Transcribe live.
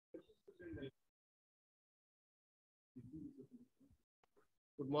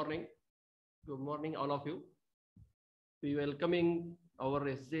Good morning. Good morning, all of you. We welcoming our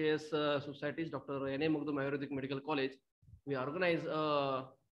SJS societies, Dr. N.A. Mugdum Ayurvedic Medical College. We organize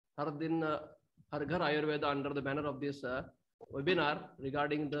Har Din Har Ghar Ayurveda under the banner of this webinar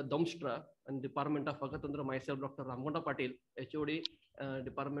regarding the Damshtra and Department of Agatantra. Myself, Dr. Ramgonda Patil, HOD,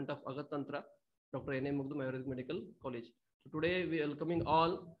 Department of Agatantra, Dr. N.A. Mugdum Ayurvedic Medical College. So today we welcoming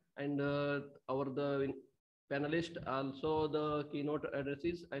all and the panelists, also the keynote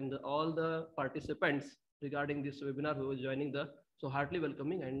addresses, and all the participants regarding this webinar who is joining the so heartily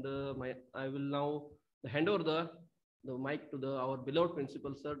welcoming. And I will now hand over the mic to our beloved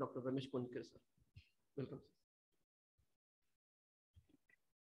principal, sir, Dr. Ramesh Kunjkar, sir. Welcome.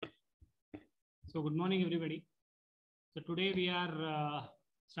 So good morning, everybody. So today we are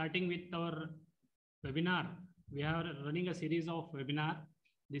starting with our webinar. We are running a series of webinar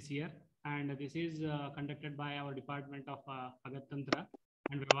this year, and this is conducted by our Department of Agatantra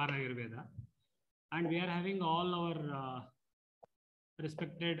and Vyavahara Ayurveda. And we are having all our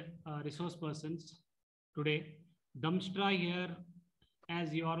respected resource persons today. Damshtra here,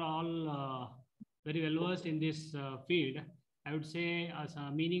 as you are all very well versed in this field, I would say as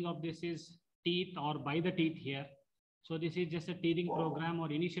a meaning of this is teeth or by the teeth here. So this is just a teething program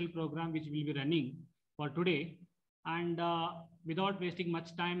or initial program which will be running for today. And without wasting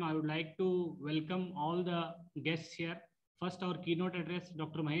much time, I would like to welcome all the guests here. First, our keynote address,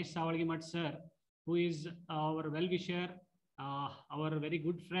 Dr. Mahesh Savalgimat sir, who is our well-wisher, our very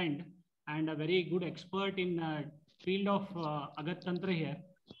good friend, and a very good expert in field of Agatantra here,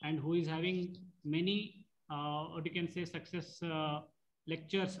 and who is having many, what you can say, success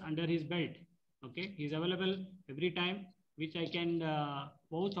lectures under his belt. Okay, he's available every time, which I can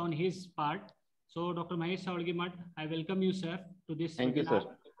vouch on his part. So, Dr. Mahesh Savalgimat, I welcome you, sir, to this Thank webinar. you, sir.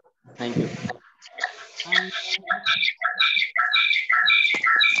 Thank you. And,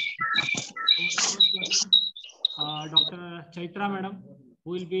 Dr. Chaitra madam,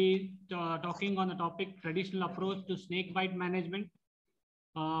 who will be talking on the topic traditional approach to snake bite management,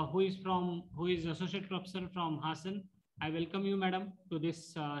 who is associate professor from Hassan. I welcome you, madam, to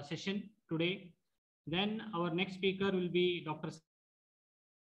this session today. Then our next speaker will be Dr.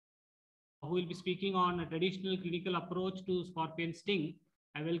 who will be speaking on a traditional clinical approach to scorpion sting.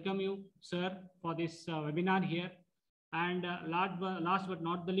 I welcome you, sir, for this webinar here. And last but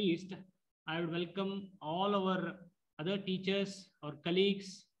not the least, I would welcome all our other teachers or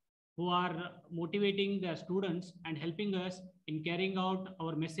colleagues who are motivating the students and helping us in carrying out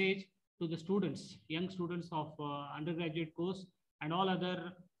our message to the students, young students of undergraduate course, and all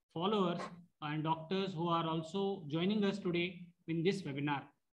other followers and doctors who are also joining us today in this webinar.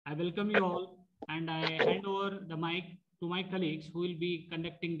 I welcome you all, and I hand over the mic to my colleagues who will be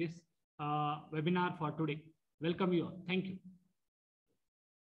conducting this webinar for today. Welcome you all. Thank you.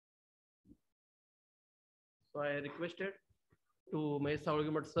 So I requested to Mahesh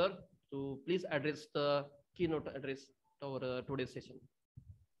Savalgimat sir to please address the keynote address to our today's session.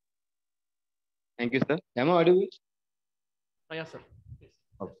 Thank you, sir. Am I audible? Yes, sir. Yes.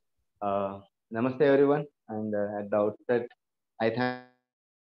 Okay. Namaste, everyone. And at the outset, I thank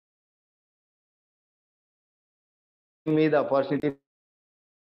me the opportunity.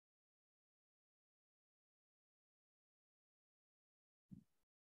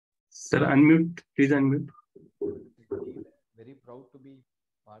 Sir, unmute. Please unmute. Very proud to be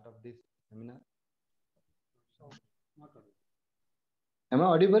part of this seminar. Am I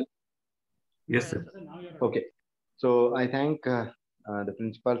audible? Yes, sir. Okay. So I thank the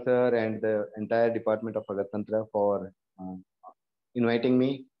principal sir and the entire Department of Agatantra for inviting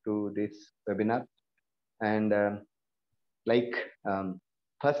me to this webinar. And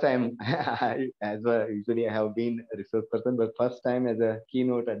first time, usually I have been a resource person, but first time as a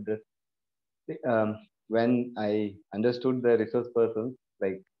keynote address. When I understood the resource persons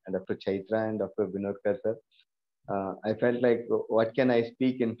like Dr. Chaitra and Dr. Vinodkar sir, I felt like, what can I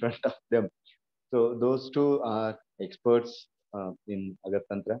speak in front of them? So those two are experts in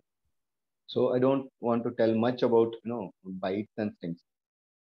Agatantra. So I don't want to tell much about bites and stings.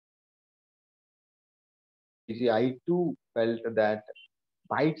 I too felt that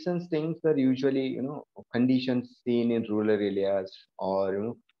bites and stings are usually conditions seen in rural areas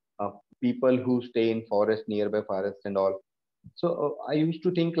or people who stay in forest, nearby forest and all. So I used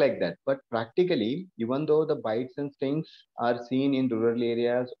to think like that. But practically, even though the bites and stings are seen in rural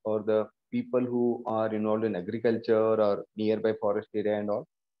areas or the people who are involved in agriculture or nearby forest area and all,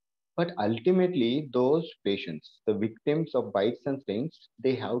 but ultimately those patients, the victims of bites and stings,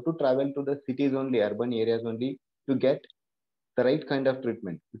 they have to travel to the cities only, urban areas only, to get the right kind of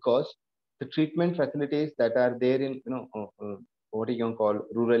treatment, because the treatment facilities that are there in what you can call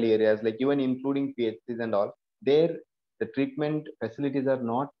rural areas, like even including PHCs and all, there the treatment facilities are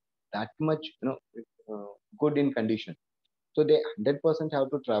not that much, good in condition. So they 100% have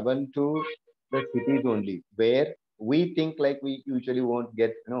to travel to the cities only, where we think like we usually won't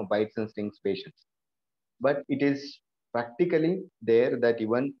get, bites and stings patients. But it is practically there that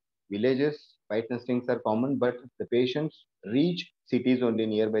even villages, bites and stings are common, but the patients reach cities only,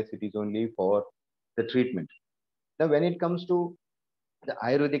 nearby cities only for the treatment. Now, when it comes to the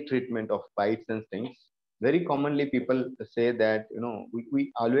Ayurvedic treatment of bites and stings, very commonly people say that,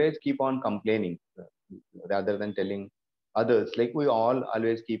 we always keep on complaining, rather than telling others. Like we all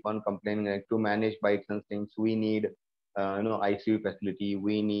always keep on complaining, like to manage bites and stings, we need, ICU facility,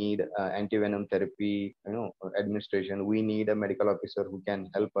 we need anti-venom therapy, administration, we need a medical officer who can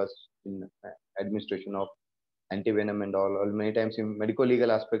help us in administration of anti-venom and all. Or many times in medical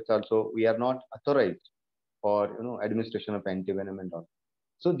legal aspects also, we are not authorized for, administration of anti-venom and all.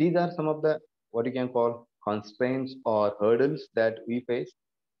 So these are some of the, what you can call, constraints or hurdles that we face.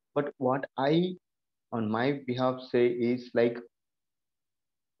 But what I on my behalf say is like,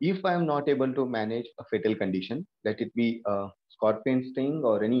 if I am not able to manage a fatal condition, let it be a scorpion sting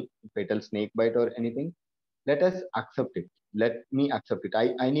or any fatal snake bite or anything, let us accept it. Let me accept it.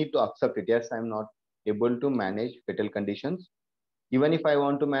 I need to accept it. Yes, I'm not able to manage fatal conditions. Even if I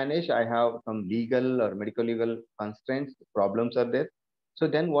want to manage, I have some legal or medical legal constraints, problems are there. So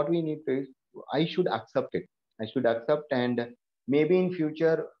then what we need to is, I should accept it. I should accept, and maybe in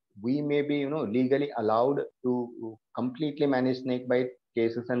future we may be, legally allowed to completely manage snake bite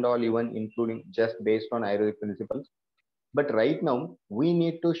cases and all, even including just based on Ayurvedic principles. But right now we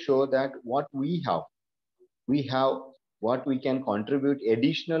need to show that what we have what we can contribute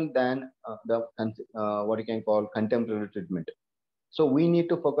additional than the what you can call contemporary treatment. So we need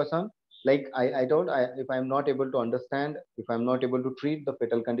to focus on, like I told, if I'm not able to understand, if I'm not able to treat the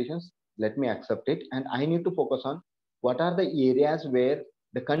fatal conditions, let me accept it. And I need to focus on what are the areas where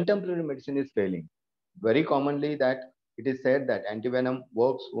the contemporary medicine is failing. Very commonly that it is said that antivenom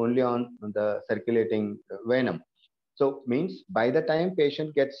works only on the circulating venom. So means by the time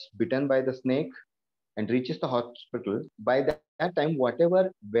patient gets bitten by the snake and reaches the hospital, by that time,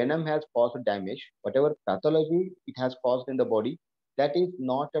 whatever venom has caused damage, whatever pathology it has caused in the body, that is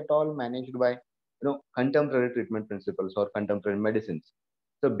not at all managed by, contemporary treatment principles or contemporary medicines.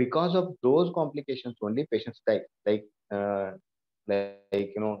 So because of those complications only, patients die, uh,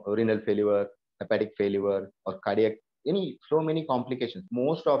 renal failure, hepatic failure, or cardiac, any so many complications.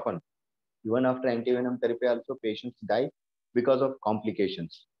 Most often, even after antivenom therapy, also patients die because of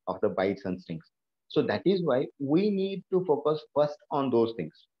complications of the bites and stings. So that is why we need to focus first on those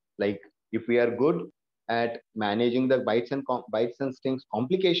things. Like if we are good at managing the bites and stings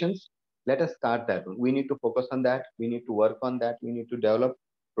complications, let us start that. We need to focus on that. We need to work on that. We need to develop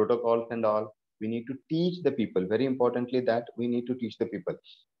protocols and all. We need to teach the people. Very importantly, that we need to teach the people.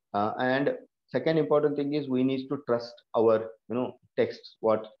 And second important thing is we need to trust our, texts,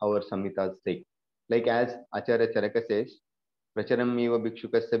 what our samhitas say. Like as Acharya Charaka says, pracharam eva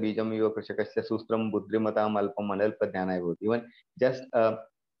bhikshukasya bijam eva prashakasya sustram buddhimatam alpam analpa dhyana. Even just a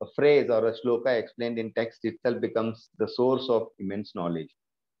phrase or a shloka explained in text itself becomes the source of immense knowledge.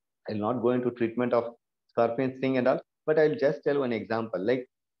 I'll not go into treatment of scorpion sting and all, but I'll just tell one example. Like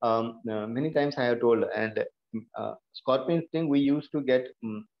many times I have told, and scorpion sting, we used to get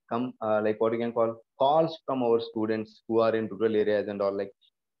come like what you can call calls from our students who are in rural areas and all. Like,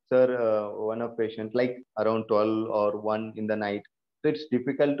 sir, one of patient like around 12 or 1 in the night. So it's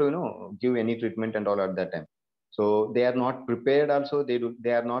difficult to give any treatment and all at that time. So they are not prepared. Also,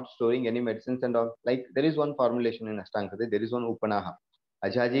 they are not storing any medicines and all. Like there is one formulation in Ashtanga. There is one Upanaha.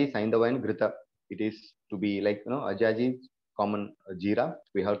 Ajaji, Saindava, and Grita. It is to be like, Ajaji, common jeera.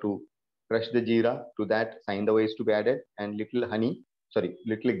 We have to crush the jeera. To that, Saindava is to be added, and little honey, sorry,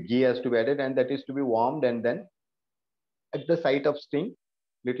 little ghee has to be added, and that is to be warmed. And then at the site of sting,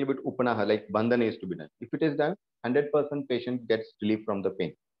 little bit upanaha, like bandhana is to be done. If it is done, 100% patient gets relief from the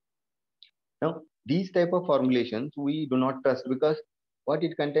pain. Now, these type of formulations we do not trust because what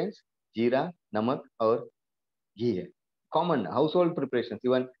it contains? Jeera, namak, or ghee. Common household preparations.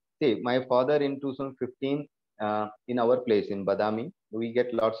 Even say my father in 2015 in our place in Badami, we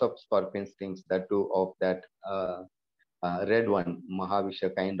get lots of scorpion stings, that too of that red one,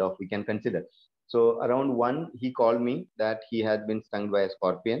 Mahavisha kind of we can consider. So around 1, he called me that he had been stung by a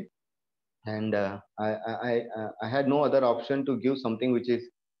scorpion, and I had no other option to give something which is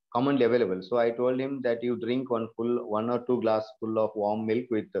commonly available. So I told him that you drink 1 or 2 glass full of warm milk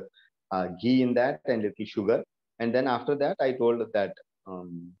with ghee in that and little sugar, and then after that I told that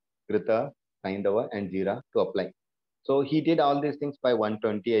Grita, Saindava, and Jeera to apply. So he did all these things by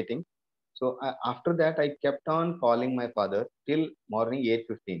 1:20, I think. So after that, I kept on calling my father till morning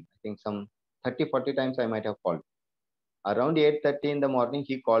 8:15. I think some 30, 40 times I might have called. Around 8:30 in the morning,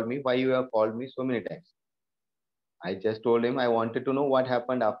 he called me. Why you have called me so many times? I just told him I wanted to know what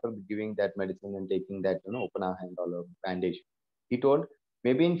happened after giving that medicine and taking that, open our hand or a bandage. He told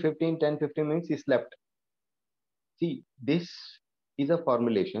maybe in 15, 10, 15 minutes he slept. See, this is a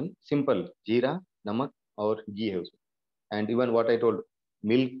formulation, simple, jeera, namak or ghee also. And even what I told,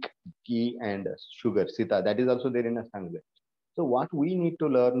 milk, ghee and sugar, sita, that is also there in a Sanskrit. So what we need to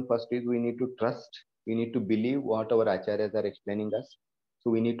learn first is we need to trust, we need to believe what our acharyas are explaining us. So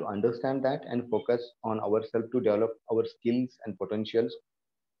we need to understand that and focus on ourselves to develop our skills and potentials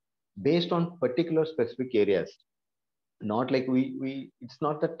based on particular specific areas. Not like we it's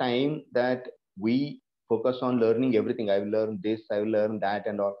not the time that we focus on learning everything. I will learn this, I will learn that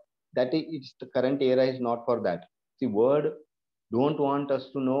and all. That is, it's the current era is not for that. See, word don't want us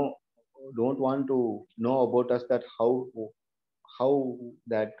to know, don't want to know about us that how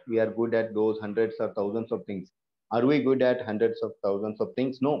that we are good at those hundreds or thousands of things. Are we good at hundreds of thousands of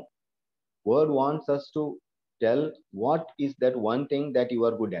things? No. Word wants us to tell what is that one thing that you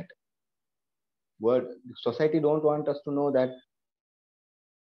are good at. Word society don't want us to know that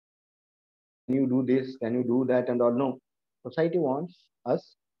can you do this, can you do that and all. No. Society wants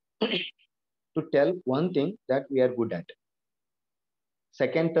us to tell one thing that we are good at.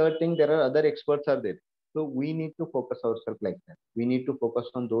 Second, third thing, there are other experts are there. So we need to focus ourselves like that. We need to focus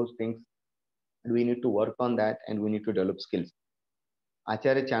on those things and we need to work on that and we need to develop skills.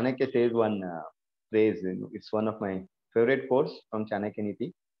 Acharya Chanakya says one phrase, it's one of my favorite quotes from Chanakya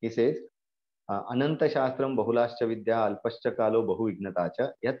Niti. He says, Ananta Shastram Bahulascha Vidya Alpascha Kalo Bahu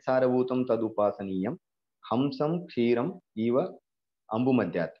Ignatacha Yat Sarabhutam Tadupasaniyam Hamsam Kshiram Eva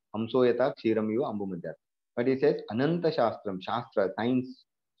Ambumadyat. Hamso Yata Kshiram Eva Ambumadyat. But he says, Ananta Shastram, Shastra, science.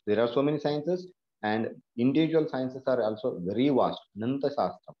 There are so many sciences and individual sciences are also very vast. Ananta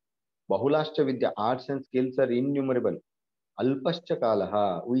Shastram. Bahulascha Vidya, arts and skills are innumerable. Alpascha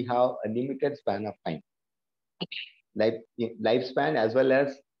Kalaha, we have a limited span of time. Lifespan as well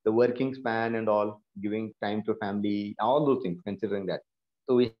as the working span and all, giving time to family, all those things, considering that.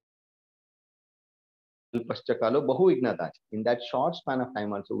 So we Alpaschakalo Bahu Ignatach. In that short span of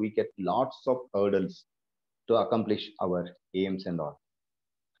time also, we get lots of hurdles to accomplish our aims and all.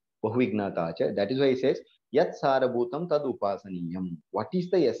 Bahu Ignatach. That is why he says, Yat Sarabhutam Tad Upasaniyam. What is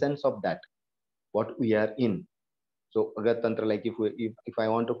the essence of that? What we are in. So Agat Tantra, like if I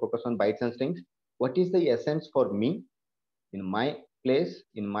want to focus on bites and stings, what is the essence for me in my place,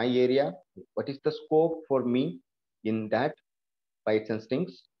 in my area? What is the scope for me in that bites and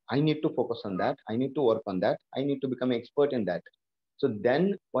stings? I need to focus on that. I need to work on that. I need to become an expert in that. So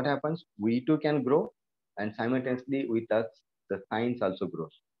then what happens? We too can grow and simultaneously with us, the science also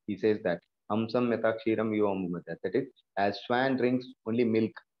grows. He says that Hamsam Metakshiram Yuamumata. That is, as swan drinks only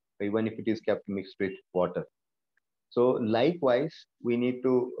milk, even if it is kept mixed with water. So likewise, we need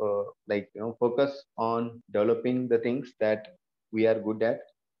to focus on developing the things that we are good at,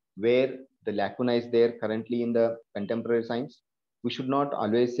 where the lacuna is there currently in the contemporary science. We should not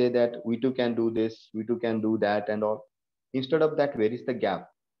always say that we too can do this, we too can do that and all. Instead of that, where is the gap?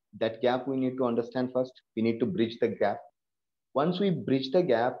 That gap we need to understand first. We need to bridge the gap. Once we bridge the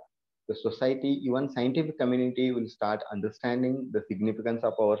gap, the society, even scientific community will start understanding the significance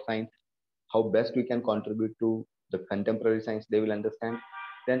of our science, how best we can contribute to the contemporary science. They will understand.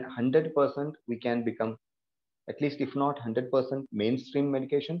 Then 100% we can become, at least if not 100% mainstream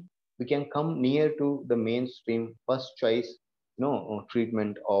medication, we can come near to the mainstream first choice,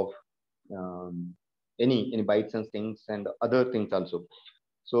 treatment of um, any bites and stings and other things also.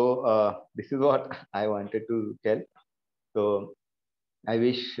 So this is what I wanted to tell. So I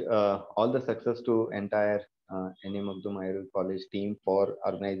wish all the success to entire NM Magdum Ayurveda College team for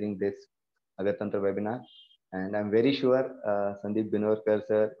organizing this Agatantra webinar. And I'm very sure Sandeep Binwarkar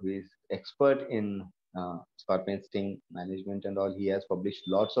sir, who is expert in scorpion sting management and all, he has published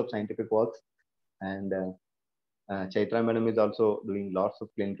lots of scientific works. And Chaitra madam is also doing lots of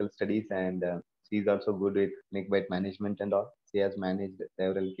clinical studies and she is also good with snake bite management and all. She has managed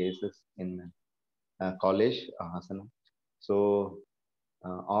several cases in college, Hasana. So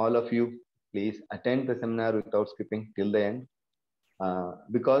all of you, please attend the seminar without skipping till the end.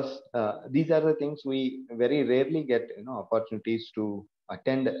 Because these are the things we very rarely get, opportunities to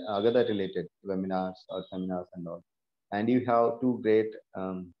attend other related webinars or seminars and all. And you have two great,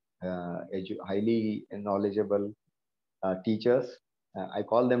 highly knowledgeable teachers. I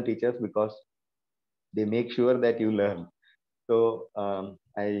call them teachers because they make sure that you learn. So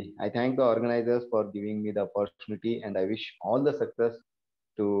I thank the organizers for giving me the opportunity, and I wish all the success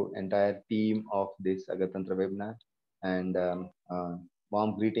to entire team of this Agatantra webinar. And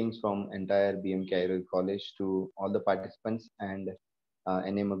warm greetings from entire BMK Ayurved College to all the participants and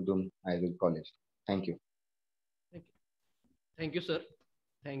NA Magdum Ayurved College. Thank you. Thank you, sir.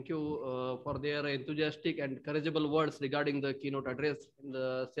 Thank you for their enthusiastic and encourageable words regarding the keynote address and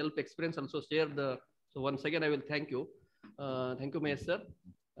the self-experience also shared. So once again, I will thank you. Thank you, Mahesh sir.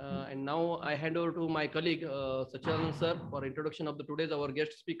 And now I hand over to my colleague, Sachidanand sir, for introduction of today's our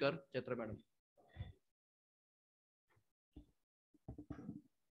guest speaker, Chaitra madam.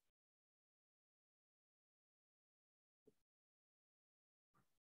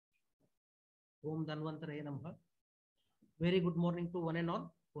 Om Dhanvantaraye Namaha. Very good morning to one and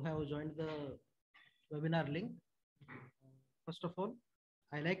all who have joined the webinar link. First of all,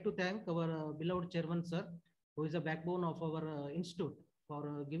 I like to thank our beloved chairman, sir, who is a backbone of our institute,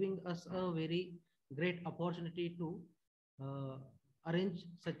 for giving us a very great opportunity to arrange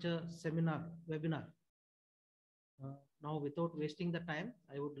such a seminar, webinar. Now, without wasting the time,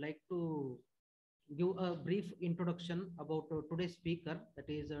 I would like to give a brief introduction about today's speaker, that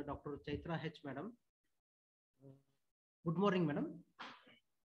is Dr. Chaitra H. Madam. Good morning, madam.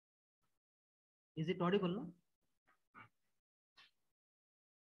 Is it audible? No?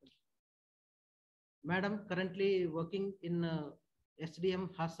 Madam currently working in SDM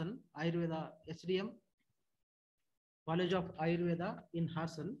Hassan, Ayurveda, SDM College of Ayurveda in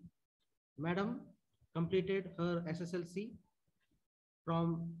Hassan. Madam completed her SSLC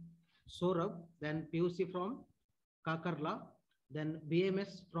from Sorab, then PUC from Kakarla, then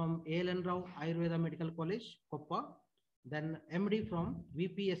BMS from ALN Rao Ayurveda Medical College, Koppa, then MD from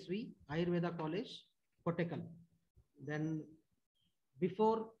VPSV Ayurveda College, Kottakkal. Then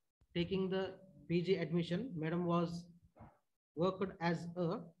before taking the PG admission, Madam was worked as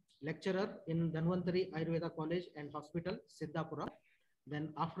a lecturer in Dhanvantari Ayurveda College and Hospital, Siddhapura. Then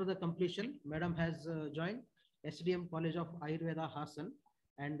after the completion, Madam has joined SDM College of Ayurveda, Hassan.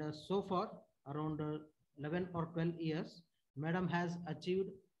 And so far, around 11 or 12 years, Madam has achieved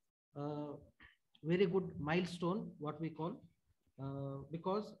very good milestone, what we call,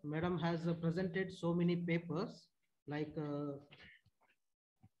 because Madam has presented so many papers like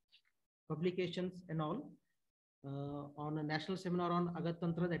publications and all on a national seminar on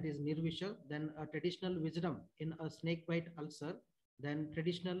Agatantra, that is Nirvisha, then a traditional wisdom in a snake bite ulcer, then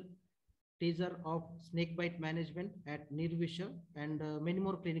traditional teaser of snake bite management at Nirvisha, and many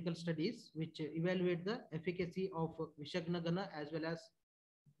more clinical studies which evaluate the efficacy of Vishagna Gana as well as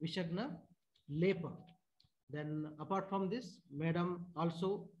Vishagna Lepa. Then apart from this, Madam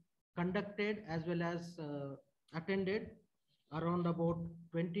also conducted as well as attended around about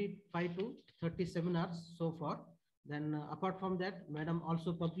 25 to 30 seminars so far. Then apart from that, Madam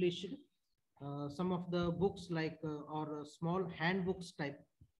also published some of the books like or small handbooks type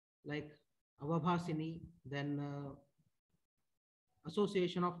like Avabhasini, then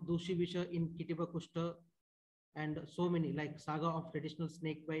Association of Dushi Visha in Kitiba Kushta, and so many like Saga of Traditional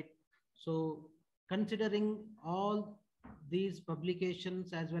Snake Bite. So considering all these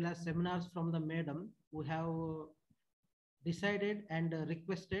publications as well as seminars from the Madam, we have decided and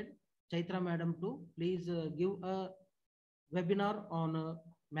requested Chaitra Madam to please give a webinar on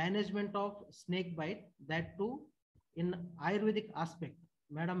management of snake bite, that too in Ayurvedic aspect.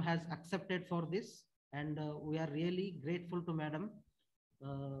 Madam has accepted for this, and we are really grateful to Madam.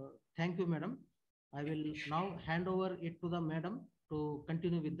 Thank you, Madam. I will now hand over it to the Madam to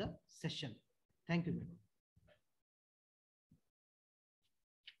continue with the session. Thank you, Madam.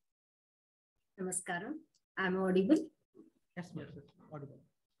 Namaskaram. I'm audible? Yes, Madam. Audible.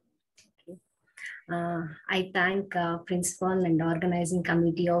 I thank Principal and Organizing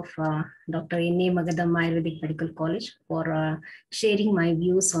Committee of Dr. N.A. Magadam Ayurvedic Medical College for sharing my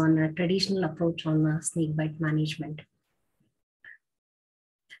views on a traditional approach on snake bite management.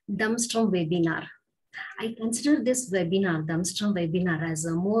 Damshtra webinar. I consider this webinar, Damshtra webinar, as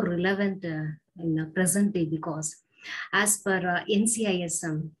a more relevant in the present day because as per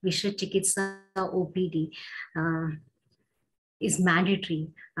NCISM, Visha Chikitsa OPD is mandatory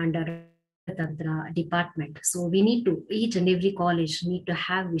under Tantra department. So we need to, each and every college need to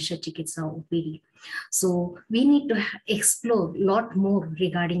have Visha Chikitsa OPD. So we need to explore a lot more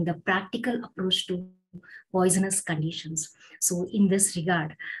regarding the practical approach to poisonous conditions. So in this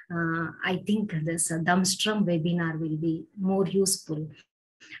regard, I think this Damshtra webinar will be more useful,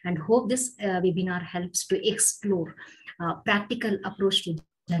 and hope this webinar helps to explore practical approach to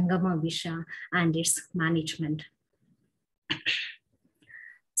Jangama Visha and its management.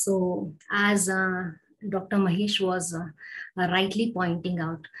 So as Dr. Mahesh was rightly pointing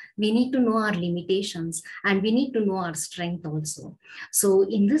out, we need to know our limitations and we need to know our strength also. So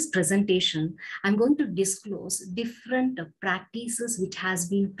in this presentation, I'm going to disclose different practices which has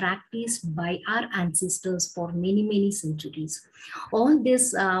been practiced by our ancestors for many, many centuries. All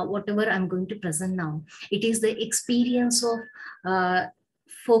this, whatever I'm going to present now, it is the experience of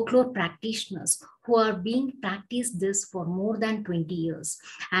folklore practitioners who are being practiced this for more than 20 years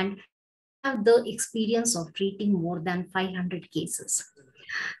and have the experience of treating more than 500 cases.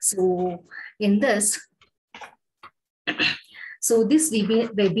 So in this, this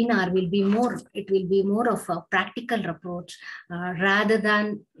webinar will be more of a practical approach rather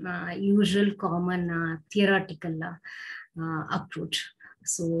than usual common theoretical approach.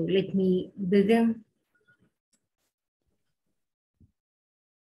 So let me begin.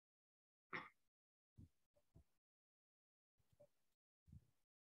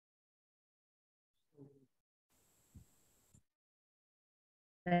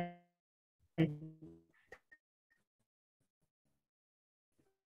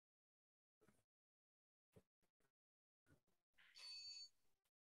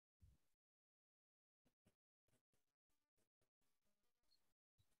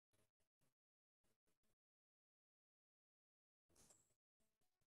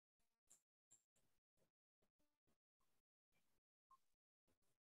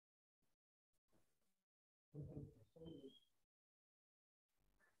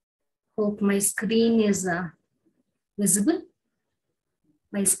 Hope my screen is visible.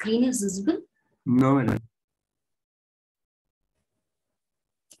 My screen is visible. No, madam.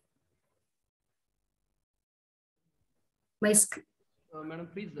 My screen. Madam,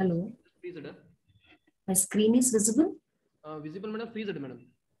 please. Hello. Please, My screen is visible. Visible, madam. Please, madam.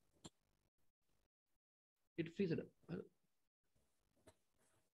 It freezed.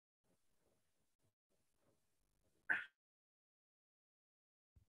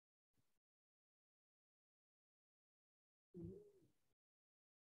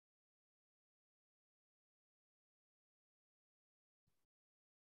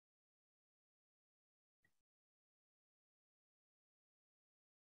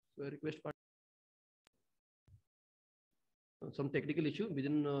 So I request some technical issue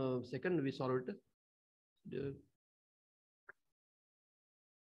within a second we solve it.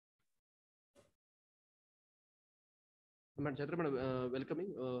 Madam Chitra, madam, welcoming.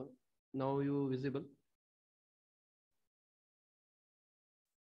 Now you visible.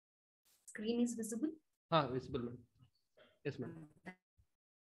 Screen is visible. Visible, madam. Yes, madam.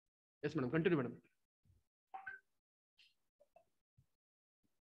 Yes, madam. Continue, madam.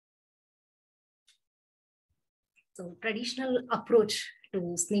 So traditional approach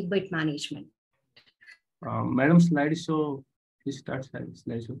to snake bite management. Madam, slideshow. Please start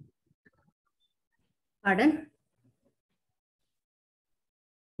slideshow. Pardon?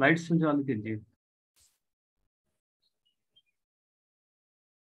 Slideshow चालू कीजिए.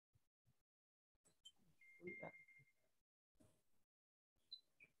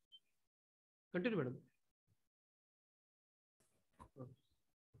 Continue, madam.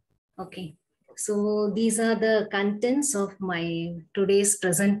 Okay. So these are the contents of my today's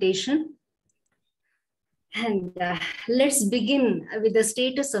presentation. And let's begin with the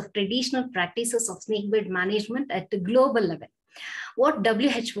status of traditional practices of snakebite management at the global level. What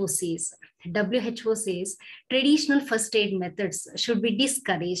WHO says? WHO says traditional first aid methods should be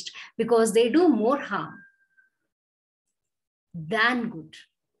discouraged because they do more harm than good.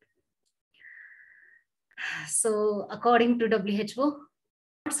 So according to WHO,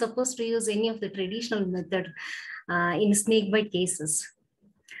 not supposed to use any of the traditional method in snakebite cases.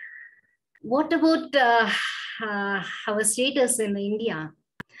 What about our status in India?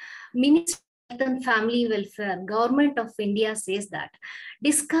 Ministry of Health and Family Welfare, Government of India says that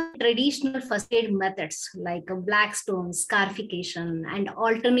discuss traditional first aid methods like blackstone, scarification, and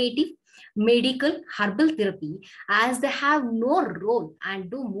alternative medical herbal therapy as they have no role and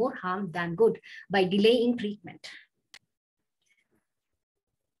do more harm than good by delaying treatment.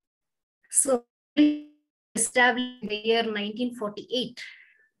 So, established in the year 1948.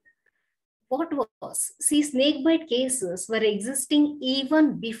 What was? See, snakebite cases were existing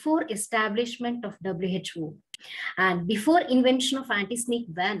even before establishment of WHO. And before invention of anti-snake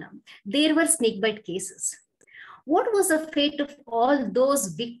venom, there were snakebite cases. What was the fate of all those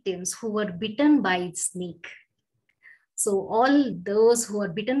victims who were bitten by snake? So all those who were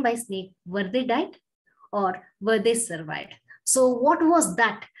bitten by snake, were they died or were they survived? So what was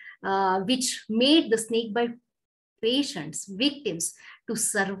that which made the snakebite patients, victims to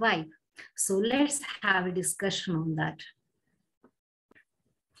survive? So let's have a discussion on that.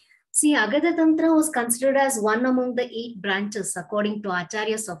 See, Agada Tantra was considered as one among the 8 branches according to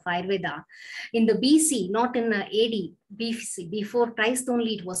Acharyas of Ayurveda. In the BC, not in AD, BC, before Christ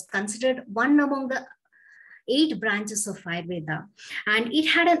only, it was considered one among the 8 branches of Ayurveda. And it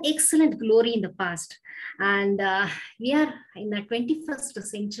had an excellent glory in the past. And we are in the 21st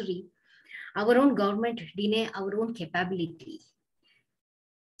century, our own government deny our own capability.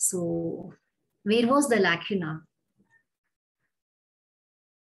 So where was the lacuna?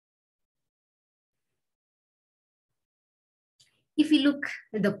 If we look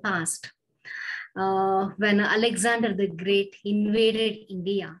at the past, when Alexander the Great invaded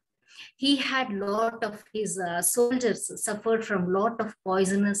India, he had a lot of his soldiers suffered from lot of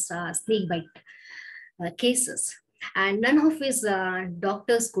poisonous snake bite cases. And none of his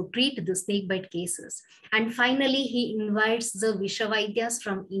doctors could treat the snake bite cases. And finally, he invites the Vishavaidyas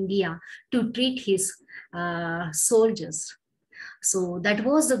from India to treat his soldiers. So that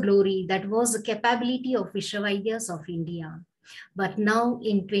was the glory, that was the capability of Vishavaidyas of India. But now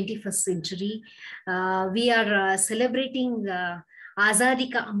in 21st century, we are celebrating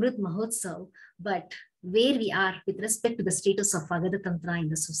Azadi Ka Amrit Mahotsav, but where we are with respect to the status of Agada Tantra in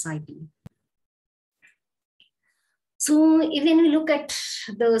the society. So even we look at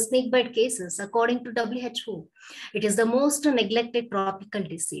the snakebite cases, according to WHO, it is the most neglected tropical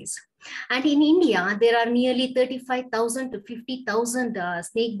disease. And in India, there are nearly 35,000 to 50,000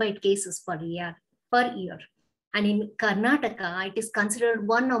 snakebite cases per year. And in Karnataka, it is considered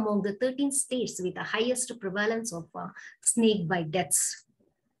one among the 13 states with the highest prevalence of snakebite deaths.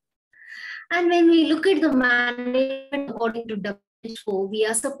 And when we look at the management according to WHO, we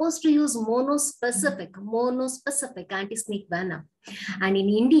are supposed to use monospecific anti-snake venom. And in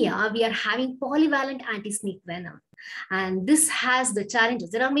India, we are having polyvalent anti-snake venom. And this has the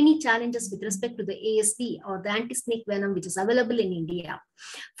challenges. There are many challenges with respect to the ASV or the anti-snake venom, which is available in India.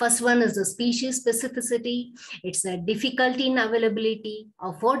 First one is the species specificity. It's a difficulty in availability,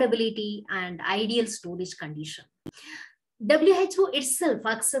 affordability, and ideal storage condition. WHO itself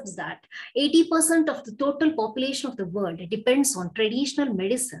accepts that 80% of the total population of the world depends on traditional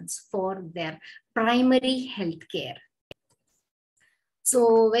medicines for their primary health care.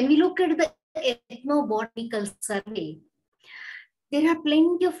 So when we look at the ethnobotanical survey, there are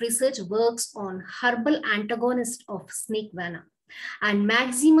plenty of research works on herbal antagonists of snake venom. And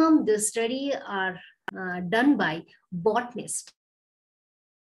maximum the study are done by botanists.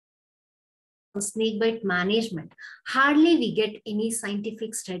 Snakebite management, hardly we get any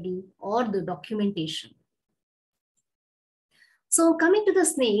scientific study or the documentation. So coming to the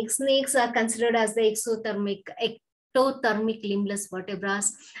snakes are considered as the ectothermic limbless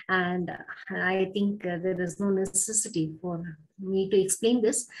vertebrates, and I think there is no necessity for me to explain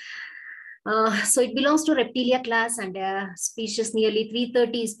this. So it belongs to reptilia class, and species, nearly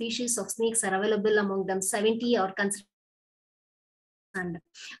 330 species of snakes are available. Among them 70 are considered and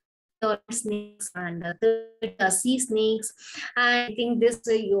snakes and sea snakes. And I think this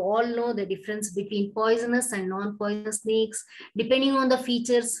you all know the difference between poisonous and non-poisonous snakes, depending on the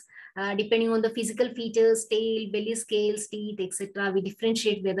features, depending on the physical features, tail, belly scales, teeth, etc. We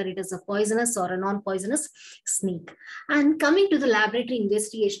differentiate whether it is a poisonous or a non-poisonous snake. And coming to the laboratory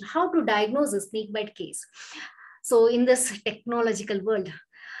investigation, how to diagnose a snake bite case. So in this technological world,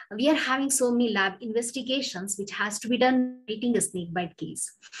 we are having so many lab investigations which has to be done treating a snake bite case.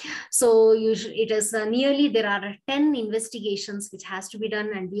 So usually it is nearly there are 10 investigations which has to be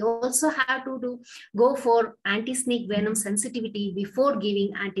done, and we also have to go for anti-snake venom sensitivity before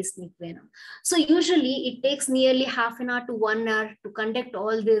giving anti-snake venom. So usually it takes nearly half an hour to 1 hour to conduct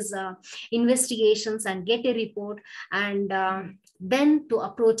all these investigations and get a report, and then to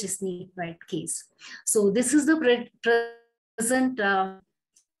approach a snake bite case. So this is the present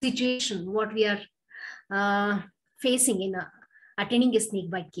situation what we are facing in attending a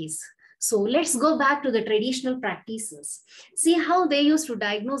snake bite case. So let's go back to the traditional practices. See how they used to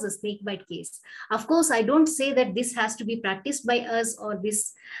diagnose a snake bite case. Of course, I don't say that this has to be practiced by us or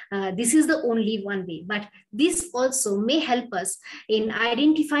this is the only one way, but this also may help us in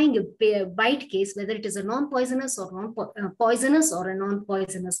identifying a bite case, whether it is a non-poisonous or poisonous or a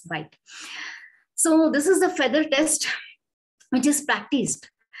non-poisonous bite. So this is the feather test which is practiced.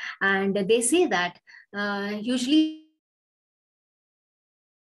 And they say that usually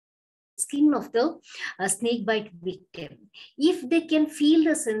skin of the snake bite victim, if they can feel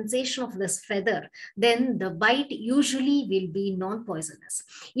the sensation of this feather, then the bite usually will be non-poisonous.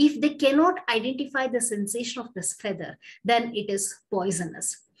 If they cannot identify the sensation of this feather, then it is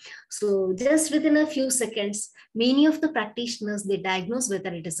poisonous. So just within a few seconds, many of the practitioners, they diagnose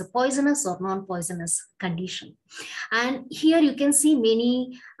whether it is a poisonous or non-poisonous condition. And here you can see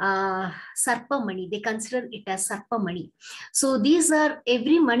many sarpa money, they consider it as sarpa money. So these are,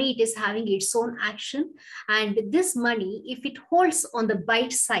 every money it is having its own action, and this money, if it holds on the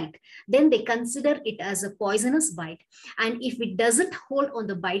bite site, then they consider it as a poisonous bite. And if it doesn't hold on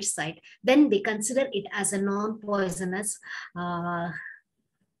the bite site, then they consider it as a non-poisonous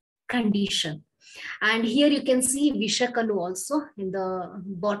condition. And here you can see Vishakalu also in the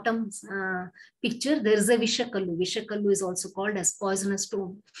bottom picture. There is a Vishakalu. Vishakalu is also called as poisonous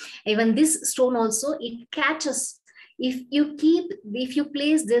stone. Even this stone also, it catches. If you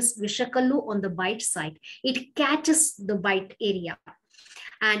place this Vishakalu on the bite site, it catches the bite area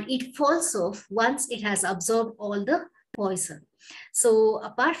and it falls off once it has absorbed all the poison. So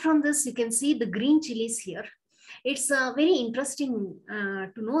apart from this, you can see the green chilies here. It's very interesting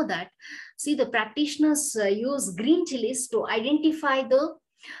to know that, see, the practitioners use green chilies to identify the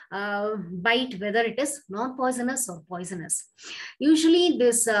bite, whether it is non-poisonous or poisonous. Usually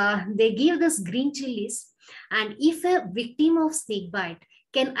this, they give this green chilies, and if a victim of snake bite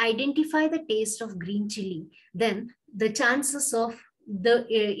can identify the taste of green chili, then the chances of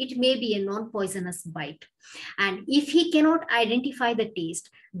it may be a non-poisonous bite. And if he cannot identify the taste,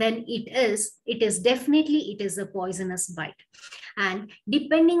 then it is definitely a poisonous bite. And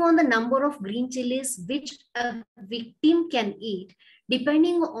depending on the number of green chilies which a victim can eat,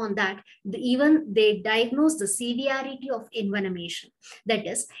 depending on that, even they diagnose the severity of envenomation. That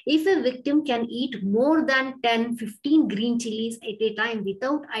is, if a victim can eat more than 10-15 green chilies at a time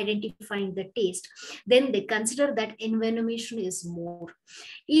without identifying the taste, then they consider that envenomation is more.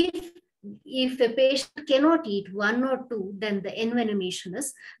 If a patient cannot eat 1 or 2, then the envenomation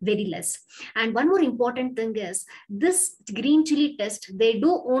is very less. And one more important thing is, this green chili test, they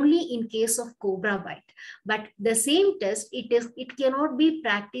do only in case of cobra bite. But the same test, it cannot be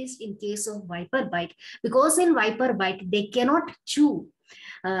practiced in case of viper bite, because in viper bite, they cannot chew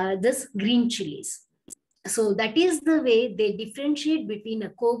this green chilies. So that is the way they differentiate between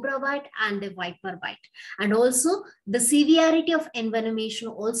a cobra bite and a viper bite. And also the severity of envenomation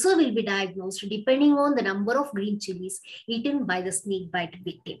also will be diagnosed depending on the number of green chilies eaten by the snake bite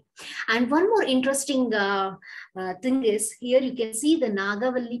victim. And one more interesting thing is, here you can see the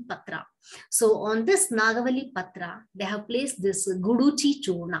Nagavalli Patra. So on this Nagavalli Patra, they have placed this Guduchi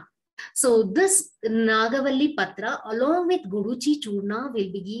Churna. So this Nagavalli Patra along with Guduchi Churna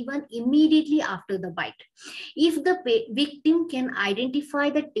will be given immediately after the bite. If the victim can identify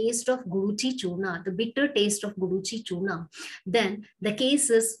the taste of Guduchi Churna, the bitter taste of Guduchi Churna, then the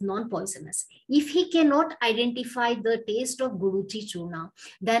case is non-poisonous. If he cannot identify the taste of Guduchi Churna,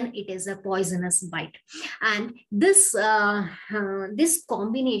 then it is a poisonous bite. And this, this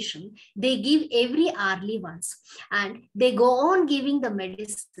combination, they give every hourly once, and they go on giving the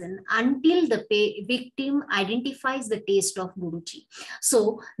medicine until the victim identifies the taste of Guduchi.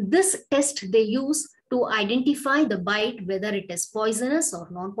 So this test they use to identify the bite, whether it is poisonous or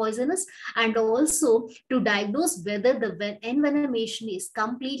non-poisonous, and also to diagnose whether the envenomation is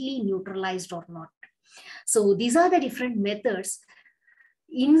completely neutralized or not. So these are the different methods,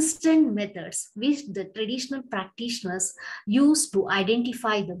 instant methods, which the traditional practitioners use to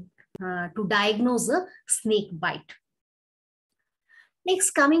identify them, to diagnose a snake bite.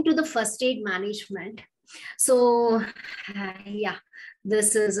 Next, coming to the first aid management. So, yeah,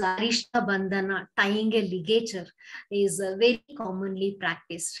 this is Arishta Bandhana, tying a ligature, is very commonly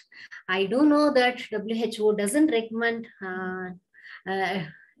practiced. I do know that WHO doesn't recommend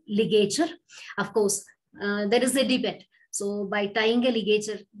ligature. Of course, there is a debate. So by tying the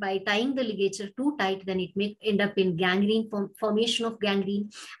ligature too tight, then it may end up in gangrene, formation of gangrene.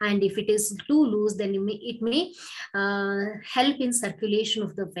 And if it is too loose, then it may help in circulation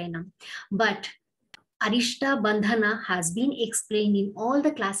of the venom. But Arishta Bandhana has been explained in all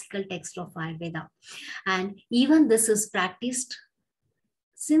the classical texts of Ayurveda. And even this is practiced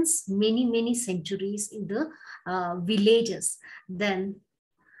since many centuries in the villages. Then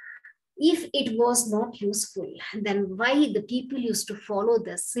if it was not useful, then why the people used to follow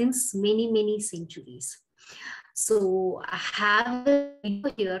this since many centuries? So I have a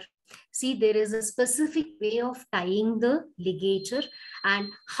video here. See, there is a specific way of tying the ligature, and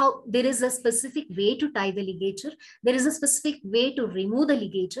how there is a specific way to tie the ligature. There is a specific way to remove the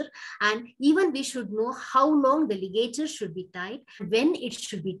ligature, and even we should know how long the ligature should be tied, when it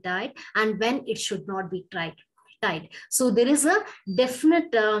should be tied, and when it should not be tied. So there is a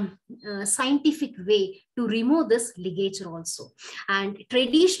definite scientific way to remove this ligature also. And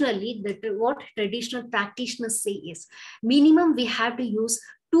traditionally, what traditional practitioners say is, minimum we have to use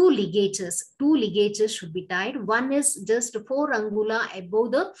two ligatures. Two ligatures should be tied. One is just 4 angula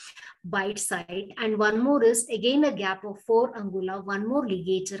above the bite side, and one more is again a gap of 4 angula. One more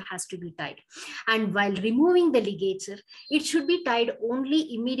ligature has to be tied. And while removing the ligature, it should be tied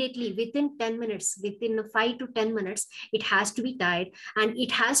only immediately within 10 minutes, within 5 to 10 minutes, it has to be tied. And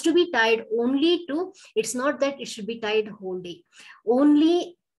it has to be tied only to, it's not that it should be tied whole day.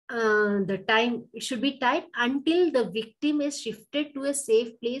 Only the time it should be tied until the victim is shifted to a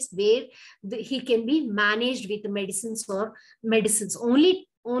safe place where he can be managed with medicines or medicines. Only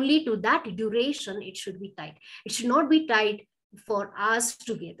to that duration it should be tied. It should not be tied for hours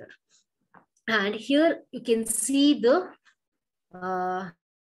together. And here you can see the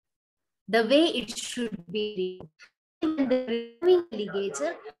way it should be. When they're removing the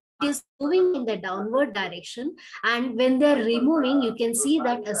ligature, it is moving in the downward direction, and when they're removing, you can see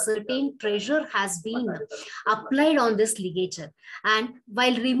that a certain pressure has been applied on this ligature. And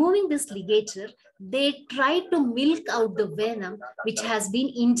while removing this ligature, they try to milk out the venom which has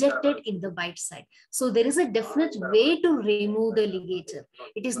been injected in the bite side. So there is a definite way to remove the ligature.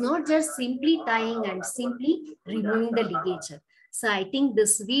 It is not just simply tying and simply removing the ligature. So I think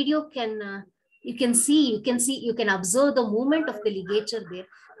this video can you can observe the movement of the ligature there,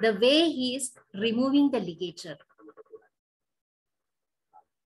 the way he is removing the ligature.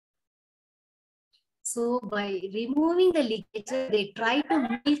 So by removing the ligature, they try to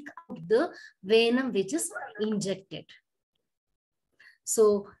milk out the venom which is injected.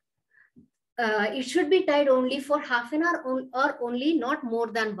 So it should be tied only for half an hour or only not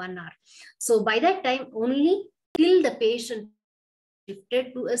more than 1 hour. So by that time, only till the patient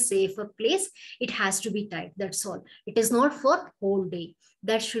shifted to a safer place, it has to be tied. That's all. It is not for whole day.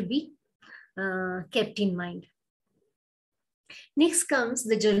 That should be kept in mind. Next comes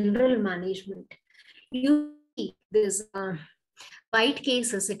the general management. You see this bite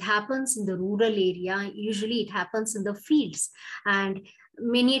cases, it happens in the rural area. Usually it happens in the fields, and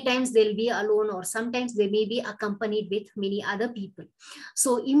many times they'll be alone, or sometimes they may be accompanied with many other people.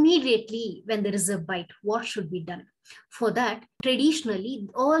 So immediately when there is a bite, what should be done? For that, traditionally,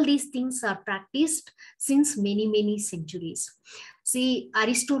 all these things are practiced since many centuries. See,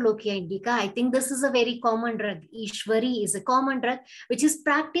 Aristolochia indica, I think this is a very common drug. Ishwari is a common drug which is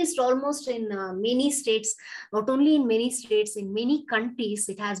practiced almost in many states, not only in many states, in many countries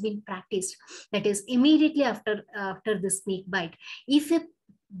it has been practiced. That is, immediately after the snake bite, if a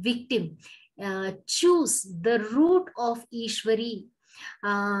victim choose the root of Ishwari,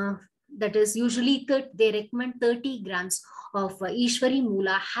 that is usually they recommend 30 grams of Ishwari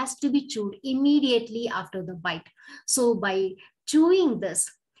Mula has to be chewed immediately after the bite. So by chewing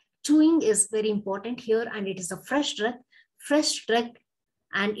this, chewing is very important here, and it is a fresh drug,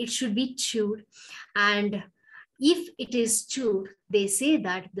 and it should be chewed. And if it is chewed, they say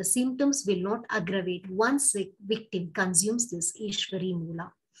that the symptoms will not aggravate once the victim consumes this Ishwari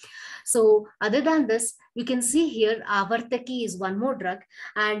Mula. So other than this, you can see here Avartaki is one more drug,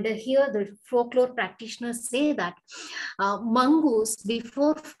 and here the folklore practitioners say that mongoose,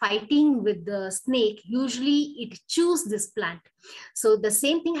 before fighting with the snake, usually it chews this plant. So the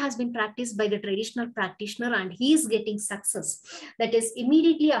same thing has been practiced by the traditional practitioner, and he is getting success. That is,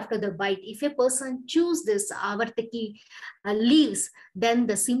 immediately after the bite, if a person chews this Avartaki leaves, then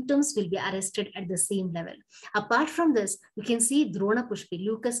the symptoms will be arrested at the same level. Apart from this, you can see Drona Pushpi,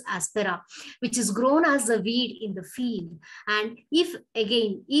 Lucas aspera, which is grown as a weed in the field. And if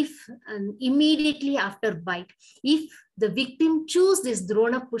immediately after bite, if the victim chews this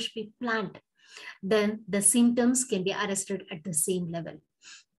Drona Pushpi plant, then the symptoms can be arrested at the same level.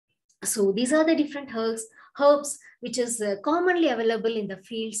 So these are the different herbs which is commonly available in the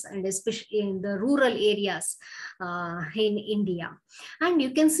fields and especially in the rural areas in India. And you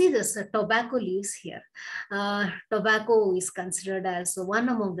can see this tobacco leaves here. Tobacco is considered as one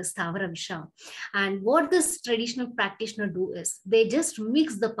among the Stavara Visha. And what this traditional practitioner do is they just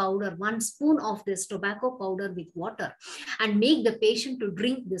mix the powder, 1 spoon of this tobacco powder with water, and make the patient to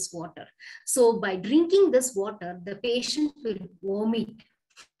drink this water. So by drinking this water, the patient will vomit.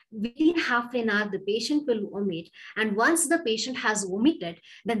 Within half an hour, the patient will vomit. And once the patient has vomited,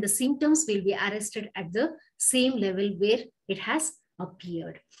 then the symptoms will be arrested at the same level where it has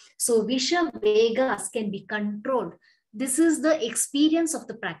appeared. So Visha Vegas can be controlled. This is the experience of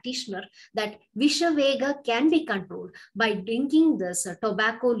the practitioner, that Visha Vega can be controlled by drinking this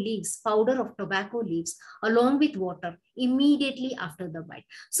tobacco leaves, powder of tobacco leaves, along with water immediately after the bite.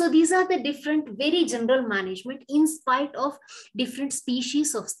 So these are the different, very general management in spite of different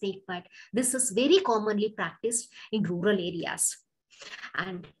species of snake bite. This is very commonly practiced in rural areas.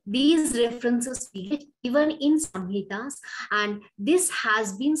 And these references we get even in Samhitas, and this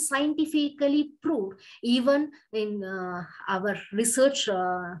has been scientifically proved even in our research.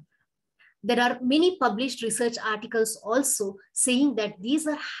 There are many published research articles also saying that these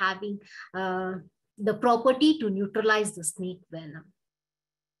are having the property to neutralize the snake venom.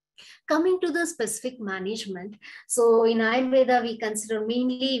 Coming to the specific management, so in Ayurveda, we consider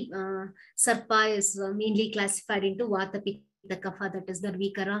mainly Sarpa is mainly classified into Vata, Pitta, Kapha, that is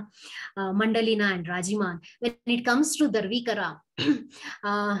Darvikara, Mandalina, and Rajiman. When it comes to Darvikara,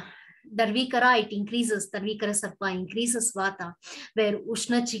 Darvikara, it increases, Darvikara Sarpa increases Vata, where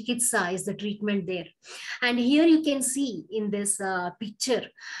Ushna Chikitsa is the treatment there. And here you can see in this picture,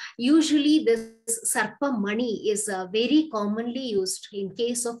 usually this Sarpa Mani is very commonly used in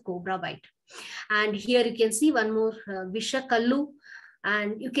case of cobra bite. And here you can see one more Vishakallu,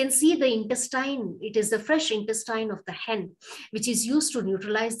 and you can see the intestine. It is the fresh intestine of the hen, which is used to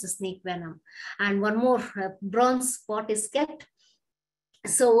neutralize the snake venom. And one more bronze spot is kept.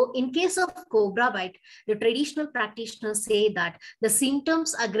 So in case of cobra bite, the traditional practitioners say that the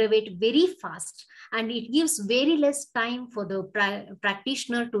symptoms aggravate very fast, and it gives very less time for the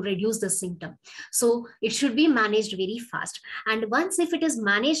practitioner to reduce the symptom. So it should be managed very fast. And once if it is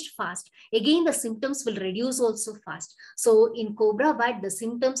managed fast, again the symptoms will reduce also fast. So in cobra bite, the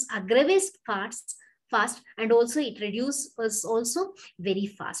symptoms aggravate fast, and also it reduces also very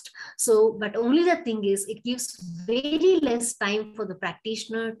fast. So, but only the thing is, it gives very less time for the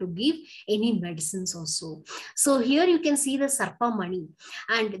practitioner to give any medicines also. So here you can see the Sarpa Mani,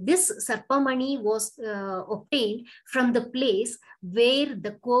 and this Sarpa Mani was obtained from the place where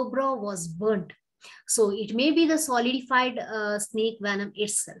the cobra was burnt. So it may be the solidified snake venom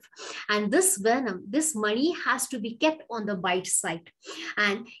itself. And this venom, this money has to be kept on the bite site.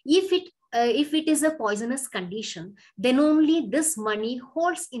 And if it is a poisonous condition, then only this money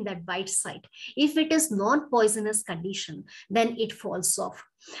holds in that bite site. If it is non-poisonous condition, then it falls off.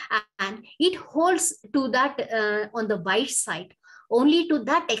 And it holds to that on the bite site only to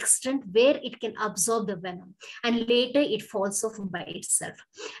that extent where it can absorb the venom. And later it falls off by itself.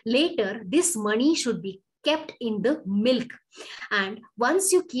 Later, this money should be kept in the milk. And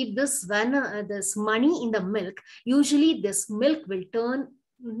once you keep this venom, this money in the milk, usually this milk will turn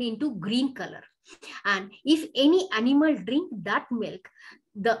into green color. And if any animal drink that milk,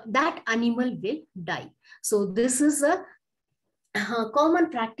 that animal will die. So this is a common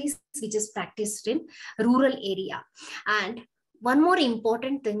practice which is practiced in rural area. And one more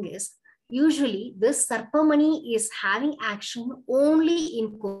important thing is, usually this Sarpa Mani is having action only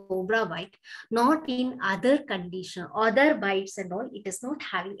in cobra bite, not in other condition, other bites and all, it is not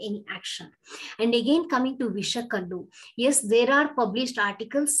having any action. And again, coming to Vishakallu, yes, there are published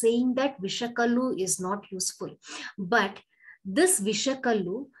articles saying that Vishakallu is not useful, but this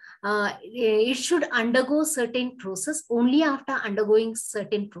Vishakallu, it should undergo certain process. Only after undergoing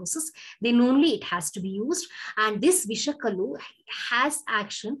certain process, then only it has to be used. And this Vishakallu has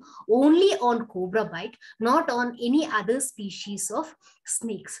action only on cobra bite, not on any other species of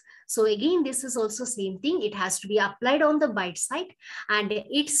snakes. So again, this is also same thing. It has to be applied on the bite site, and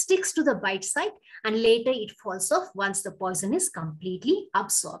it sticks to the bite site, and later it falls off once the poison is completely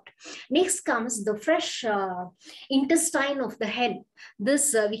absorbed. Next comes the fresh intestine of the hen.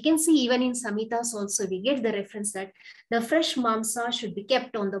 This we can see even in Samhitas also, we get the reference that the fresh mamsa should be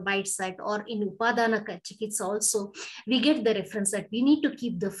kept on the bite site, or in Upadana Chikitsa also, we get the reference that we need to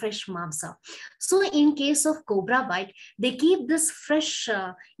keep the fresh mamsa. So in case of cobra bite, they keep this fresh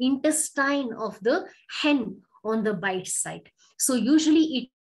intestine of the hen on the bite site. So usually it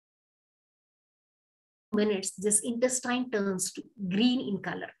minutes, this intestine turns to green in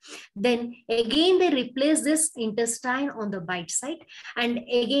color. Then again, they replace this intestine on the bite site, and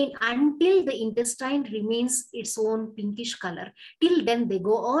again, until the intestine remains its own pinkish color, till then they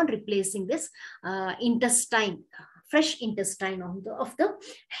go on replacing this intestine, fresh intestine of the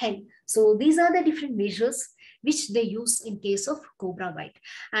hen. So these are the different measures which they use in case of cobra bite.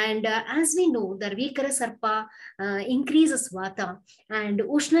 And as we know, the Darvikara Sarpa increases Vata, and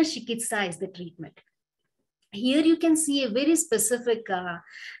Ushna Chikitsa is the treatment. Here you can see a very specific,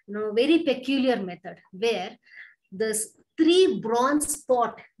 very peculiar method where this 3 bronze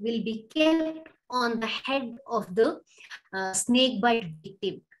spot will be kept on the head of the snake bite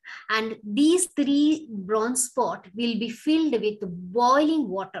victim. And these 3 bronze spot will be filled with boiling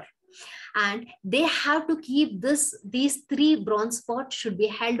water. And they have to keep these 3 bronze spots should be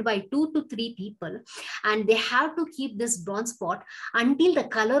held by 2 to 3 people. And they have to keep this bronze spot until the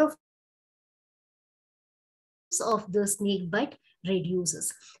color of of the snake bite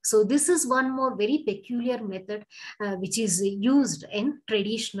reduces. So this is one more very peculiar method which is used in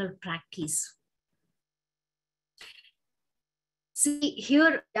traditional practice. See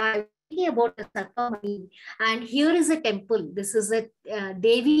here, I'm talking about the Sarpamani, and here is a temple. This is a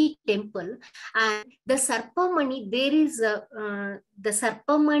Devi temple, and the Sarpamani, there is a the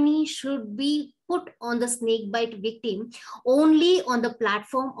Sarpamani should be put on the snake bite victim only on the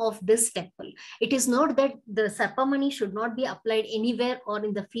platform of this temple. It is not that the Sarpamani should not be applied anywhere or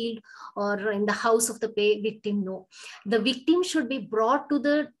in the field or in the house of the victim. No, the victim should be brought to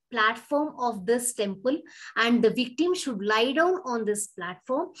the platform of this temple, and the victim should lie down on this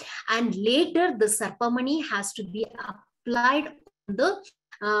platform, and later the Sarpamani has to be applied on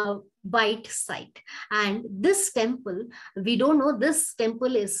the bite site. And this temple, we don't know, this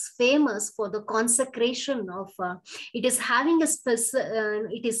temple is famous for the consecration of it is having a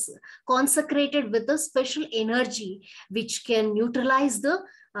it is consecrated with a special energy which can neutralize the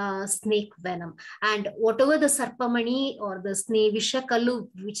snake venom. And whatever the Sarpamani or the snake Vishakallu,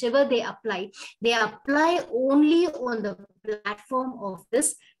 whichever they apply only on the platform of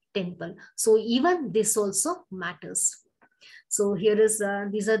this temple. So even this also matters. So here is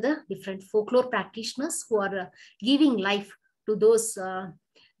these are the different folklore practitioners who are giving life to those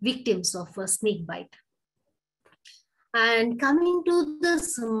victims of a snake bite. And coming to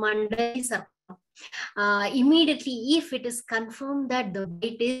this Mandali Sarpa, immediately if it is confirmed that the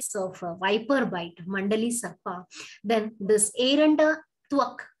bite is of a viper bite, Mandali Sarpa, then this Eranda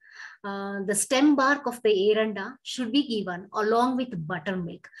Twak, the stem bark of the Eranda should be given along with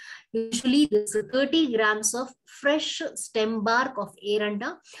buttermilk. Usually there's 30 grams of fresh stem bark of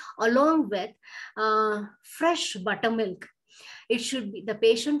Eranda along with fresh buttermilk. It should be, the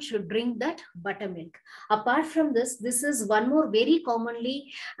patient should drink that buttermilk. Apart from this, this is one more very commonly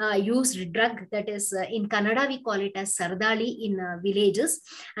used drug, that is in Kannada we call it as Sardali in villages,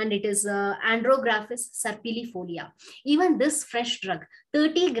 and it is Andrographis serpilifolia. Even this fresh drug,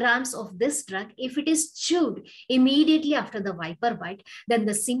 30 grams of this drug, if it is chewed immediately after the viper bite, then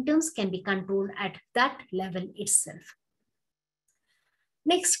the symptoms can be controlled at that level itself.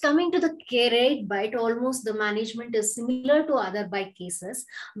 Next, coming to the crate bite, almost the management is similar to other bite cases,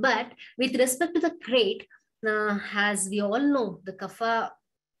 but with respect to the crate, as we all know, the kapha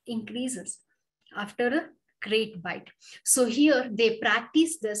increases after a crate bite. So here they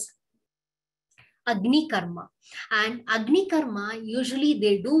practice this Agni Karma, and Agni Karma usually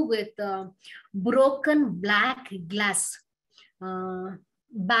they do with broken black glass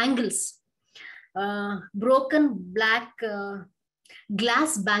bangles, broken black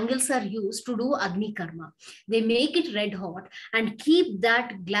glass bangles are used to do Agni Karma. They make it red hot and keep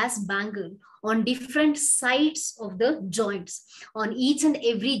that glass bangle on different sides of the joints, on each and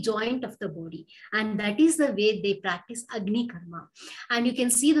every joint of the body. And that is the way they practice Agni Karma. And you can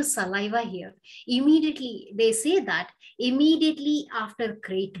see the saliva here. Immediately, they say that immediately after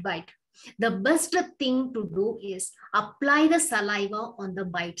crate bite, the best thing to do is apply the saliva on the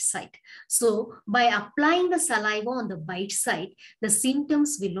bite site. So by applying the saliva on the bite site, the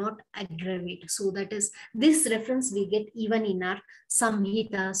symptoms will not aggravate. So that is this reference we get even in our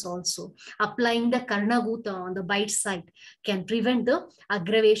Samhitas also. Applying the Karnaguta on the bite site can prevent the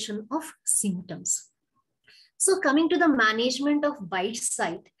aggravation of symptoms. So coming to the management of bite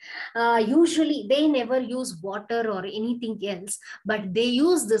site, usually they never use water or anything else, but they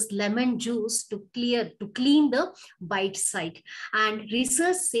use this lemon juice to clean the bite site. And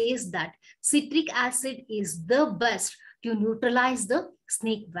research says that citric acid is the best to neutralize the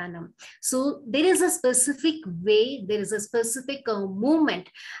snake venom. So there is a specific way, there is a specific movement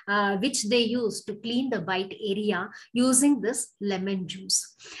which they use to clean the bite area using this lemon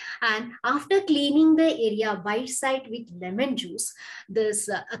juice. And after cleaning the area bite site with lemon juice, there's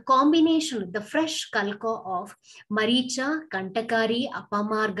a combination, the fresh kalka of Maricha, Kantakari,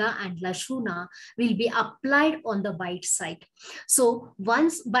 Apamarga and Lashuna will be applied on the bite site. So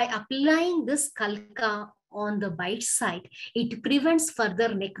once by applying this kalka on the bite site, it prevents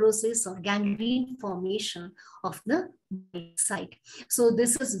further necrosis or gangrene formation of the bite site. So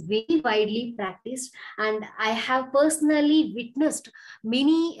this is very widely practiced, and I have personally witnessed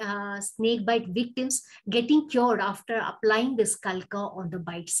many snake bite victims getting cured after applying this kalka on the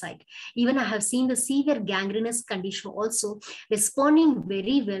bite site. Even I have seen the severe gangrenous condition also responding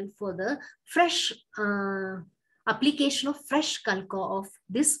very well for the fresh application of fresh kalka of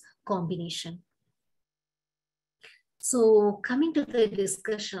this combination. So coming to the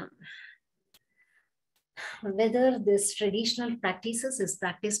discussion, whether this traditional practices is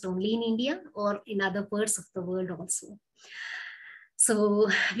practiced only in India or in other parts of the world also. So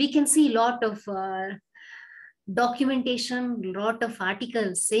we can see a lot of documentation, lot of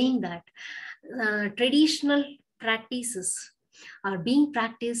articles saying that traditional practices are being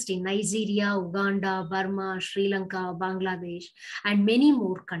practiced in Nigeria, Uganda, Burma, Sri Lanka, Bangladesh, and many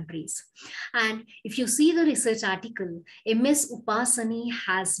more countries. And if you see the research article, MS Upasani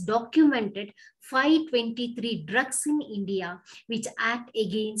has documented 523 drugs in India which act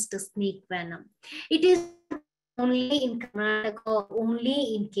against the snake venom. It is only in Karnataka,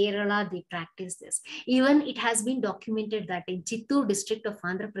 only in Kerala they practice this. Even it has been documented that in Chittoor district of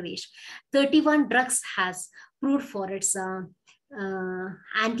Andhra Pradesh, 31 drugs has proved for its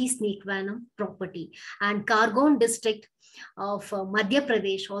anti-snake venom property. And Kargon district of Madhya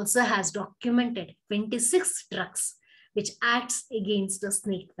Pradesh also has documented 26 drugs which acts against the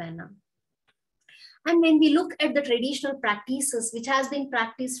snake venom. And when we look at the traditional practices which has been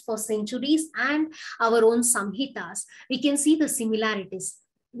practiced for centuries and our own samhitas, we can see the similarities.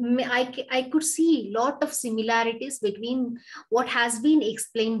 I could see a lot of similarities between what has been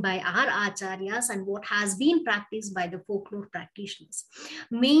explained by our acharyas and what has been practiced by the folklore practitioners.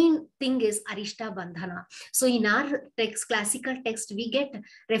 Main thing is Arishta Bandhana. So in our text, classical text, we get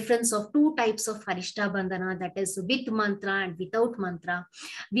reference of two types of Arishta Bandhana, that is with mantra and without mantra.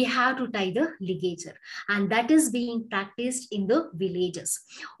 We have to tie the ligature, and that is being practiced in the villages.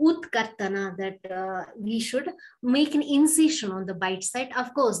 Utkartana, that we should make an incision on the bite side.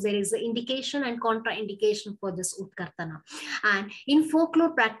 Of course, there is an indication and contraindication for this Utkartana. And in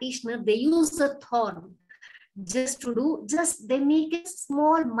folklore practitioner, they use the thorn they make a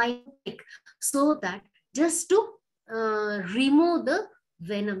small mic so that just to remove the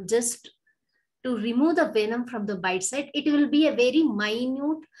venom, to remove the venom from the bite side. It will be a very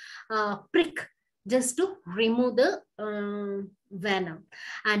minute prick just to remove the venom.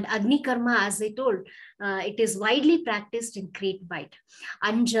 And Agni Karma, as I told, it is widely practiced in crate bite.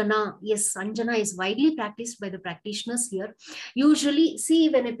 Anjana, yes, Anjana is widely practiced by the practitioners here. Usually, see,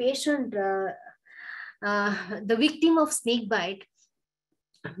 when a patient, the victim of snake bite,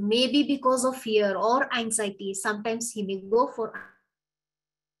 maybe because of fear or anxiety, sometimes he may go for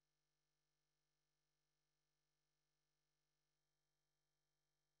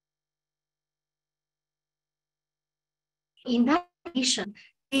in that condition,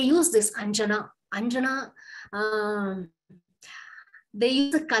 they use this Anjana. They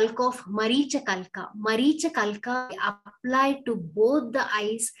use the kalk of Maricha Kalka. Maricha Kalka applied to both the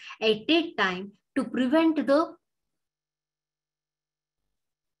eyes at a time to prevent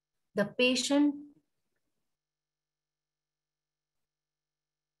the patient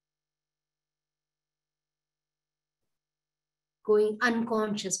going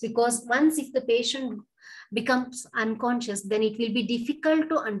unconscious, because once if the patient becomes unconscious, then it will be difficult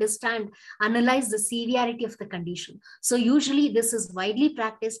to analyze the severity of the condition. So usually this is widely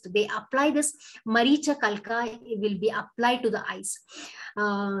practiced. They apply this Maricha Kalka, it will be applied to the eyes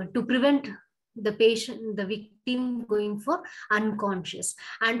to prevent the patient, the victim going for unconscious.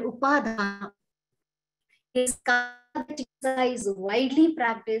 And Upadhana is widely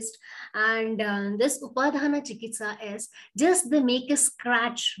practiced, and this Upadhana Chikitsa is just they make a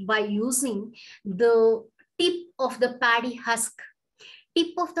scratch by using the tip of the paddy husk.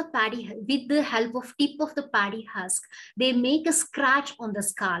 With the help of tip of the paddy husk, they make a scratch on the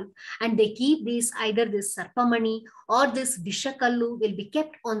scalp, and they keep either this Sarpamani or this Vishakallu will be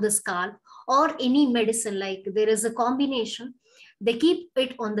kept on the scalp, or any medicine, like there is a combination. They keep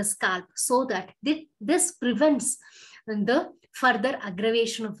it on the scalp so that this prevents the further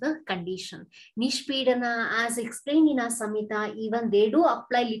aggravation of the condition. Nishpedana, as explained in our Samhita, even they do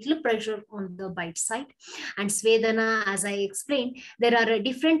apply little pressure on the bite side. And Svedana, as I explained, there are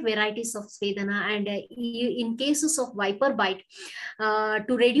different varieties of Svedana, and in cases of viper bite, to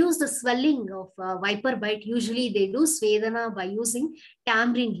reduce the swelling of viper bite, usually they do Svedana by using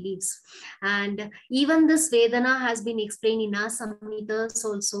tamarind leaves. And even this Vedana has been explained in our Samhitas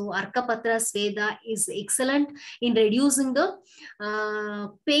also. Arkapatra Sveda is excellent in reducing the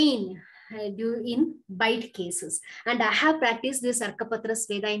pain in bite cases. And I have practiced this Arkapatra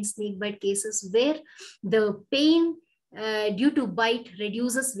Sveda in snake bite cases where the pain due to bite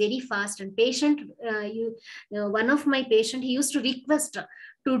reduces very fast. And one of my patient, he used to request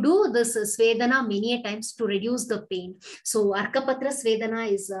to do this Svedana many times to reduce the pain. So Arkapatra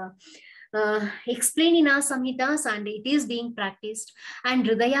Svedana is explained in our Samhitas, and it is being practiced. And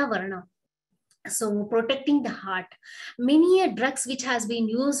Hridaya Varna, so protecting the heart. Many drugs which has been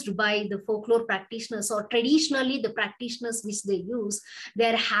used by the folklore practitioners, or traditionally the practitioners which they use,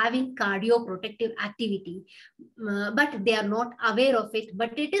 they are having cardioprotective activity, but they are not aware of it,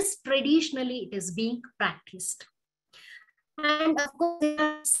 but it is traditionally, it is being practiced. And of course, there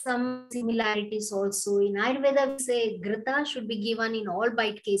are some dissimilarities also. In Ayurveda, we say Grita should be given in all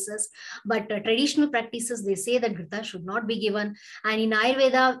bite cases, but traditional practices, they say that Grita should not be given. And in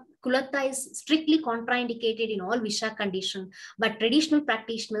Ayurveda, Kulatta is strictly contraindicated in all Visha condition, but traditional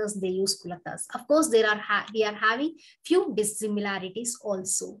practitioners, they use Kulattas. Of course, we are having few dissimilarities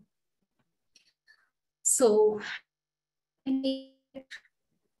also. So,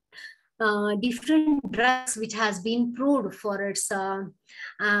 different drugs which has been proved for its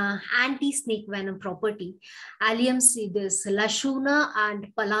anti-snake venom property. Allium this Lashuna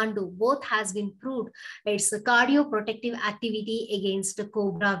and Palando both has been proved its cardioprotective activity against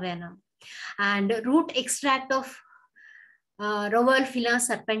cobra venom. And root extract of Rovalfila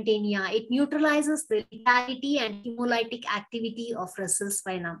serpentinea, it neutralizes the lethality and hemolytic activity of rhesus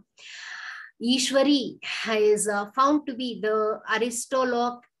venom. Ishwari is found to be the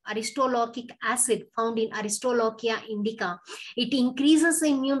aristolochic acid found in Aristolochia indica. It increases the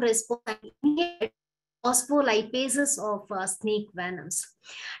immune response and inhibits phospholipases of snake venoms.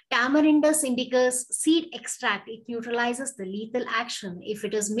 Tamarindus indicus seed extract, it neutralizes the lethal action if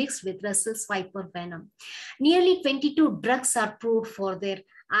it is mixed with rhesus viper venom. Nearly 22 drugs are proved for their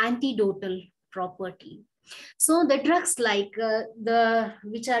antidotal property. So the drugs like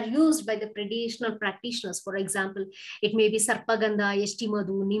which are used by the traditional practitioners, for example, it may be Sarpagandha,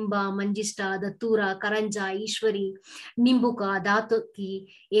 Yashtimadu, Nimba, Manjishta, Datura, Karanja, Ishwari, Nimbuka, Dhatuki,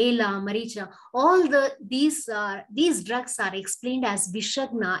 Ela, Maricha. All these drugs are explained as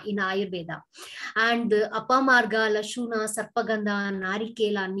Vishagna in Ayurveda. And the Apamarga, Lashuna, Sarpagandha,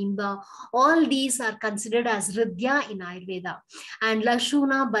 Narikela, Nimba, all these are considered as Ridya in Ayurveda. And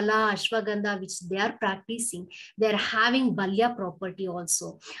Lashuna, Bala, Ashwagandha, which they are practicing, they're having balya property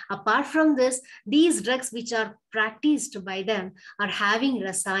also. Apart from this, these drugs which are practiced by them are having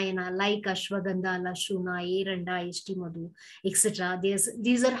rasayana like Ashwagandha, Lashuna, Eranda, Ishtimadu, etc.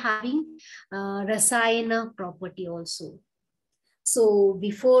 These are having rasayana property also. So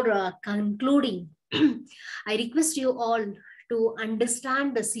before concluding, I request you all to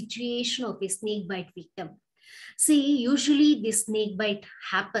understand the situation of a snake bite victim. See, usually this snake bite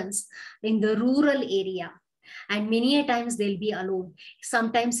happens in the rural area, and many a times they'll be alone.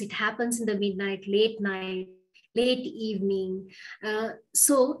 Sometimes it happens in the midnight, late night, late evening.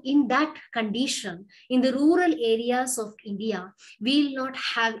 So in that condition, in the rural areas of India, we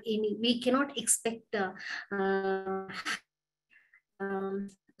cannot expect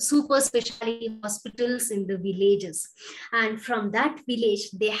super specialty hospitals in the villages, and from that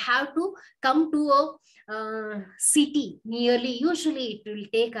village they have to come to a city. Usually it will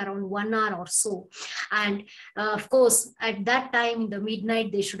take around 1 hour or so, and of course at that time in the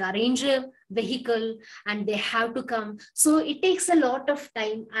midnight they should arrange a vehicle and they have to come. So it takes a lot of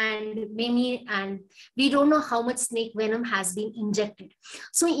time, and we don't know how much snake venom has been injected.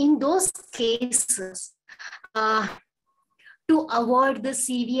 So in those cases, to avoid the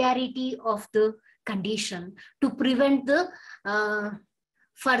severity of the condition, to prevent the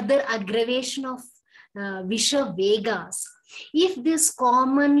further aggravation of Visha Vegas, if these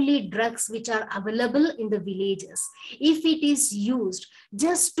commonly drugs which are available in the villages, if it is used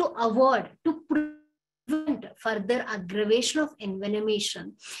just to prevent further aggravation of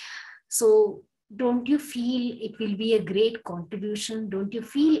envenomation, so don't you feel it will be a great contribution? Don't you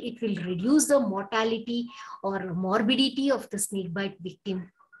feel it will reduce the mortality or morbidity of the snakebite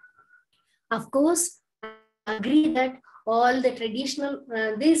victim? Of course, I agree that all the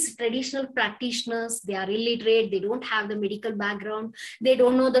these traditional practitioners, they are illiterate, they don't have the medical background, they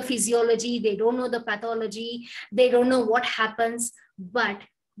don't know the physiology, they don't know the pathology, they don't know what happens, but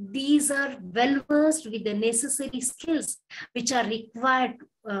these are well versed with the necessary skills which are required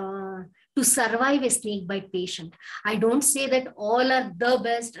to survive a snakebite patient. I don't say that all are the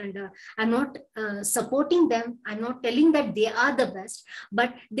best, and I'm not supporting them. I'm not telling that they are the best,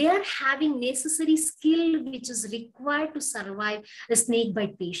 but they are having necessary skill which is required to survive a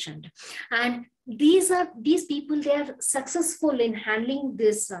snakebite patient. And these people, they are successful in handling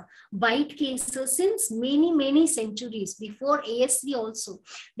this bite cases since many centuries. Before ASV also,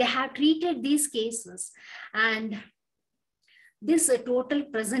 they have treated these cases. And this total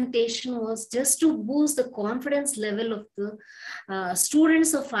presentation was just to boost the confidence level of the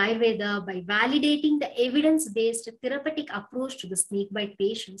students of Ayurveda by validating the evidence-based therapeutic approach to the snakebite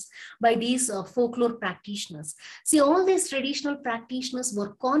patients by these folklore practitioners. See, all these traditional practitioners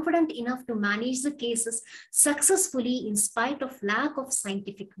were confident enough to manage the cases successfully in spite of lack of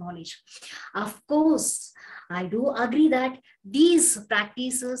scientific knowledge. Of course, I do agree that these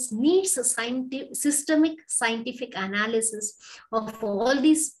practices needs a systemic scientific analysis of all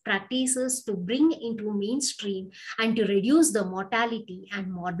these practices to bring into mainstream and to reduce the mortality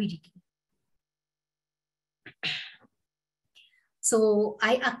and morbidity. So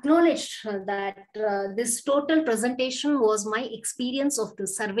I acknowledge that this total presentation was my experience of the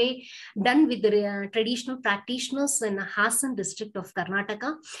survey done with the traditional practitioners in Hassan district of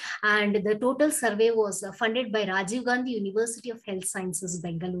Karnataka. And the total survey was funded by Rajiv Gandhi University of Health Sciences,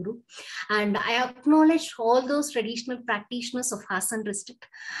 Bengaluru. And I acknowledge all those traditional practitioners of Hassan district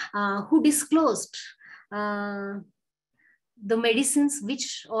who disclosed the medicines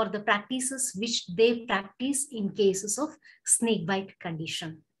which or the practices which they practice in cases of snake bite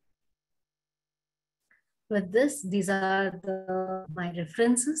condition. With this, these are my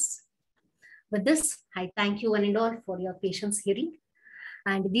references. With this, I thank you one and all for your patience hearing.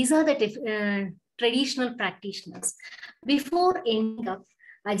 And these are the traditional practitioners. Before ending up,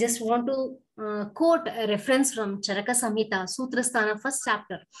 I just want to quote a reference from Charaka Samhita, Sutrasthana, first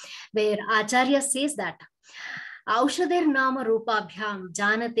chapter, where Acharya says that औषधेर नाम रूपाभ्याम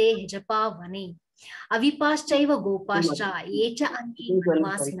जानते जपा वने अविपाश्चैव गोपाश्चा ये च अन्ये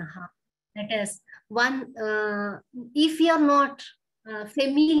वनवासिनः. That is, one, if you are not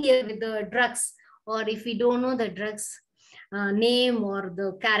familiar with the drugs, or if we don't know the drugs name or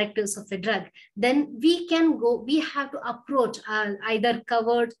the characters of the drug, then we have to approach either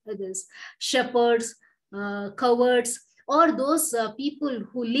covered shepherds, cowards, or those people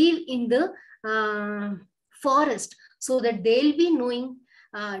who live in the forest, so that they'll be knowing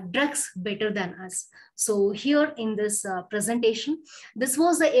drugs better than us. So here in this presentation, this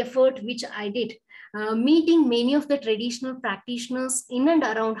was the effort which I did, meeting many of the traditional practitioners in and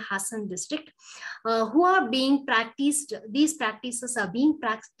around Hassan district who are being practiced. These practices are being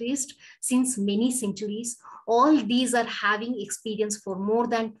practiced since many centuries. All these are having experience for more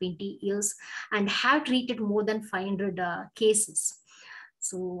than 20 years and have treated more than 500 cases.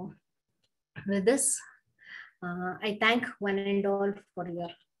 So with this, I thank one and all for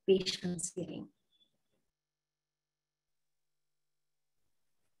your patience hearing.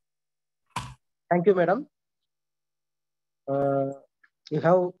 Thank you, madam. You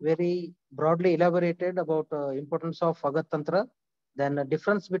have very broadly elaborated about importance of Agat Tantra, then the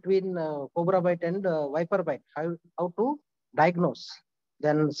difference between cobra bite and viper bite, how to diagnose,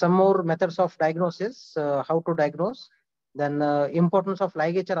 then some more methods of diagnosis, how to diagnose, then importance of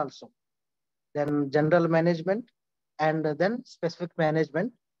ligature also, then general management, and then specific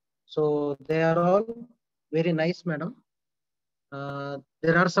management. So they are all very nice, madam.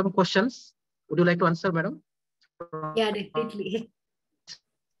 There are some questions. Would you like to answer, madam? Yeah, definitely.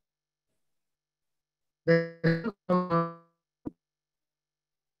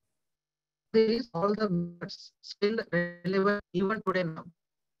 These all the methods still relevant even today now.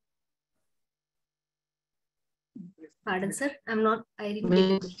 Pardon, sir. I didn't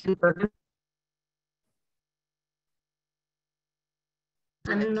get it.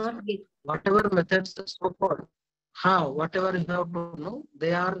 I'm not getting. Whatever methods so called, whatever you have to know,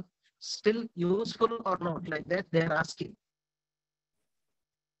 they are still useful or not, like that they are asking.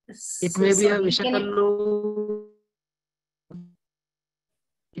 It may be a Vishakallu,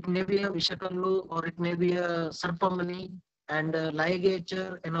 it may be a Vishakallu, or it may be a Sarpamani and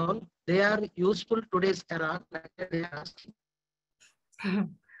ligature and all. They are useful today's era, like that they are asking.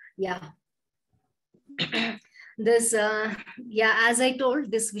 Yeah. This, as I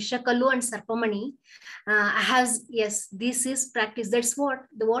told, this Vishakallu and Sarpamani this is practice. That's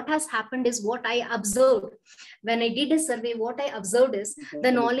what has happened is what I observed. When I did a survey, what I observed is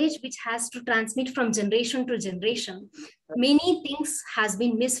the knowledge which has to transmit from generation to generation. Many things has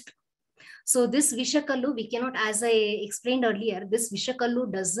been missed. So this Vishakallu, we cannot, as I explained earlier, this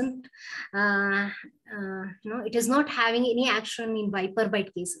Vishakallu doesn't, it is not having any action in viper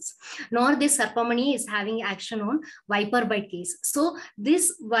bite cases, nor this Sarpamani is having action on viper bite case. So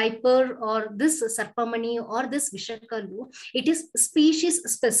this viper or this Sarpamani or this Vishakallu, it is species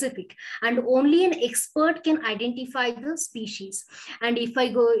specific, and only an expert can identify the species. And if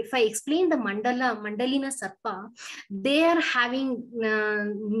I explain the Mandalina Sarpa, they are having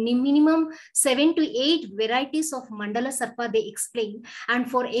minimum 7 to 8 varieties of Mandala Sarpa they explain,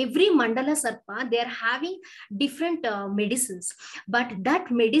 and for every Mandala Sarpa they are having different medicines, but that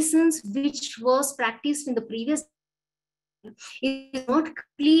medicines which was practiced in the previous is not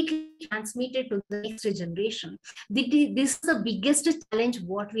completely transmitted to the next generation. This is the biggest challenge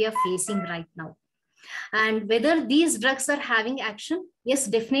what we are facing right now. And whether these drugs are having action, yes,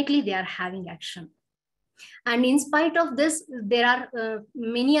 definitely they are having action. And in spite of this, there are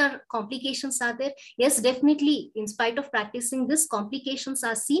many complications are there. Yes, definitely, in spite of practicing this, complications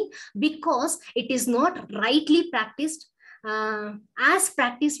are seen because it is not rightly practiced as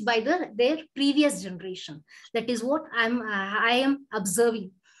practiced by their previous generation. That is what I am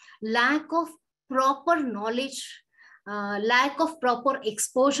observing. Lack of proper knowledge lack of proper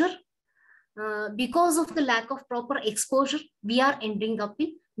exposure. Because of the lack of proper exposure, we are ending up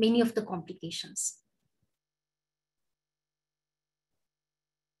in many of the complications.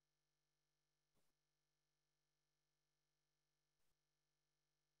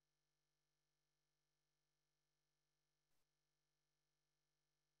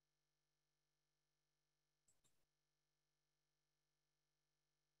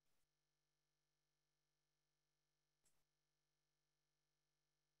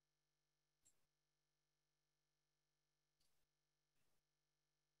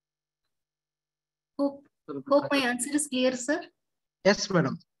 Hope my answer is clear, sir. Yes,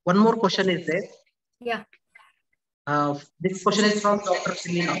 madam. One more question is there. Yeah. This question is from Dr.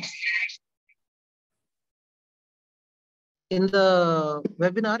 Silina. In the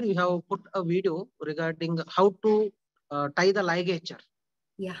webinar, you have put a video regarding how to tie the ligature.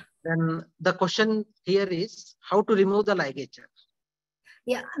 Yeah. Then the question here is how to remove the ligature.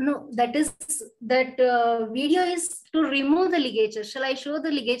 Yeah, no, that video is to remove the ligature. Shall I show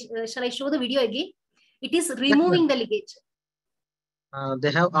the ligature? Shall I show the video again? It is removing the ligature. They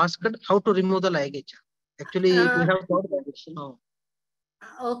have asked how to remove the ligature. Actually, we have thought that. No.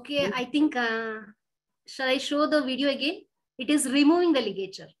 Okay, I think, shall I show the video again? It is removing the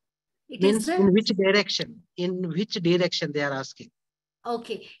ligature. It Means is in which direction? In which direction they are asking?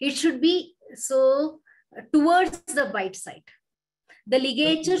 Okay, it should be so towards the bite site. The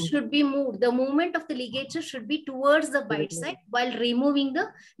ligature should be moved. The movement of the ligature should be towards the bite site while removing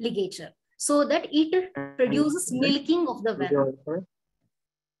the ligature, so that it produces milking of the venom.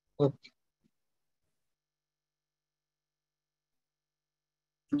 Okay.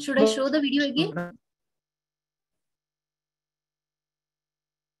 Should I show the video again?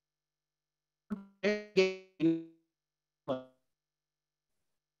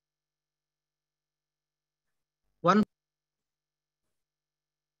 One,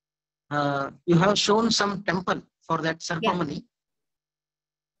 you have shown some temple for that ceremony. Yeah.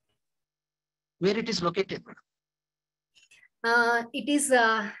 Where it is located? It is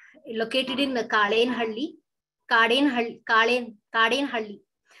located in Kadenhalli,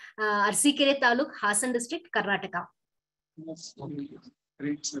 Arsikere Taluk, Hassan district, Karnataka. Okay.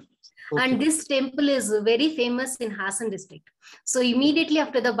 And this temple is very famous in Hassan district. So immediately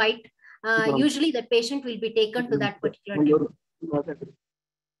after the bite, usually the patient will be taken to that particular temple.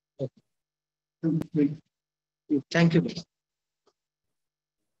 Thank you.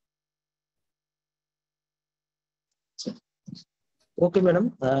 Okay,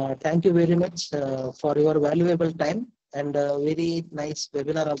 madam. Thank you very much for your valuable time and very nice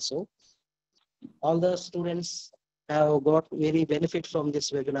webinar also. All the students have got very benefit from this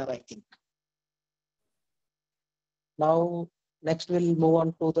webinar, I think. Now, next we'll move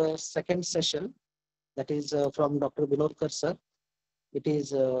on to the second session. That is from Dr. Binodkar sir. It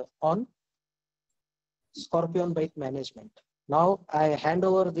is on scorpion bite management. Now, I hand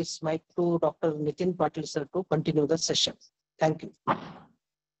over this mic to Dr. Nitin Patil sir to continue the session. Thank you.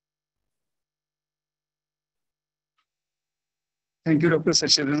 Thank you, Dr.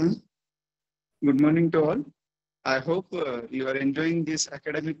 Sachidhanan. Good morning to all. I hope you are enjoying this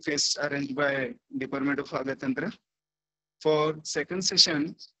academic fest arranged by Department of Agatantra. For second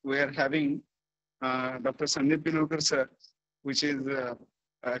session, we are having Dr. Sandeep Binodkar sir, which is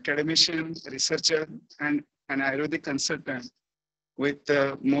academician, researcher, and an Ayurvedic consultant. With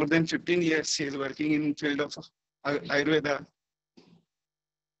more than 15 years, he is working in field of Ayurveda.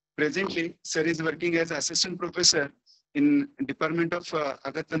 Presently, sir is working as assistant professor in Department of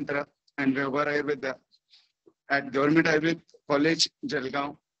Agatantra and Vyavhar Ayurveda at Government Ayurveda College,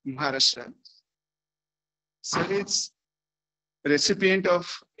 Jalgaon, Maharashtra. Sir is recipient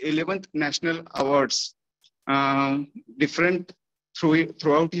of 11th National Awards, different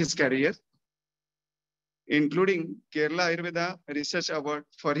throughout his career, including Kerala Ayurveda Research Award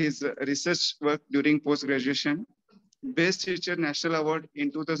for his research work during post-graduation, Best Teacher National Award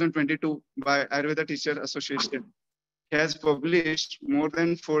in 2022 by Ayurveda Teacher Association. He has published more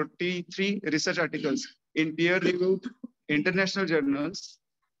than 43 research articles in peer-reviewed international journals.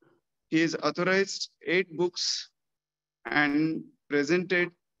 He is authorized 8 books and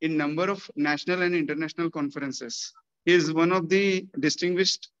presented in number of national and international conferences. He is one of the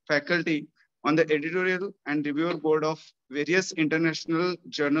distinguished faculty on the editorial and reviewer board of various international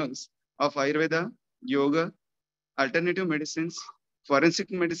journals of Ayurveda, Yoga, alternative medicines,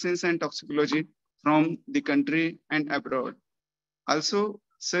 forensic medicines, and toxicology from the country and abroad. Also,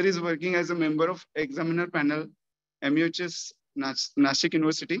 sir is working as a member of examiner panel, MUHS Nashik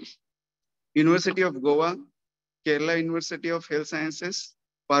University, University of Goa, Kerala University of Health Sciences,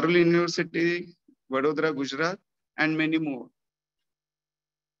 Parul University, Vadodara, Gujarat, and many more.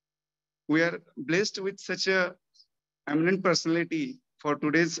 We are blessed with such a eminent personality for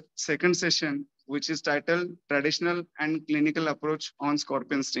today's second session, which is titled Traditional and Clinical Approach on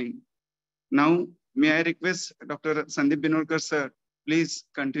Scorpion Sting. Now, may I request Dr. Sandeep Binorkar, sir, please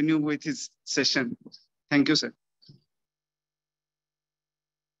continue with his session. Thank you, sir.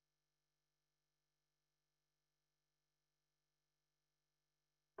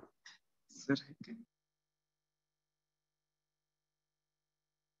 Sir, okay.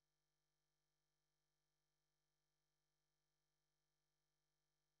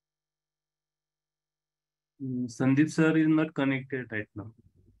 Sandeep sir is not connected right now.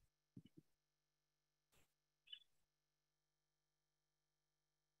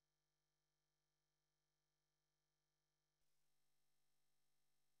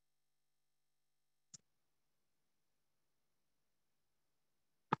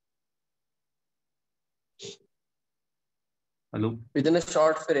 Hello. Within a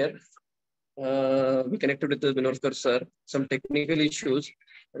short period, we connected with the Binorkar sir, some technical issues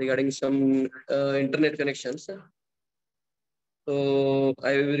regarding some internet connections. So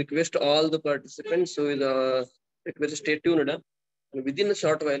I will request all the participants who will request stay tuned. Within a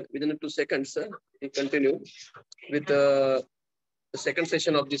short while, within 2 seconds, we continue with the second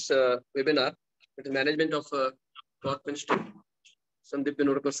session of this webinar with the management of Corporate Sandeep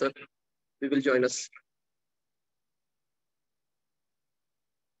Binorkar sir. We will join us.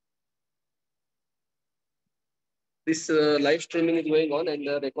 This live streaming is going on and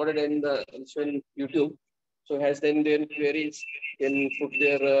recorded in the YouTube. So has then their queries can put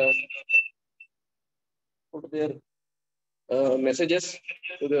their messages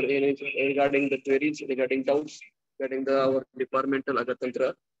to their regarding the queries, regarding doubts, regarding our departmental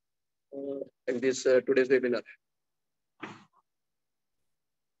Agatantra in this today's webinar.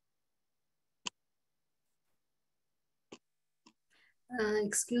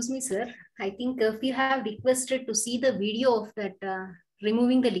 Excuse me, sir. I think we have requested to see the video of that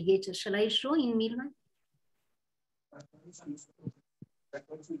removing the ligature. Shall I show in meanwhile?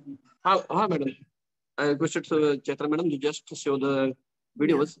 Madam. I requested Chaitra madam to just show the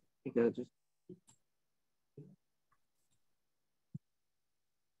videos. Yeah.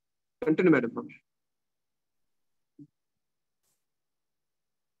 Continue, madam.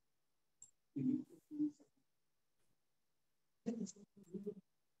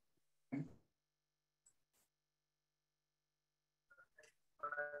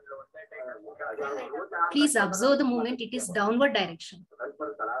 Please observe the movement. It is downward direction.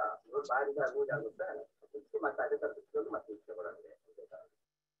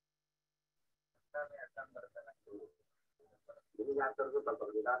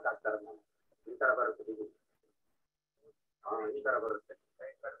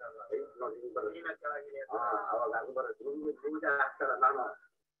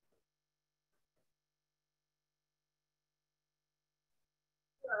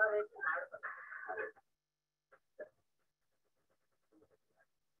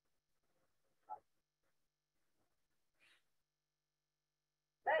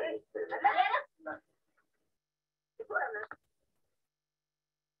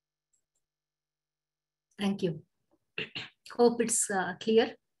 Thank you. Hope it's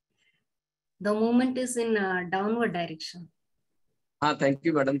clear. The movement is in downward direction. Thank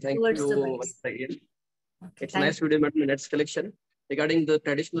you, madam. Thank Towards you the once again. Okay, It's a nice video, madam. Next collection regarding the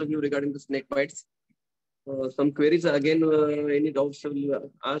traditional view regarding the snake bites. Some queries again. Any doubts will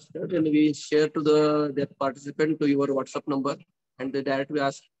ask, and we share to the participant to your WhatsApp number, and they directly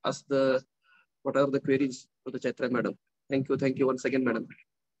ask what are the queries to the Chaitra madam. Thank you once again, madam.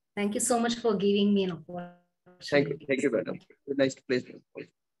 Thank you so much for giving me an opportunity. Thank you, madam. Nice place.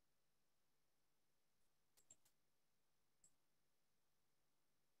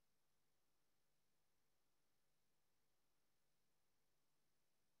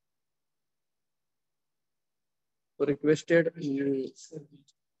 Requested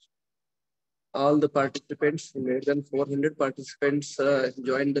all the participants, more than 400 participants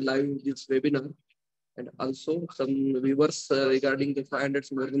joined the live this webinar, and also some viewers regarding the 500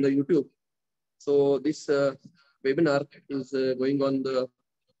 more than the YouTube. So this webinar is going on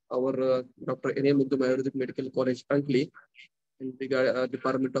our Dr. N.A. Mugdum Ayurvedic Medical College, Ankli, in the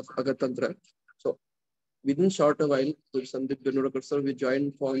Department of Agatantra. So within short while, Sandeep Binorkar sir, we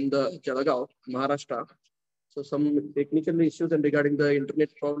joined from the Jalagaon, Maharashtra. So some technical issues and regarding the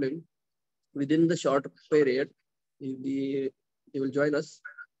internet problem, within the short period, he will join us.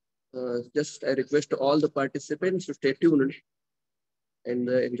 Just I request all the participants to stay tuned and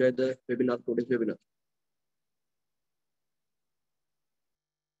enjoy the webinar, today's webinar.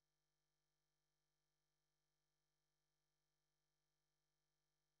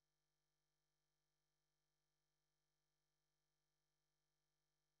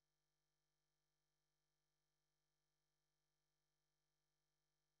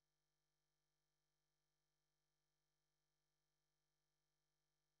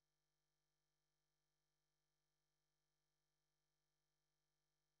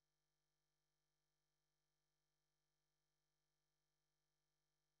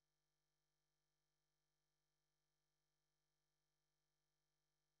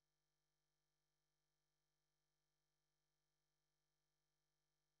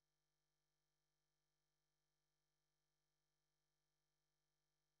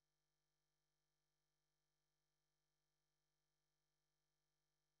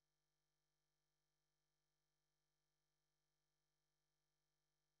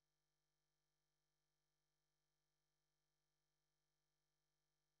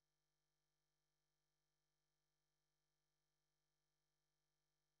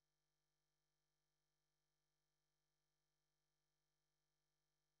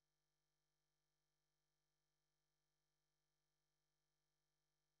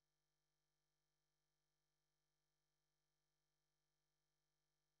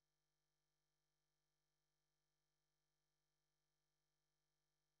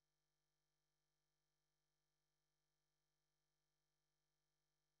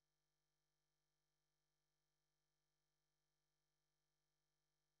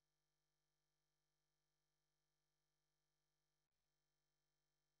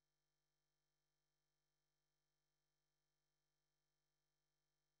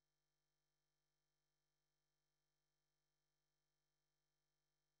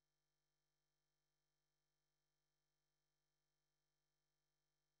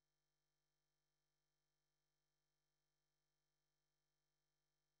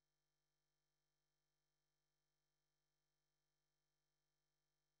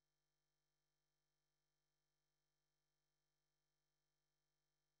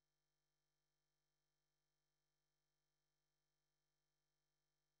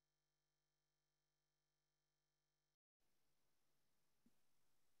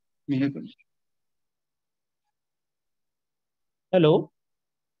 Hello.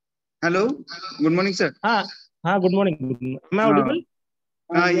 Hello. Good morning, sir. Good morning. Am I audible?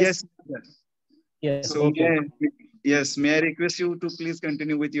 Yes. Sir. Yes. So Okay. may I request you to please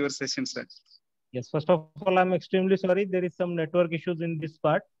continue with your session, sir? Yes. First of all, I'm extremely sorry. There is some network issues in this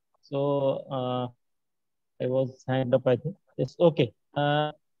part. So I was hanged up, I think. Yes. Okay.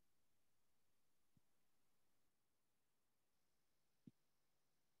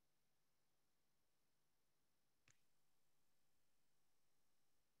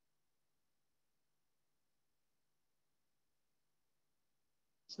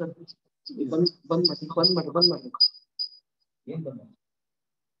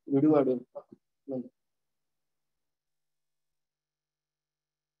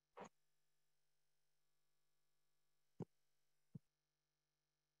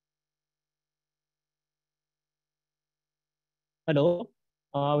 Hello.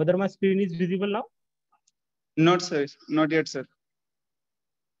 Whether my screen is visible now? Not, sir. Not yet, sir.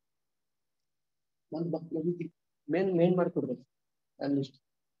 Main ಮಾಡ್ಕೊಡ್ರಿ ಅಲ್ಲಿಷ್ಟು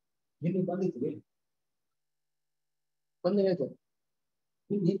ಇಲ್ಲಿ ಬಂದಿತ್ತು ಬಂದೇನೈತೆ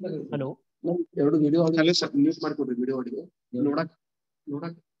Hello. ಎರಡು video Hello, sir. Mute ಮಾಡ್ಕೊಡ್ರಿ video audio ನೋಡಕ್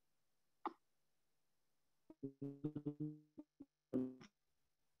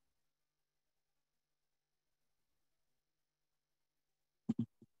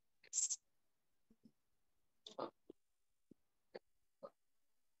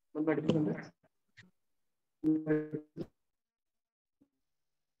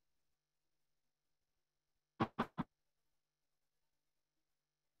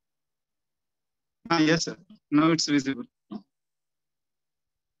Yes, sir. Now it's visible.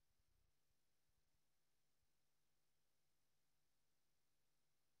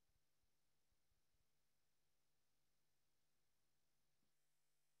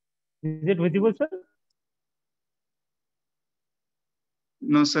 Is it visible, sir?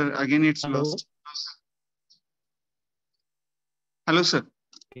 No, sir. Again, it's Hello? lost. Hello, sir.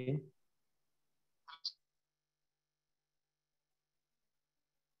 Okay.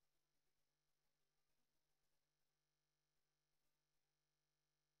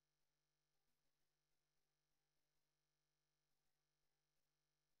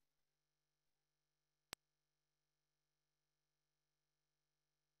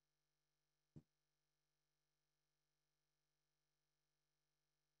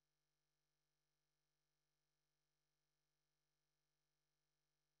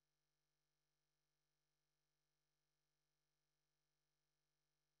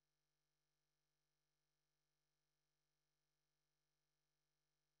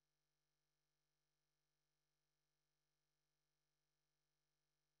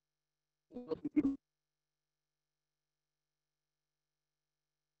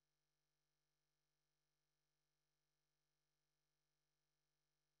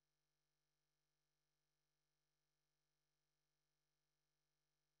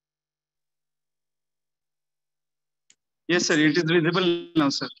 Yes, sir. It is visible now,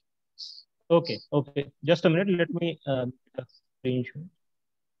 sir. Okay. Okay. Just a minute. Let me screen share.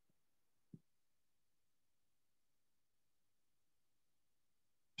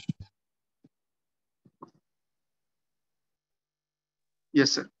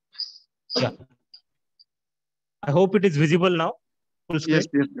 Yes, sir. Yeah. I hope it is visible now. Full screen. Yes,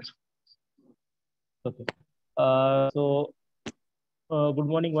 yes, sir. Okay. Good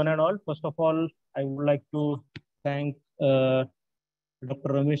morning, one and all. First of all, I would like to thank Dr.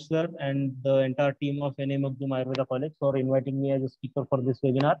 Ramesh sir and the entire team of NA Magdum Ayurveda College for inviting me as a speaker for this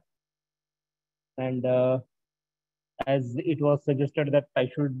webinar. And as it was suggested that I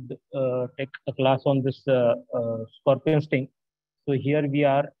should take a class on this scorpion sting. So here we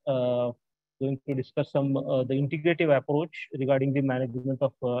are going to discuss some the integrative approach regarding the management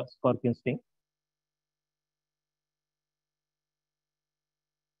of scorpion sting.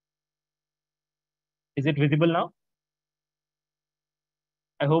 Is it visible now?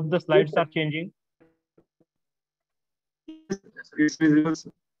 I hope the slides are changing. It's visible,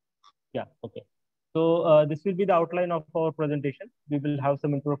 sir. Yeah, okay. So this will be the outline of our presentation. We will have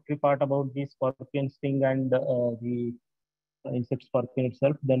some introductory part about the scorpion sting and the insect scorpion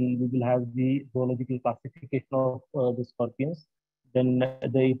itself. Then we will have the zoological classification of the scorpions. Then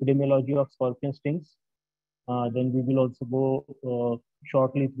the epidemiology of scorpion stings. Then we will also go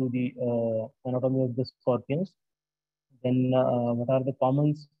shortly through the anatomy of the scorpions. Then what are the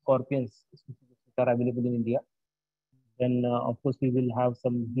common scorpions that are available in India? Then, of course, we will have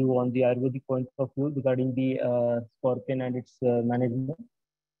some view on the Ayurvedic point of view regarding the scorpion and its management.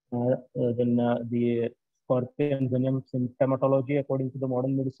 Then the scorpion venom symptomatology according to the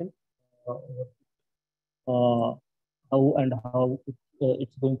modern medicine, uh, how and how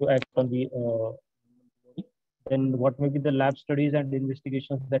it's going to act on the body. Then what may be the lab studies and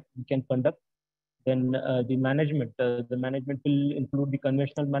investigations that we can conduct. Then the management will include the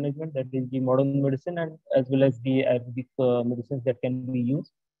conventional management, that is the modern medicine, and as well as the Ayurvedic medicines that can be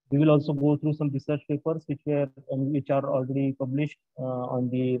used. We will also go through some research papers which are already published on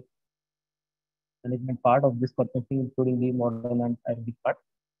the management part of this purchasing, including the modern and Ayurvedic part.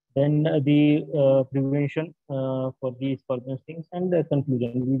 Then the prevention for the scorpion stings, and the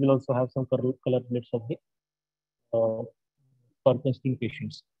conclusion. We will also have some color plates of the scorpion sting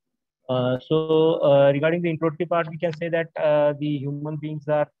patients. Regarding the introductory part, we can say that the human beings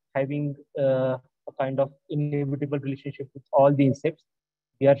are having a kind of inevitable relationship with all the insects.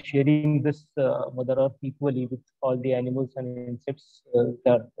 We are sharing this Mother Earth equally with all the animals and insects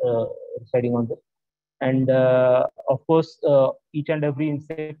that are residing on this. And of course, each and every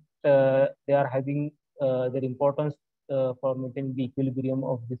insect, they are having their importance for maintaining the equilibrium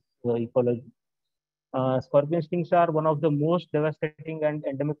of this ecology. Scorpion stings are one of the most devastating and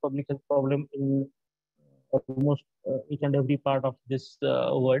endemic public health problem in almost each and every part of this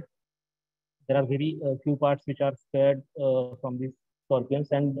world. There are very few parts which are spared from these scorpions,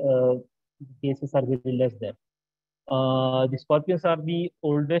 and cases are very less there. The scorpions are the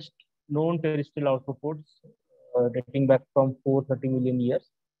oldest known terrestrial arthropods, dating back from 430 million years.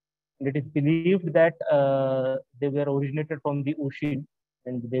 And it is believed that they were originated from the ocean,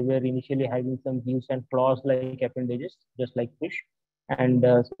 and they were initially having some gills and claws-like appendages, just like fish, and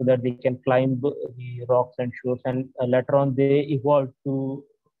so that they can climb the rocks and shores. And later on, they evolved to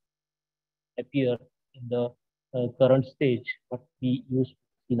appear in the current stage, what we use to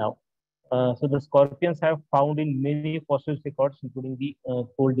see now. So the scorpions have found in many fossil records, including the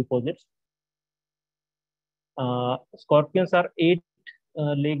coal deposits. Scorpions are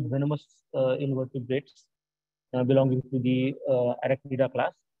 8-legged venomous invertebrates belonging to the Arachnida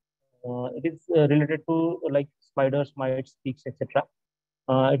class. It is related to like spiders, mites, ticks, etc.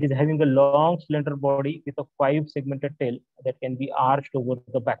 It is having a long, slender body with a 5-segmented tail that can be arched over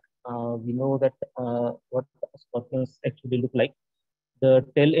the back. We know that what scorpions actually look like. The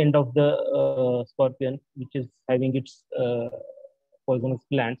tail end of the scorpion, which is having its poisonous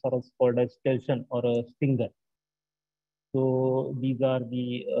glands, are also called as telson or a stinger. So these are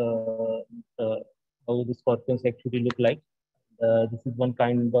the how the scorpions actually look like. This is one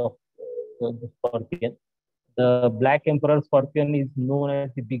kind of the scorpion. The black emperor scorpion is known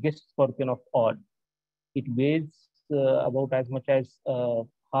as the biggest scorpion of all. It weighs about as much as a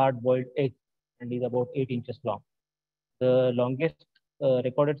hard-boiled egg and is about 8 inches long. The longest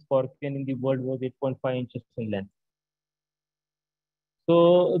recorded scorpion in the world was 8.5 inches in length.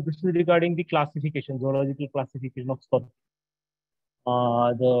 So this is regarding the classification, zoological classification of scorpions.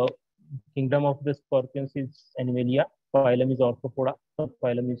 The kingdom of the scorpions is Animalia, phylum is Orthopoda,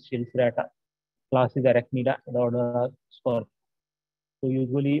 subphylum is Shelcerata, class is Arachnida, and order Scorpions. So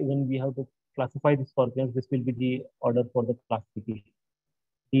usually when we have to classify the scorpions, this will be the order for the classification.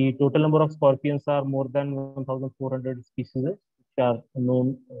 The total number of scorpions are more than 1,400 species, which are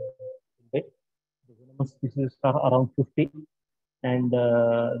known. The venomous species are around 50, and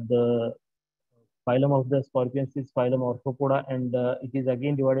the phylum of the scorpions is phylum Orthopoda, and it is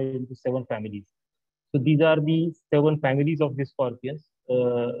again divided into 7 families. So these are the 7 families of the scorpions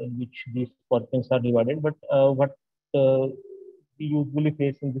in which these scorpions are divided. But what we usually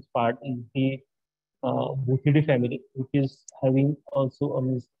face in this part is the Bucidae family, which is having also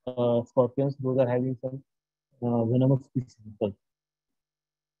scorpions. Those are having some venomous species.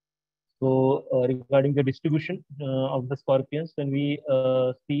 So regarding the distribution of the scorpions, when we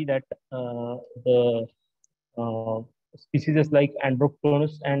see that the species like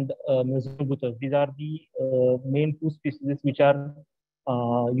Androctonus and Mesobuthus, these are the main 2 species which are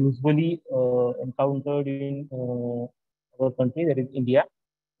usually encountered in our country, that is India.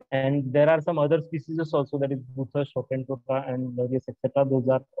 And there are some other species also, that is Buthus, Schottentotra, and various etc. Those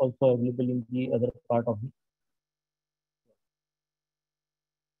are also available in the other part of the.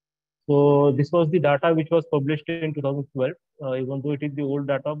 So this was the data which was published in 2012. Even though it is the old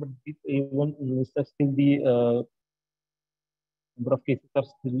data, but even still the number of cases are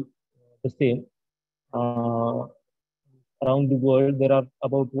still the same. Around the world, there are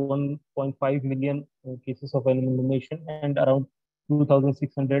about 1.5 million cases of elimination, and around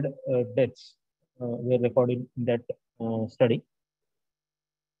 2,600 deaths were recorded in that study.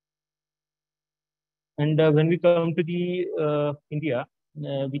 And when we come to the India,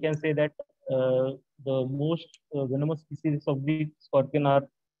 we can say that the most venomous species of the scorpion are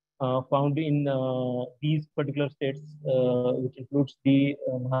found in these particular states, which includes the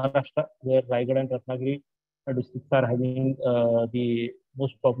Maharashtra, where Raigad and Ratnagiri districts are having the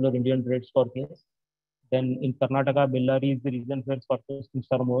most popular Indian red scorpions. Then in Karnataka, Bellary is the region where scorpion stings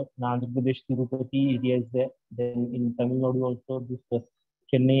are more. In Andhra Pradesh, Tirupati area is there. Then in Tamil Nadu also, this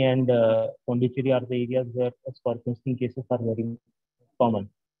Chennai and Pondicherry are the areas where scorpion sting cases are very common.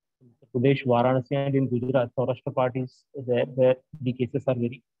 Pradesh, Varanasi, and in Gujarat, Saurashtra part is there where the cases are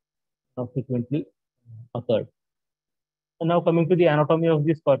very frequently occurred. And now coming to the anatomy of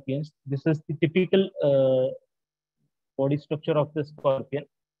the scorpions, this is the typical body structure of the scorpion,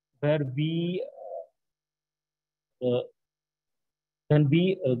 where uh, when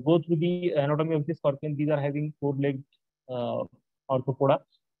we go through the anatomy of the scorpion, these are having four-legged arthropoda,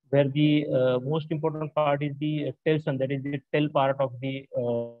 where the most important part is the telson, that is the tail part of the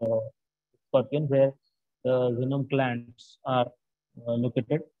scorpion, where the venom glands are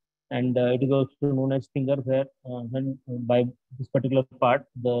located. And it is also known as stinger, where when by this particular part,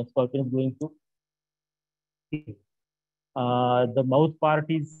 the scorpion is going to sting. The mouth part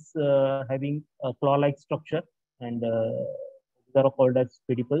is having a claw-like structure, and these are called as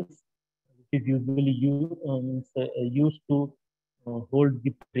pedipalps, which is usually used to hold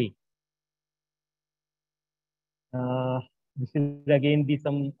the prey. This is again the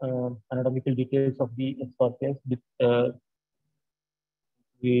some anatomical details of the scorpions.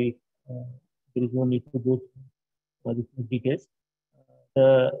 We, there is no need to go through these details.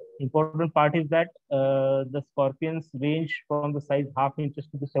 The important part is that the scorpions range from the size half inches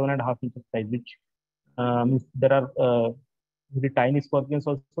to the 7.5 inches size, which means there are very tiny scorpions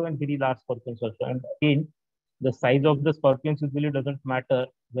also and very large scorpions also. And again, the size of the scorpions usually doesn't matter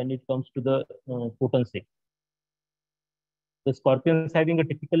when it comes to the potency. The scorpions having a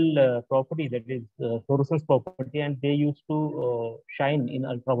typical property, that is fluorescence property, and they used to shine in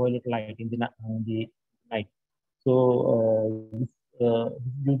ultraviolet light in the night. So this is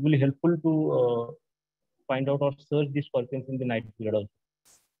usually helpful to find out or search the scorpions in the night period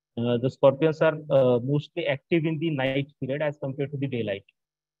also. The scorpions are mostly active in the night period as compared to the daylight.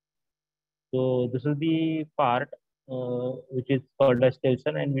 So this is the part which is called as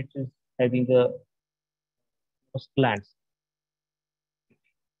telson, and which is having the glands.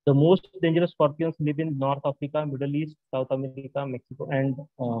 The most dangerous scorpions live in North Africa, Middle East, South America, Mexico, and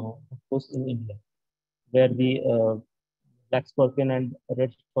of course in India, where the black scorpion and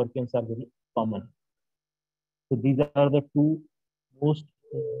red scorpions are very common. So these are the two most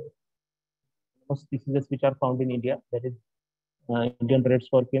species which are found in India. That is Indian red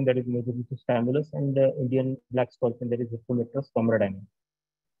scorpion, that is Mesobucus stamulus, and Indian black scorpion, that is Hippometrus pomerandium.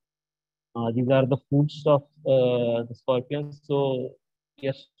 These are the foods of the scorpions. So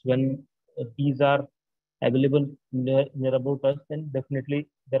yes, when these are available near about us, then definitely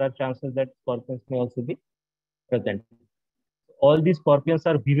there are chances that scorpions may also be present. All these scorpions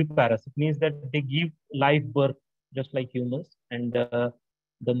are viviparous. It means that they give live birth just like humans. And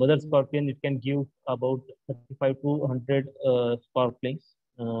the mother scorpion, it can give about 35 to 100 scorpions,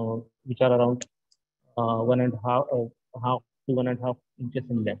 which are around 1.5 to 1.5 inches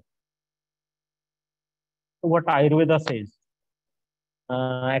in length. So what Ayurveda says.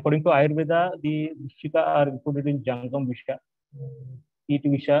 According to Ayurveda, the Vishika are included in Jangam Visha. Heat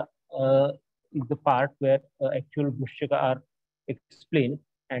Visha is the part where actual Vishika are explained.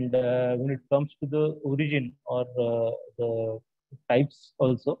 And when it comes to the origin or the types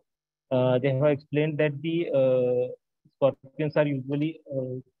also, they have explained that the scorpions are usually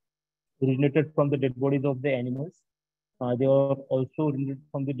originated from the dead bodies of the animals. They are also originated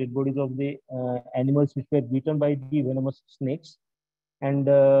from the dead bodies of the animals which were beaten by the venomous snakes, and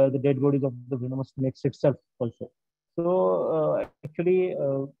the dead bodies of the venomous snakes itself also. So actually,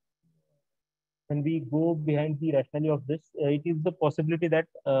 when we go behind the rationale of this, it is the possibility that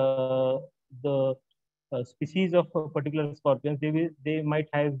the species of particular scorpions, they might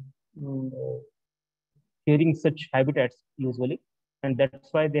have sharing such habitats usually, and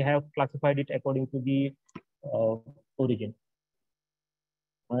that's why they have classified it according to the origin.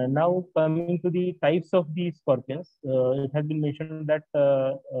 Now coming to the types of the scorpions, it has been mentioned that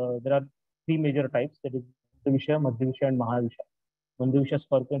there are three major types, that is Visha, Madhyavisha, and Mahavisha. Madhyavisha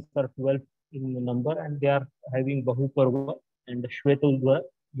scorpions are 12 in number, and they are having Bahuparva and Shvetulva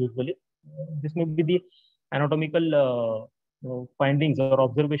usually. This may be the anatomical findings or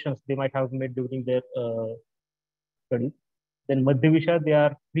observations they might have made during their studies. Then Madhyavisha, they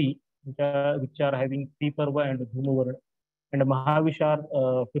are three, which are having Triparva and Bhumavarna. And Mahavisha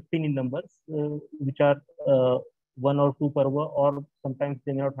are 15 in numbers, which are 1 or 2 parva, or sometimes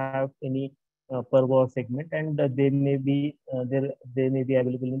they may not have any per wow segment, and they may be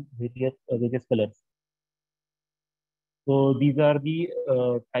available in various colors. So these are the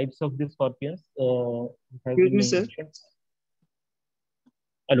types of the scorpions which have Excuse been me, sir. mentioned.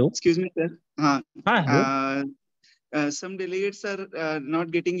 Hello. Excuse me, sir. Hello. Some delegates are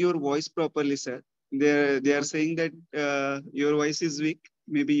not getting your voice properly, sir. They are saying that your voice is weak.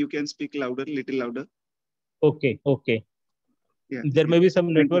 Maybe you can speak louder, little louder. Okay. Okay. Yeah. There may be some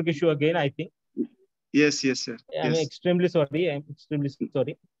Thank you. network issue again, I think. Yes, sir. I'm Yes. extremely sorry. I'm extremely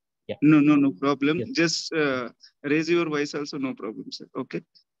sorry. Yeah. No problem. Yes. Just raise your voice also, no problem, sir. Okay.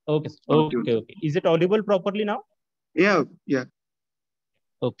 Okay. Okay. Is it audible properly now? Yeah.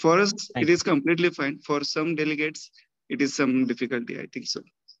 Okay. For us, Thank it is completely fine. For some delegates, it is some difficulty, I think so.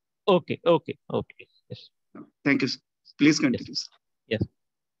 Okay. Yes. Thank you, sir. Please continue. Yes. Yes.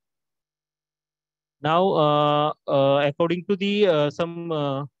 Now, according to the some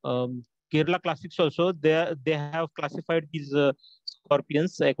Kerala classics also, they have classified these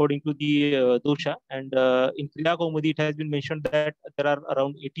scorpions according to the dosha. And in Kriya Kaumudi, it has been mentioned that there are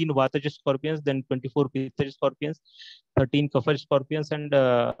around 18 Vataja scorpions, then 24 Pittaja scorpions, 13 Kapha scorpions, and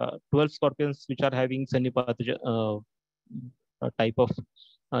 12 scorpions which are having Sanipataja type of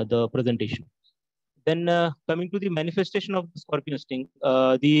the presentation. Then coming to the manifestation of the scorpion sting,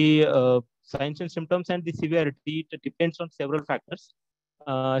 the signs and symptoms and the severity, it depends on several factors,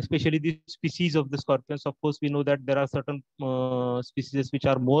 especially the species of the scorpions. Of course, we know that there are certain species which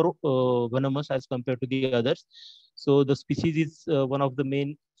are more venomous as compared to the others. So the species is one of the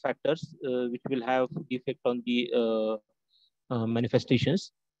main factors which will have the effect on the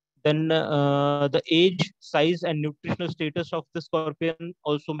manifestations. Then the age, size, and nutritional status of the scorpion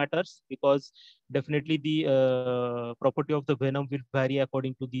also matters, because definitely the property of the venom will vary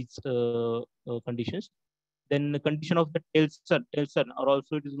according to these conditions. Then the condition of the tailsun, or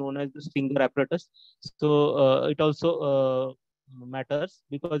also it is known as the stinger apparatus. So it also matters,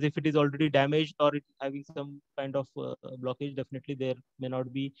 because if it is already damaged or it is having some kind of blockage, definitely there may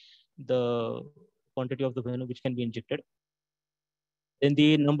not be the quantity of the venom which can be injected. Then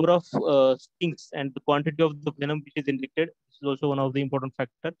the number of stings and the quantity of the venom which is injected is also one of the important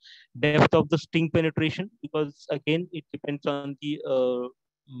factor. Depth of the sting penetration, because again it depends on the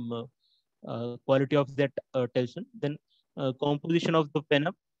quality of that tension. Then composition of the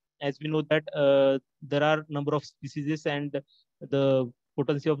venom, as we know that there are number of species and the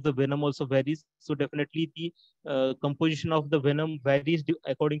potency of the venom also varies. So definitely the composition of the venom varies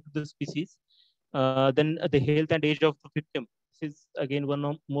according to the species. Then the health and age of the victim. This is again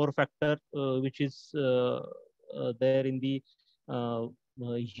one more factor which is there in the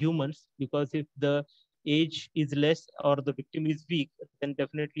humans, because if the age is less or the victim is weak, then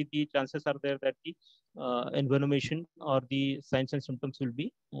definitely the chances are there that the envenomation or the signs and symptoms will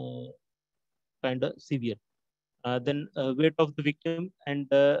be kind of severe. Then weight of the victim and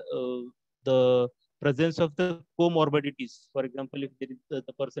the presence of the comorbidities. For example, if there is,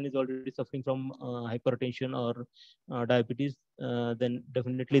 the person is already suffering from hypertension or diabetes, then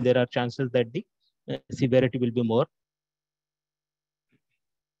definitely there are chances that the severity will be more.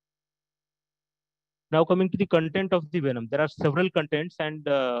 Now coming to the content of the venom, there are several contents, and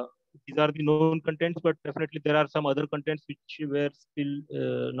these are the known contents, but definitely there are some other contents which were still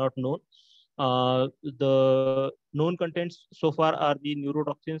not known. The known contents so far are the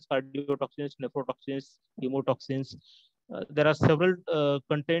neurotoxins, cardiotoxins, nephrotoxins, chemotoxins. There are several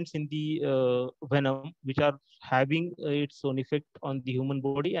contents in the venom which are having its own effect on the human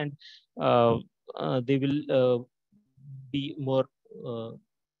body, and they will be more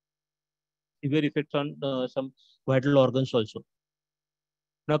severe effects on some vital organs also.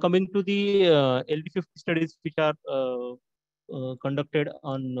 Now coming to the LD50 studies which are conducted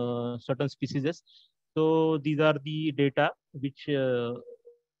on certain species. So these are the data which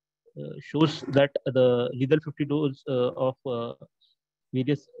shows that the lethal 50 dose of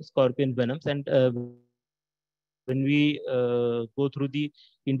various scorpion venoms, and when we go through the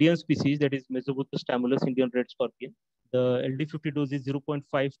Indian species, that is Mesobucus stamulus, Indian red scorpion, the LD50 dose is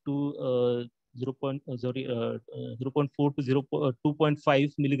 0.5 to 0.4 to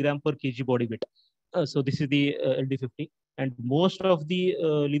 2.5 milligram per kg body weight. So this is the LD50, and most of the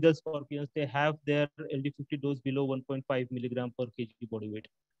lethal scorpions, they have their LD50 dose below 1.5 milligram per kg body weight.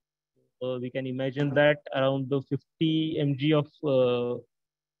 We can imagine that around the 50 mg of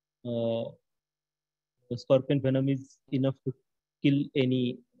scorpion venom is enough to kill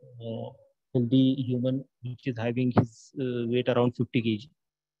any healthy human which is having his weight around 50 kg.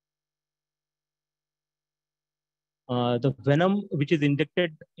 The venom which is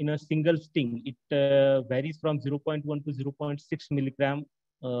injected in a single sting, it varies from 0.1 to 0.6 milligram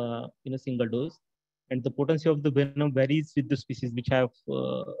in a single dose. And the potency of the venom varies with the species, which I have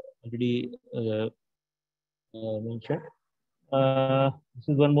already mentioned. This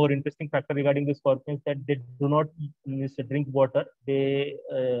is one more interesting factor regarding the scorpions, that they do not drink water. They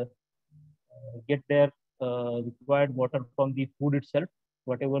get their required water from the food itself.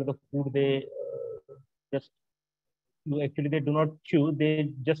 Whatever the food they just actually they do not chew. They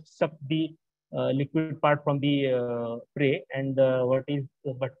just suck the liquid part from the prey, and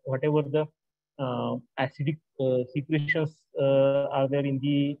but whatever the acidic secretions are there in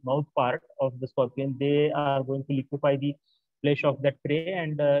the mouth part of the scorpion, they are going to liquefy the flesh of that prey,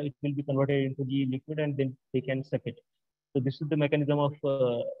 and it will be converted into the liquid, and then they can suck it. So this is the mechanism of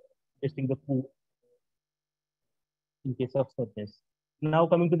tasting the food in case of scorpions. Now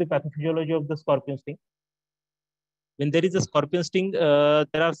coming to the pathophysiology of the scorpion sting. When there is a scorpion sting, there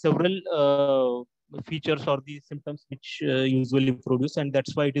are several features or the symptoms which usually produce, and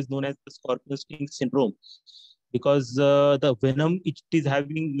that's why it is known as the scorpion sting syndrome, because the venom, it is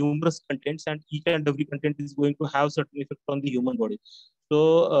having numerous contents, and each and every content is going to have certain effect on the human body.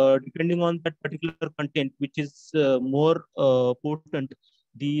 So depending on that particular content, which is more potent,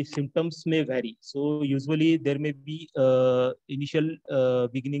 the symptoms may vary. So usually there may be initial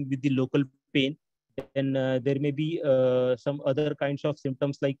beginning with the local pain. Then there may be some other kinds of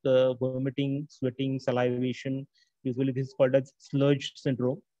symptoms like vomiting, sweating, salivation. Usually this is called as sludge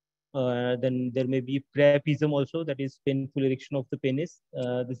syndrome. Then there may be priapism also, that is painful erection of the penis.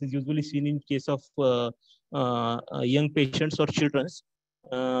 This is usually seen in case of young patients or children.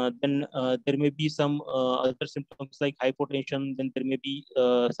 Then there may be some other symptoms like hypotension. Then there may be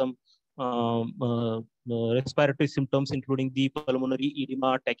some respiratory symptoms, including the pulmonary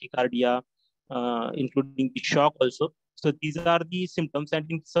edema, tachycardia, including the shock also. So these are the symptoms, and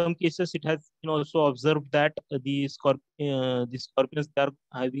in some cases it has been also observed that the scorpions, they are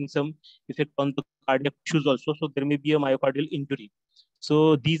having some effect on the cardiac tissues also. So there may be a myocardial injury.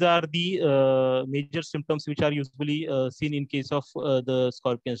 So these are the major symptoms which are usually seen in case of the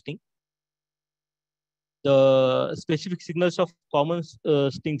scorpion sting. The specific signals of common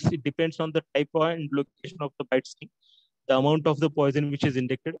stings, it depends on the type and location of the bite sting, the amount of the poison which is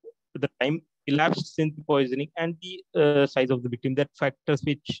injected, the time elapsed since the poisoning, and the size of the victim. That factors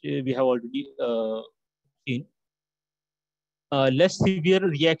which we have already seen. Less severe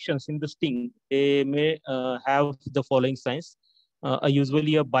reactions in the sting, they may have the following signs.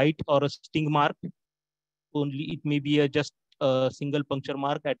 Usually a bite or a sting mark. Only it may be just a single puncture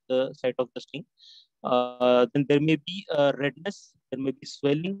mark at the site of the sting. Then there may be redness, there may be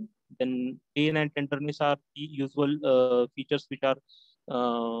swelling, then pain and tenderness are the usual features which are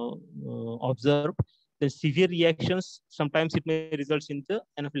observed. The severe reactions, sometimes it may result in the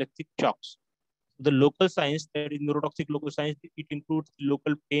anaphylactic shocks. The local signs, that is neurotoxic local signs, it includes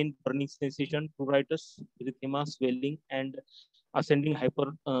local pain, burning sensation, pruritus, erythema, swelling, and ascending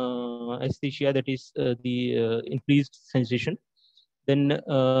hyperesthesia, that is the increased sensation. Then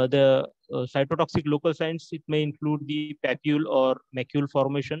the cytotoxic local signs, it may include the papule or macule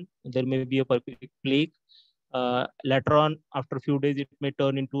formation. There may be a plaque. Later on, after a few days, it may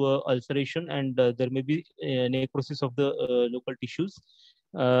turn into a ulceration, and there may be necrosis of the local tissues.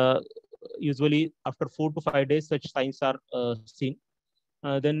 Usually, after 4 to 5 days, such signs are seen.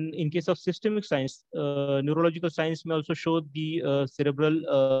 Then, in case of systemic signs, neurological signs may also show the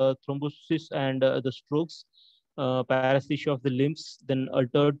cerebral thrombosis and the strokes, paresthesia of the limbs, then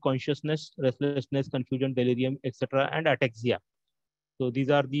altered consciousness, restlessness, confusion, delirium, etc., and ataxia. So these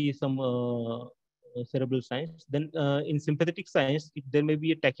are the some cerebral signs. Then in sympathetic signs, there may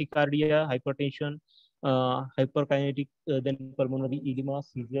be a tachycardia, hypertension, hyperkinetic, then pulmonary edema,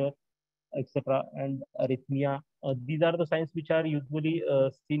 seizure, etc., and arrhythmia. These are the signs which are usually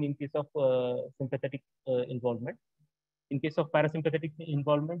seen in case of sympathetic involvement. In case of parasympathetic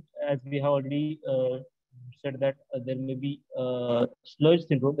involvement, as we have already said that there may be sludge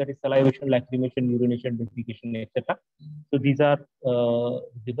syndrome, that is salivation, lacrimation, urination, defecation, etc. So these are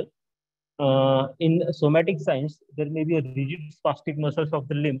visible. In somatic signs, there may be a rigid spastic muscles of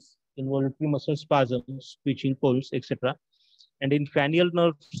the limbs, involuntary muscle spasms, twitching, pulse, etc. And in cranial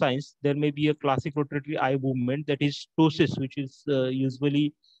nerve signs, there may be a classic rotatory eye movement, that is ptosis, which is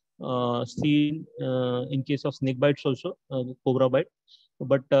usually seen in case of snake bites also, cobra bite.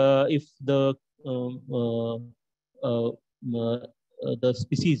 But if the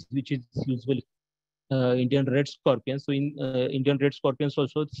species which is usually Indian red scorpion, so in Indian red scorpions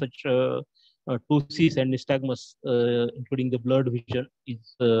also such ptosis and nystagmus, including the blurred vision,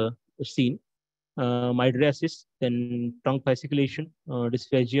 is seen. Mydriasis, then tongue fasciculation,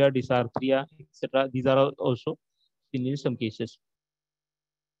 dysphagia, dysarthria, etc. These are also seen in some cases.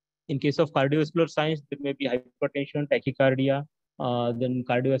 In case of cardiovascular signs, there may be hypertension, tachycardia, then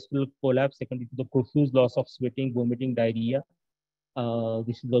cardiovascular collapse, secondary to the profuse loss of sweating, vomiting, diarrhea.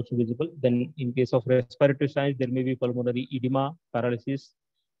 This is also visible. Then in case of respiratory signs, there may be pulmonary edema, paralysis,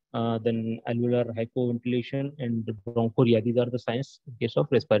 then alveolar hypoventilation and bronchoria. These are the signs in case of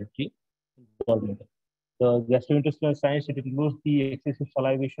respiratory involvement. The gastrointestinal signs, it includes the excessive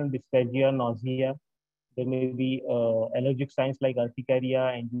salivation, dysphagia, nausea. There may be allergic signs like urticaria,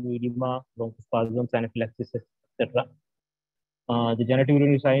 angioedema, bronchospasms, anaphylaxis, etc. The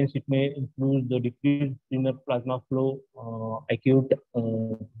genitourinary signs, it may include the decreased renal plasma flow, acute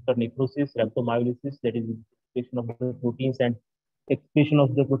necrosis, rhabdomyolysis, that is excretion of the proteins and excretion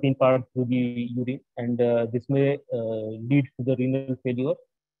of the protein part through the urine, and this may lead to the renal failure.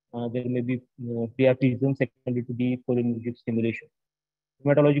 There may be priapism secondary to the cholinergic stimulation.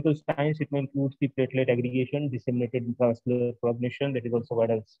 Hematological signs, it may include the platelet aggregation, disseminated intravascular coagulation, that is also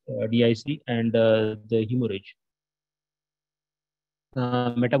called as DIC, and the hemorrhage.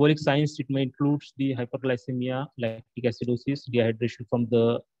 Metabolic signs, it may include the hyperglycemia, lactic acidosis, dehydration from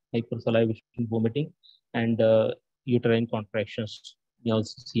the hypersalivation, vomiting, and uterine contractions may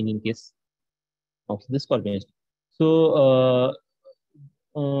also seen in case of this scorpion. So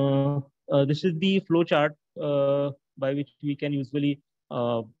this is the flow chart by which we can usually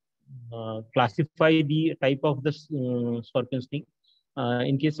classify the type of the scorpion sting.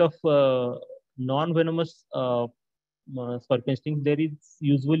 In case of non-venomous scorpion stings, there is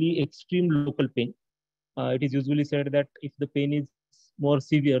usually extreme local pain. It is usually said that if the pain is more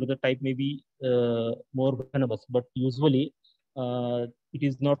severe, the type may be more venomous, but usually it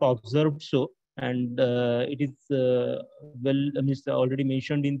is not observed so, and it is already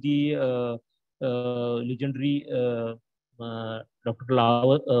mentioned in the legendary Dr.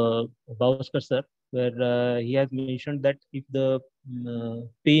 Bauskar sir, where he has mentioned that if the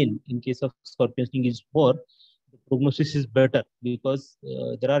pain in case of scorpion sting is more, the prognosis is better, because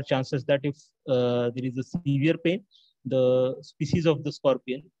there are chances that if there is a severe pain, the species of the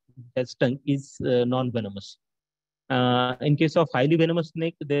scorpion that stung is non-venomous. In case of highly venomous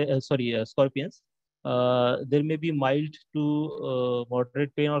snake, scorpions, there may be mild to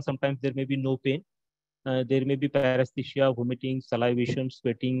moderate pain, or sometimes there may be no pain. There may be paresthesia, vomiting, salivation,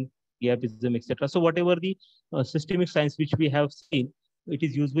 sweating, priapism, etc. So whatever the systemic signs which we have seen, it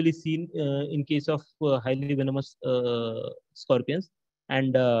is usually seen in case of highly venomous scorpions,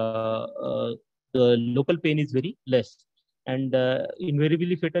 and the local pain is very less, and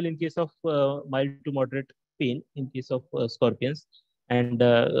invariably fatal in case of mild to moderate pain in case of scorpions. And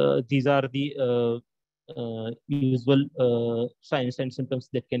these are the usual signs and symptoms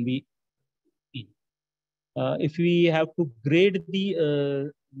that can be seen. If we have to grade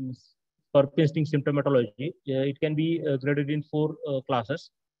the scorpion sting symptomatology, it can be graded in 4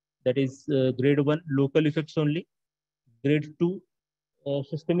 classes. That is grade 1, local effects only; grade 2,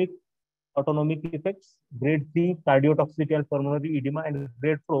 systemic autonomic effects; grade 3, cardiotoxicity and pulmonary edema; and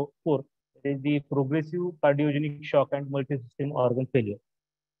grade 4, that is the progressive cardiogenic shock and multi-system organ failure.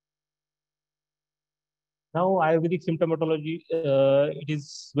 Now, Ayurvedic symptomatology, it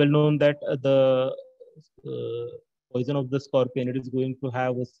is well known that the poison of the scorpion, it is going to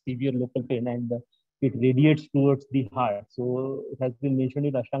have a severe local pain, and it radiates towards the heart. So it has been mentioned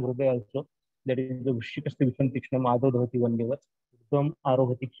in Ashtanga Hridaya also, that is the Vishikasti Vishan Tikshnam Ado Dhavati Vandevat, Uttam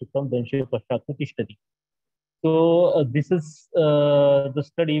Arohati Kshiptam Danshe Pashtatu Tishtati. So this is the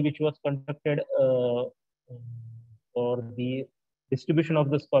study which was conducted for the distribution of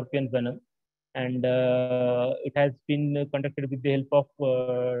the scorpion venom, and it has been conducted with the help of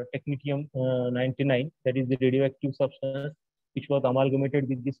technetium 99, that is the radioactive substance which was amalgamated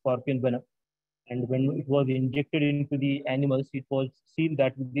with the scorpion venom. And when it was injected into the animals, it was seen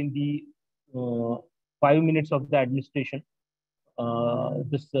that within the 5 minutes of the administration,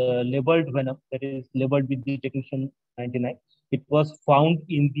 this labeled venom, that is labeled with the technetium 99, it was found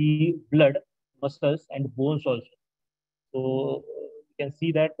in the blood, muscles, and bones also. So you can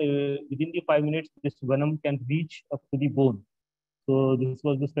see that within the 5 minutes, this venom can reach up to the bone. So this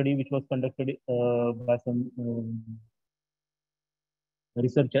was the study which was conducted by some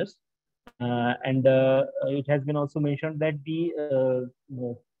researchers. And it has been also mentioned that the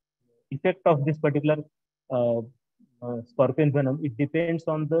effect of this particular scorpion venom, it depends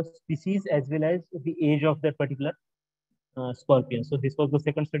on the species as well as the age of that particular scorpion. So this was the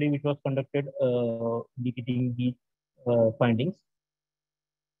second study which was conducted, indicating the findings.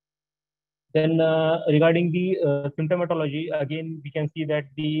 Then regarding the symptomatology, again we can see that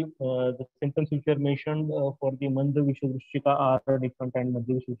the symptoms which are mentioned for the Manda Vishuvrishika are different, and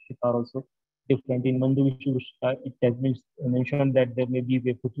Madhya Vishuvrishika are also different. In Manda Vishuvrishika, it has been mentioned that there may be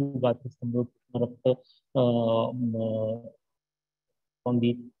Veputu Gatra Sambhava Rakta from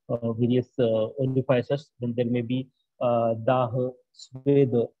the various orifices. Then there may be Daha,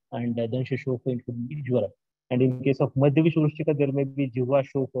 Sveda, and Dansha Shoka, including Jwara. And in case of Madhya Vishuvrishika, there may be Jiva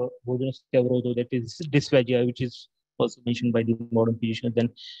Shoka, Bhojanasthya, that is dysphagia, which is also mentioned by the modern physicians. Then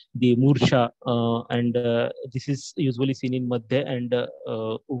the Mursha, and this is usually seen in Madhya and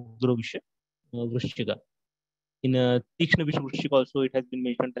Ugra Vrishika. In Tikshna Vishuvrishika also, it has been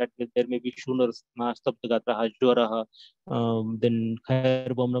mentioned that there may be Shunars, Stabdagatra, Jwaraha, then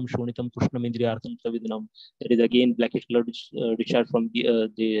Khair Bomnam, Shonitam, Kushnam, Indriyartham, Savidnam. There is again blackish blood discharge from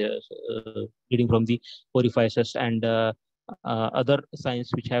leading from the orifices, and other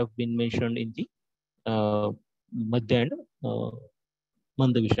signs which have been mentioned in the Madhya and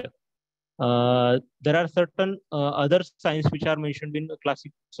Mandavisha. There are certain other signs which are mentioned in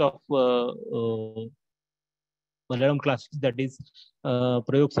classics of Malayalam classics, that is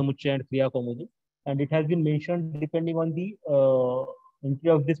Prayog Samuchaya and Kriya Kaumudi, and it has been mentioned depending on the entry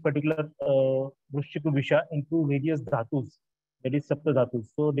of this particular Vrishchika Visha into various dhatus, that is Sapta dhatus.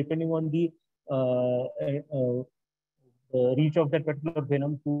 So depending on the reach of that particular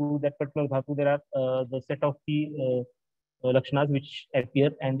venom to that particular dhatu, there are the set of the lakshanas which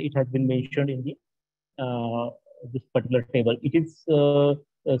appear, and it has been mentioned in the this particular table. It is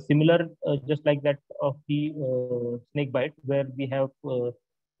similar, just like that of the snake bite, where we have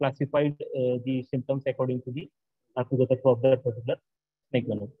classified the symptoms according to the Dhatu of that particular snake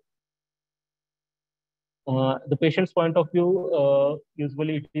venom. The patient's point of view,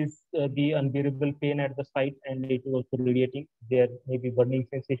 usually it is the unbearable pain at the site, and it is also radiating. There may be burning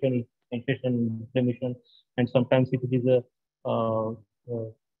sensation, inflammation, and sometimes if it is a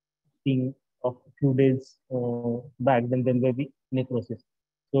thing of a few days back, then there may be necrosis.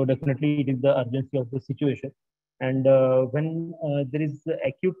 So definitely it is the urgency of the situation. And when there is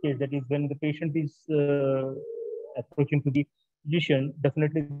acute case, that is when the patient is approaching to the physician,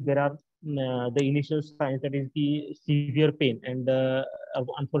 definitely there are the initial signs, that is the severe pain. And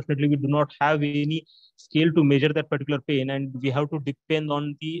unfortunately, we do not have any scale to measure that particular pain, and we have to depend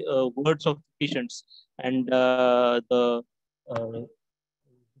on the words of patients. And the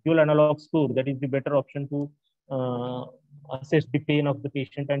dual analog score, that is the better option to assess the pain of the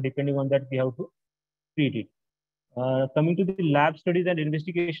patient, and depending on that, we have to treat it. Coming to the lab studies and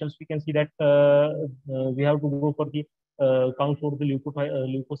investigations, we can see that we have to go for the count for the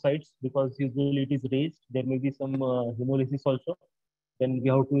leukocytes, because usually it is raised. There may be some hemolysis also. Then we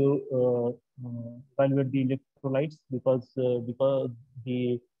have to evaluate the electrolytes, because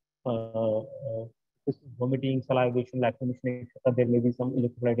the vomiting, salivation, lacrimation, etc., there may be some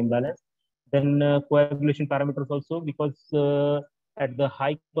electrolyte imbalance. Then coagulation parameters also, because at the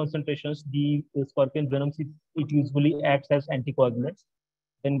high concentrations, the scorpion venom, it usually acts as anticoagulants.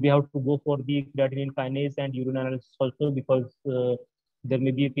 Then we have to go for the creatinine kinase and urine analysis also, because there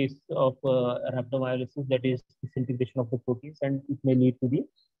may be a case of rhabdomyolysis, that is disintegration of the proteins, and it may lead to the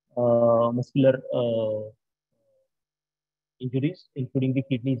muscular injuries, including the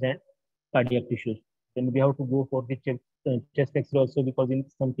kidneys and cardiac tissues. Then we have to go for the chest X-ray also, because in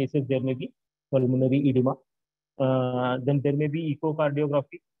some cases there may be pulmonary edema. Then there may be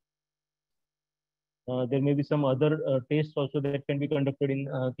echocardiography. There may be some other tests also that can be conducted in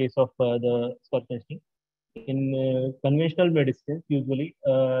case of the scorpion sting. In conventional medicines, usually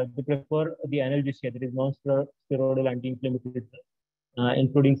they prefer the analgesia, that is non-steroidal anti-inflammatory,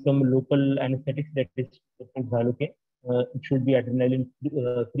 including some local anesthetics, that is Xylocaine. It should be adrenaline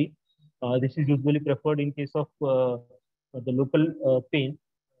free. This is usually preferred in case of the local pain,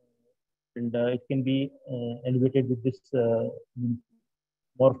 and it can be elevated with this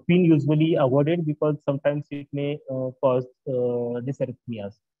morphine, usually avoided, because sometimes it may cause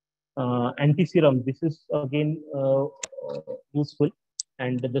dysarrhythmias. Anti-serum, this is again useful,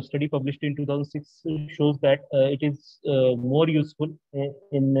 and the study published in 2006 shows that it is more useful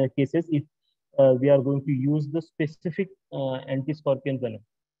in cases if we are going to use the specific anti-scorpion venom.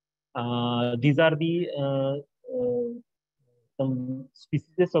 These are the some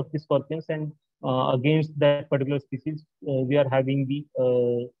species of the scorpions, and against that particular species, we are having the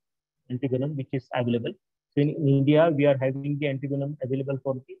antivenom which is available. So in India, we are having the antivenom available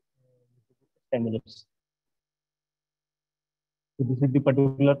for the stimulus. So this is the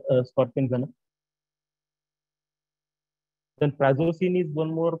particular scorpion venom. Then Prazosin is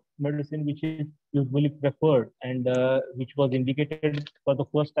one more medicine which is usually preferred and which was indicated for the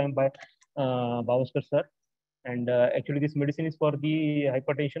first time by Bavaskar sir. And actually, this medicine is for the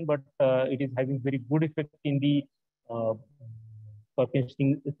hypertension, but it is having very good effect in the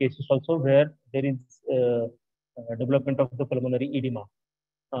Parkinson's cases also, where there is development of the pulmonary edema.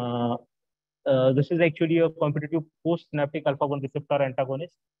 This is actually a competitive post-synaptic alpha-1 receptor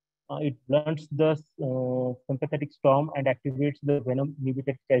antagonist. It blunts the sympathetic storm and activates the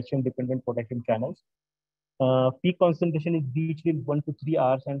venom-inhibited calcium-dependent potassium channels. Peak concentration is reached in 1 to 3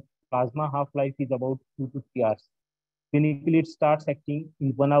 hours, and plasma half-life is about 2 to 3 hours. Clinically, it starts acting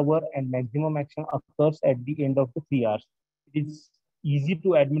in 1 hour, and maximum action occurs at the end of the 3 hours. It is easy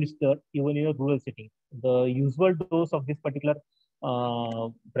to administer even in a rural setting. The usual dose of this particular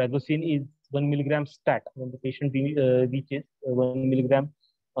prazosin is 1 milligram stat. When the patient reaches 1 milligram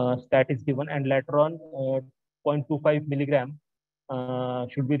stat is given, and later on 0.25 milligram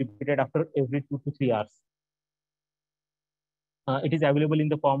should be repeated after every 2 to 3 hours. It is available in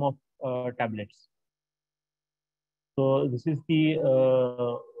the form of tablets. So this is the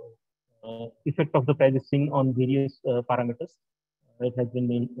effect of the prazosin on various parameters. It has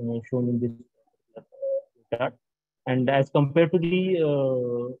been shown in this chart. And as compared to the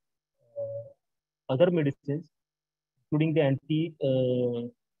other medicines, including the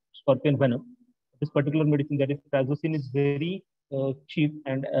anti-scorpion venom, this particular medicine, that is prazosin, is very cheap,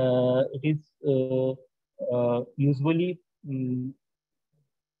 and it is usually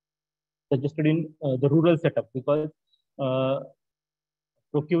suggested in the rural setup, because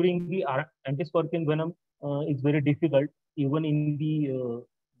procuring the anti-scorpion venom is very difficult, even in the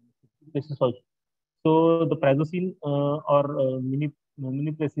places also. So the prazosin or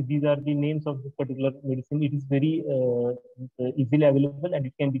minipressid, these are the names of this particular medicine. It is very easily available, and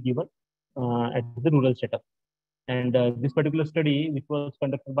it can be given at the rural setup. And this particular study, which was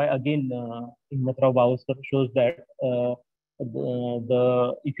conducted by again Himmatrao Bavaskar, shows that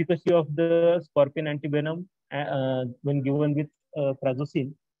the efficacy of the scorpion antivenom when given with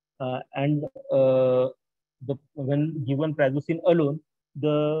prazosin and when given prazosin alone,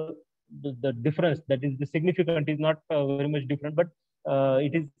 the difference, that is the significant, is not very much different, but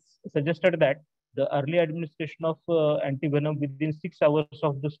it is suggested that the early administration of antivenom within 6 hours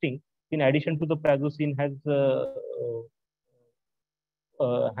of the sting, in addition to the prazosin, has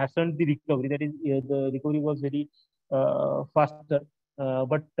hastened the recovery. That is, the recovery was very faster.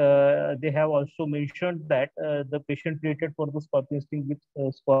 But they have also mentioned that the patient treated for the scorpion sting with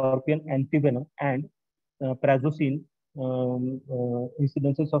scorpion antivenom and prazosin,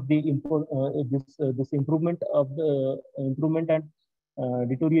 incidences of the this improvement of the improvement and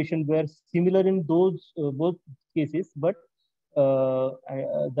deterioration were similar in those both cases, but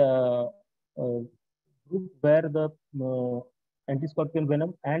the group where the anti-scorpion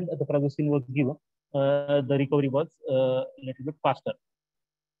venom and the prazosin was given, the recovery was a little bit faster.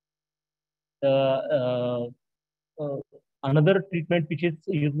 Another treatment which is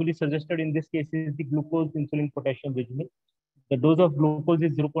usually suggested in this case is the glucose insulin potassium regimen. The dose of glucose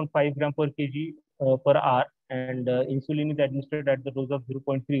is 0.5 gram per kg per hour, and insulin is administered at the dose of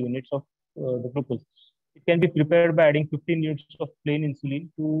 0.3 units of the glucose. It can be prepared by adding 15 units of plain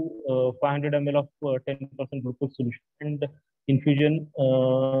insulin to 500 ml of 10% glucose solution, and infusion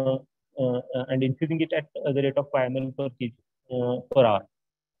and infusing it at the rate of 5 ml per kg per hour.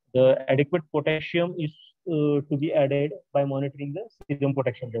 The adequate potassium is to be added by monitoring the serum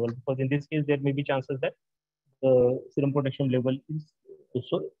potassium level, because in this case there may be chances that the serum potassium level is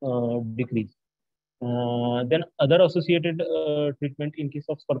also decreased. Then other associated treatment in case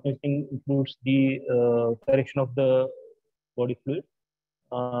of scorpion sting includes the correction of the body fluid,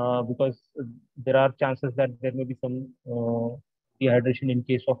 because there are chances that there may be some dehydration in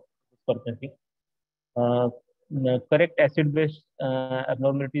case of scorpion sting. Correct acid-base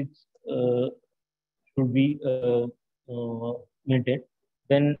abnormalities should be maintained.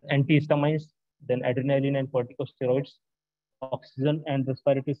 Then antihistamines, then adrenaline and corticosteroids, oxygen and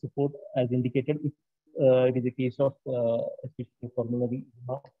respiratory support as indicated. If it is a case of pulmonary,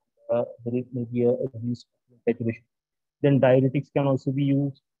 there may be a reduced saturation. Then diuretics can also be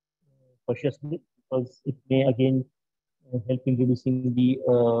used cautiously, because it may again help in reducing the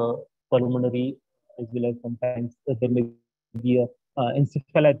pulmonary, as well as sometimes there may be a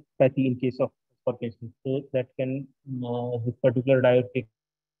encephalopathy in case of scorpion sting. So that can this particular diuretic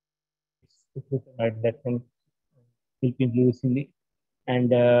that can help in reducing the, and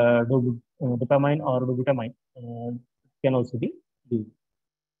dopamine or dobutamine can also be used.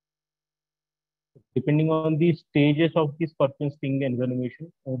 Depending on the stages of the scorpion sting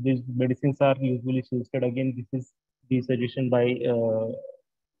examination, these medicines are usually suggested. Again, this is the suggestion by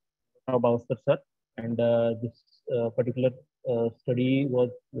Bhavsar sir, and this particular study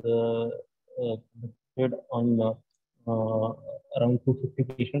was conducted on around 250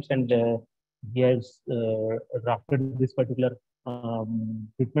 patients, and he has drafted this particular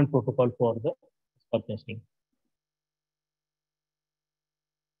treatment protocol for the spot testing.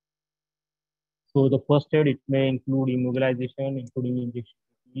 So the first aid, it may include immobilization, including injection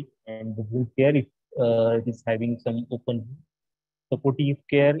and the wound care if it is having some open wound. Supportive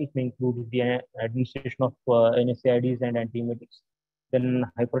care, it may include the administration of NSAIDs and antiemetics. Then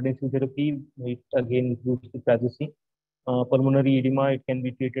hypertensive therapy, it again includes the prazosin. Pulmonary edema, it can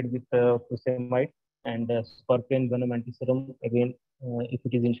be treated with furosemide, and scorpion venom antiserum, again, if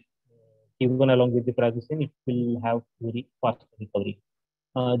it is given along with the prazosin, it will have very fast recovery.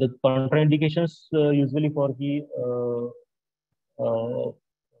 The contraindications usually for the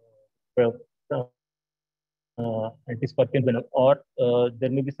antiscorpion venom, or there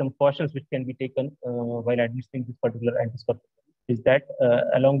may be some cautions which can be taken while administering this particular antiscorpion. Is that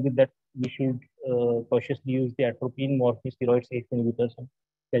along with that, we should cautiously use the atropine, morphine, steroids, ACE inhibitors, and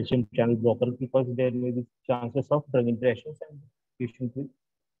calcium channel blockers, because there may be chances of drug interactions and patient will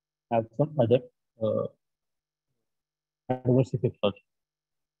have some other adverse effects also.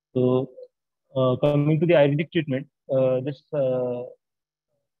 So, coming to the Ayurvedic treatment, this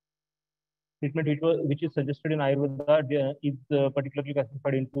treatment which is suggested in Ayurveda is particularly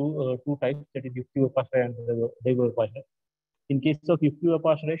classified into two types, that is Yukti Upashraya and Deva Upashraya. In case of Yukti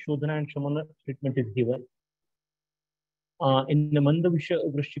Upashraya, Shodhana and Shamana treatment is given. In the Manda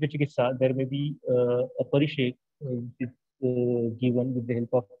Vrishchika Chikitsa, there may be a parishek which is given with the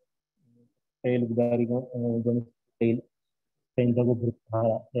help of tail,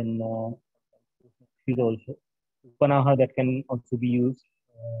 then also Upanaha, that can also be used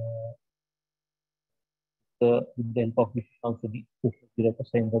with the help of which also be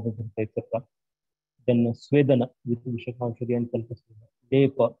etc. Then Swedana with Vishakaushadi and Kalpasudha,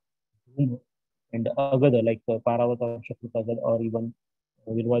 Depa, and Agada like Paravata, Shakutagad, or even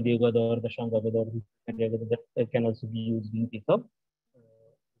Vilvadi Agada or the Shangagada or that can also be used in case of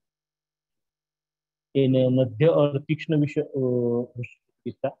in Madhya or Tikshna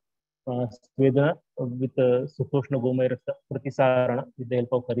Vishakita. Swedana with Sukoshna Gomairasa, Pratisarana with the help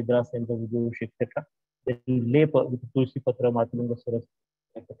of Haridras and the Vidush, etc. Then Lepa with Tulsi Patra, Matulanga Saras,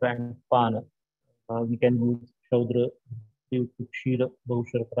 etc. And Pana. We can use Shaudra, Kshira,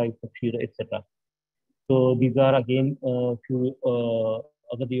 Baushara, Kshira, etc. So these are again few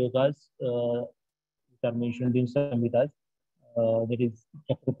other yogas which are mentioned in Samhitas. That is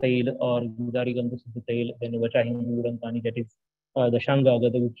Chakratail or Gudari Gandha Siddhatail, then Vachahim Udantani, that is the Shanga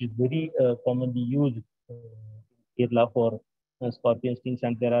Agada, which is very commonly used in Kerala for scorpion stings,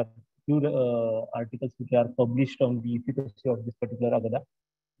 and there are few articles which are published on the efficacy of this particular Agada.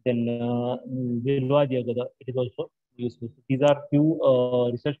 Then Vilvadi Agada, it is also useful. These are few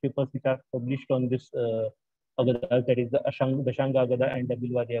research papers which are published on this Agada, that is the Shanga Agada and the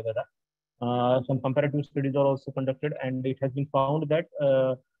Vilvadi Agada. Some comparative studies are also conducted, and it has been found that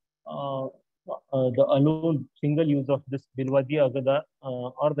the alone single use of this Vilvadi Agada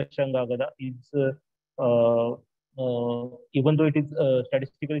or the Shanga Agada is, even though it is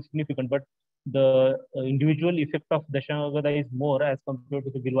statistically significant, but the individual effect of the Shanga Agada is more as compared to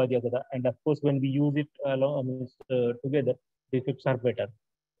the Vilvadi Agada. And of course, when we use it along, together, the effects are better.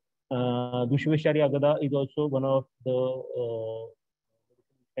 Dushveshari Agada is also one of the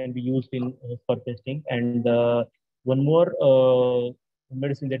can be used in for testing, and one more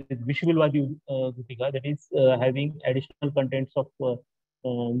medicine, that is Vishvilvadi Gutika, that is having additional contents of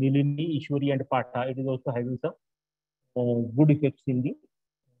Nilini, Ishwari, and Pata. It is also having some good effects in the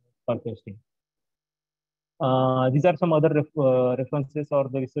spot testing. These are some other references or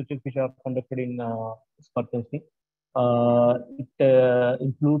the researches which are conducted in spot testing. It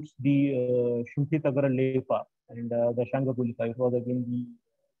includes the Shumthi Tagara Lepa and the Shanga Gulika. It was again the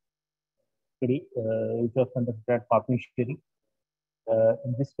study which was conducted at Papisheri.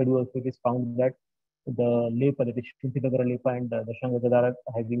 In this study also it is found that the Lepa, that is Shumthi Tagara Lepa and the Shanga Gadara,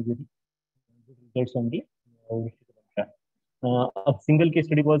 having very good results on the a single case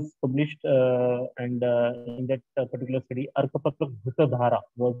study was published, and in that particular study, Arkapatra Dhara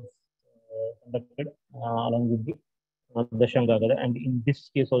was conducted along with the Shanga Agada, and in this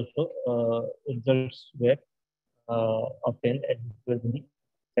case also results were obtained and were very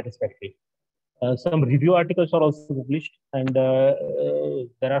satisfactory. Some review articles are also published, and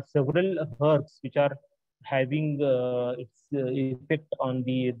there are several herbs which are having its effect on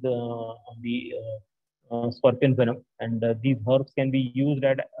the scorpion venom, and these herbs can be used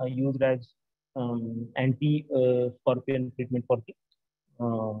as anti-scorpion treatment for the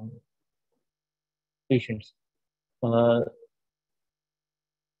patients.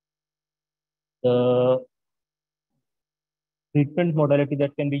 The treatment modality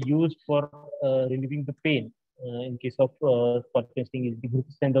that can be used for relieving the pain in case of scorpion sting is the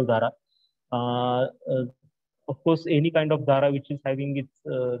glucosandal dhara. Of course, any kind of dhara which is having its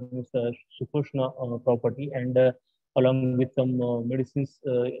Suposhna property, and along with some medicines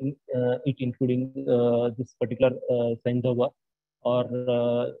in it, including this particular Saindhava, or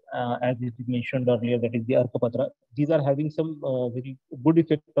as it is mentioned earlier, that is the Arthapatra. These are having some very good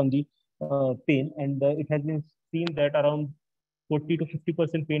effect on the pain, and it has been seen that around 40 to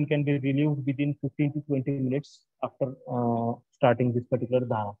 50% pain can be relieved within 15 to 20 minutes after starting this particular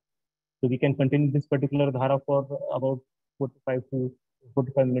dhara. So we can continue this particular dhara for about 45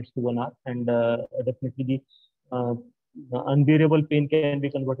 minutes to 1 hour, and definitely the unbearable pain can be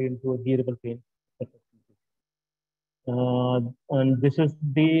converted into a bearable pain. And this is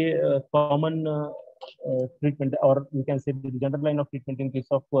the common treatment, or we can say the general line of treatment in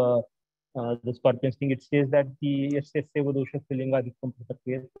case of the scorpion sting. It says that the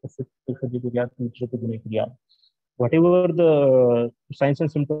whatever the signs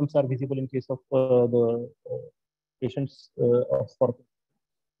and symptoms are visible in case of the patients of scorpion,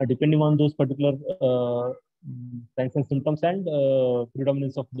 depending on those particular signs and symptoms and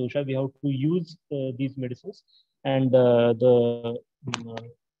predominance of dosha, we have to use these medicines, and the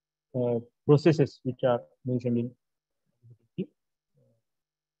processes which are mentioned in the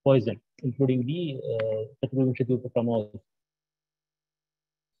poison, including the also.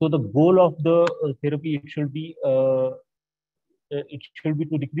 So the goal of the therapy, it should be to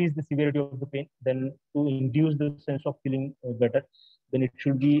decrease the severity of the pain, then to induce the sense of feeling better. Then it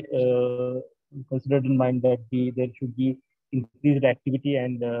should be considered in mind that there should be increased activity,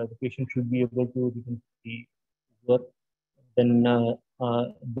 and the patient should be able to the work. Then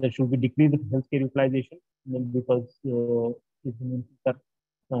there should be decreased healthcare utilization, because if the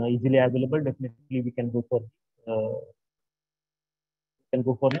are easily available, definitely we can go for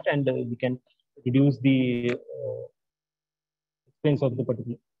it, and we can reduce the expense of the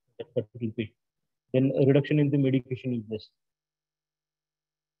particular patient. Then a reduction in the medication uses.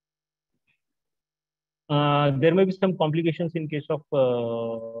 There may be some complications in case of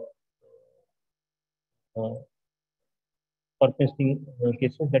scorpion sting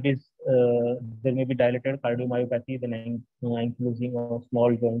cases. That is, there may be dilated cardiomyopathy, then ankylosing of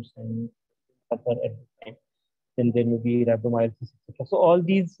small joints and suffer at the time. Then there may be rhabdomyolysis, etc. So all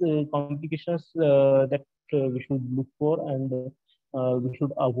these complications that we should look for, and we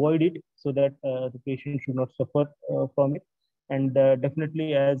should avoid it, so that the patient should not suffer from it. And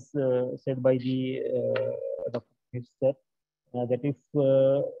definitely, as said by the Dr. Sir, that if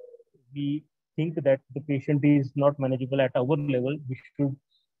we think that the patient is not manageable at our level, we should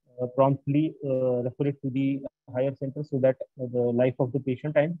promptly refer it to the higher center, so that the life of the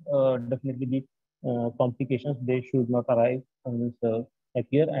patient and definitely the complications, they should not arrive and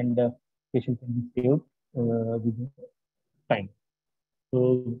appear, and patient can be saved within time.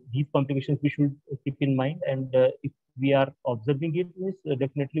 So these complications we should keep in mind, and if we are observing it,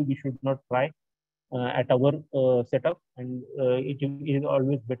 definitely we should not try at our setup, and it is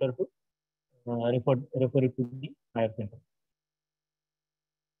always better to refer it to the higher center.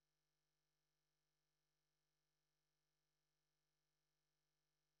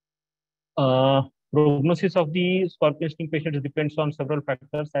 Prognosis of the scorpion sting patients depends on several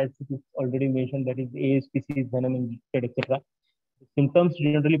factors, as it is already mentioned, that is age, species, venom injected, etc. Symptoms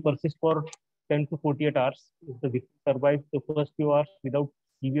generally persist for 10 to 48 hours. If the victim survives the first few hours without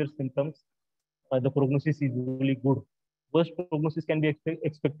severe symptoms, the prognosis is really good. Worst prognosis can be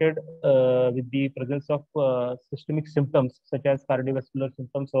expected with the presence of systemic symptoms such as cardiovascular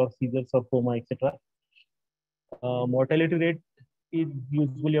symptoms or seizures or coma, etc. Mortality rate is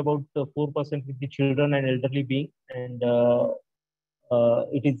usually about 4% with the children and elderly being, and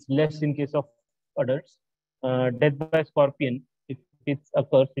it is less in case of adults. Death by scorpion, if it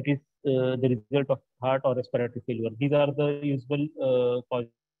occurs, it is the result of heart or respiratory failure. These are the usual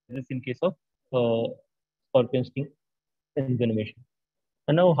causes in case of scorpion sting envenomation.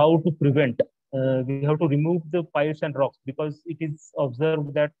 And now, how to prevent? We have to remove the piles and rocks, because it is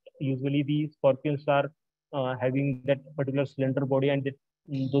observed that usually the scorpions are having that particular slender body, and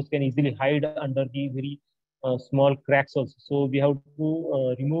those can easily hide under the very small cracks also. So we have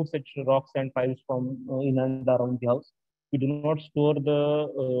to remove such rocks and piles from in and around the house. We do not store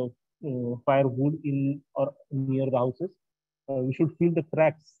the firewood in or near the houses. We should fill the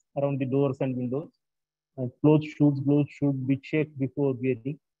cracks around the doors and windows. Gloves should be checked before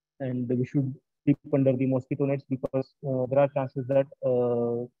wearing, and we should sleep under the mosquito nets, because there are chances that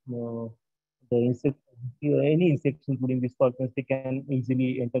the insect, any insects, including the scorpions, they can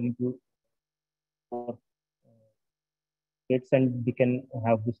easily enter into gates and they can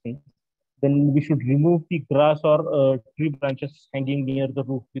have this thing. Then we should remove the grass or tree branches hanging near the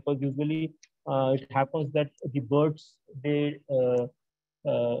roof, because usually it happens that the birds uh,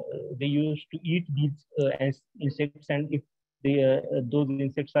 uh, they used to eat these insects, and if those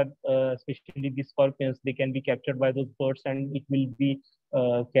insects are especially the scorpions, they can be captured by those birds and it will be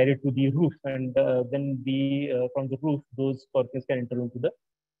carried to the roof, and then the from the roof those scorpions can enter into the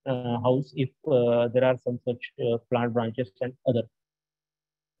house if there are some such plant branches and other.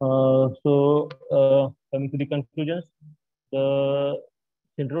 Coming to the conclusions, the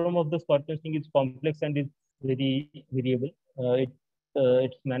syndrome of the scorpion sting is complex and is very variable.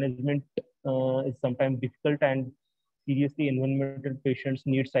 Its management is sometimes difficult, and seriously environmental patients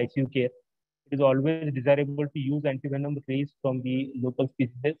need ICU care. It is always desirable to use antivenom raised from the local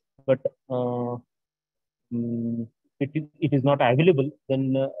species, but it is not available,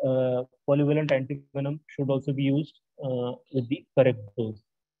 then polyvalent antivenom should also be used with the correct dose.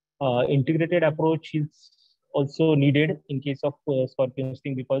 Integrated approach is also needed in case of scorpion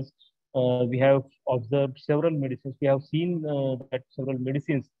sting, because we have observed several medicines. We have seen that several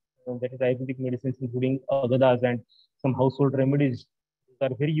medicines, that is Ayurvedic medicines, including agadas and some household remedies, are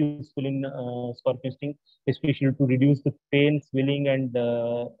very useful in scorpion sting, especially to reduce the pain, swelling, and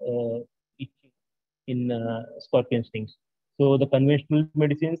itching in scorpion stings. So the conventional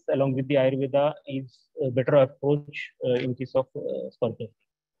medicines along with the Ayurveda is a better approach in case of scorpion.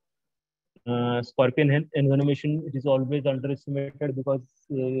 Scorpion envenomation, it is always underestimated, because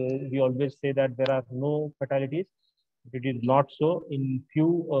we always say that there are no fatalities. It is not so. In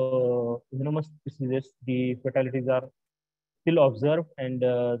few venomous diseases, the fatalities are still observed, and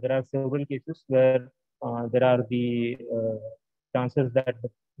there are several cases where there are the chances that the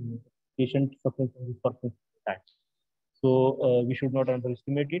patient suffering from the scorpion attacks. So we should not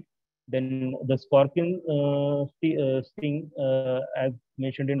underestimate it. Then the scorpion sting, as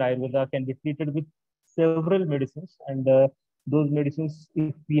mentioned in Ayurveda, can be treated with several medicines, and those medicines,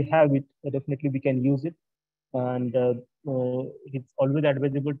 if we have it, definitely we can use it. And it's always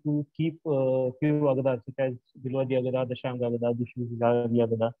advisable to keep few agadas, such as Bilwadi agada, the Shang agada, the Shivadi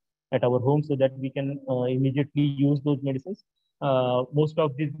agada, at our home, so that we can immediately use those medicines. Most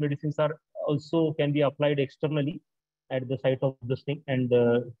of these medicines are also can be applied externally at the site of the sting, and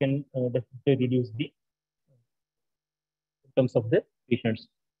can definitely reduce the symptoms of the patients.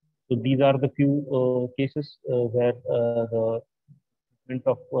 So these are the few cases where the treatment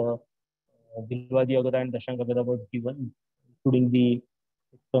of Bilwadi agada and Dashang agada was given, including the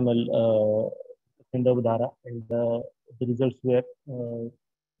external Dhara, and the results were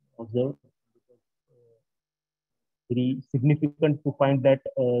observed. Very significant to find that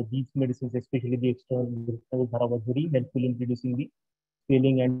these medicines, especially the external Dhara, was very helpful in reducing the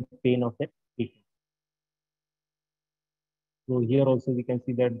swelling and pain of the patient. So here also we can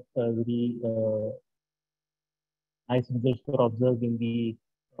see that very nice results were observed in the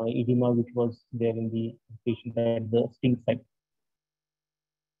edema which was there in the patient at the sting site.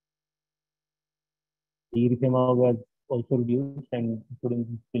 The erythema was also reduced, and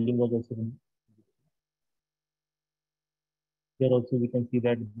including swelling was also reduced. Here also we can see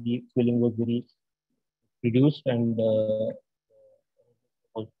that the swelling was very reduced, and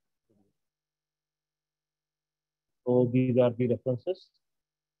so these are the references.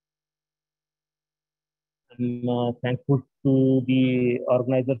 I'm thankful to the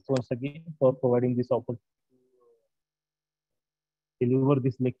organizers once again for providing this opportunity to deliver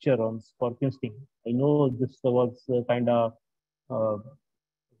this lecture on scorpion sting. I know this was kind of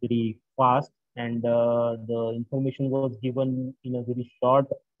very fast, and the information was given in a very short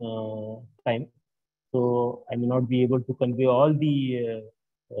time. So I may not be able to convey all the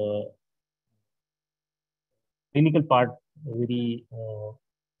clinical part very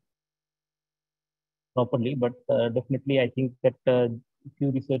properly, but definitely I think that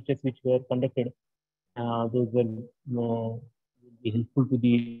few researches which were conducted, those will be helpful to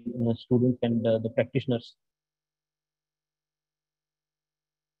the students and the practitioners.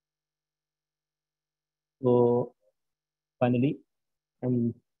 So finally,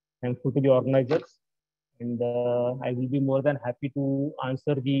 I'm thankful to the organizers, and I will be more than happy to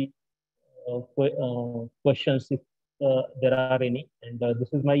answer the questions if there are any. And this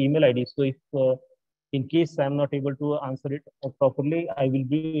is my email ID. So if in case I'm not able to answer it properly, I will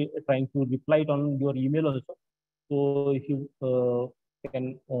be trying to reply it on your email also. So if you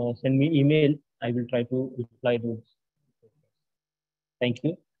can send me email, I will try to reply those. Thank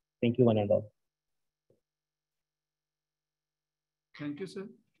you. Thank you, one and all. Thank you, sir.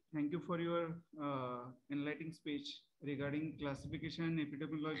 Thank you for your enlightening speech regarding classification,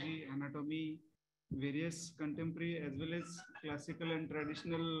 epidemiology, anatomy, various contemporary as well as classical and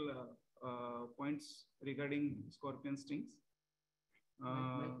traditional points regarding scorpion stings.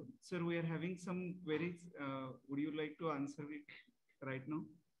 Sir, we are having some queries. Would you like to answer it right now?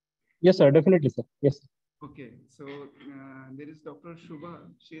 Yes, sir. Definitely, sir. Yes. Okay. So there is Dr. Shubha.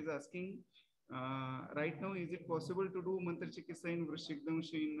 She is asking, right now, is it possible to do mantra chikitsa in Vrishik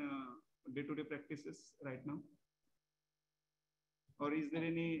Damshtra in day-to-day practices right now? Or is there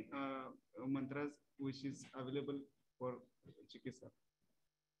any mantras which is available for chikitsa?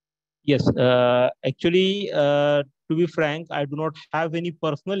 Yes. Actually, to be frank, I do not have any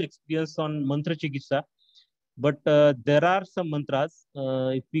personal experience on mantra chikitsa, but there are some mantras.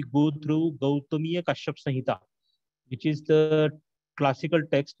 If we go through Gautamiya Kashyap Samhita, which is the classical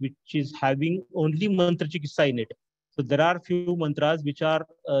text which is having only mantra chikitsa in it. So there are few mantras which are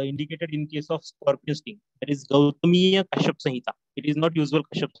indicated in case of scorpion sting. That is Gautamiya Kashyap Samhita. It is not usual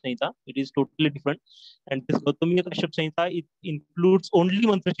Kashyap Samhita. It is totally different. And this Gautamiya Kashyap Samhita, it includes only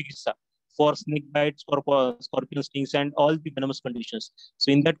mantra chikitsa for snake bites, for scorpion stings, and all the venomous conditions.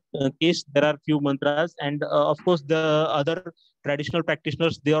 So in that case, there are few mantras, and of course the other traditional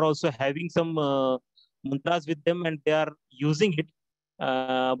practitioners, they are also having some mantras with them and they are using it.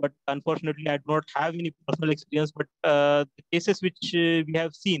 But unfortunately, I do not have any personal experience. But the cases which we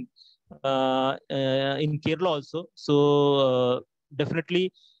have seen in Kerala also, so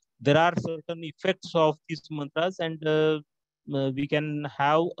definitely there are certain effects of these mantras, and we can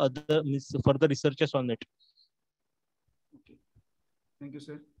have other further researches on it. Okay. Thank you,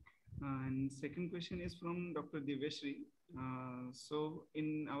 sir. And second question is from Dr. Divyashri. So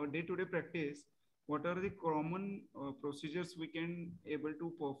in our day-to-day practice, what are the common procedures we can able to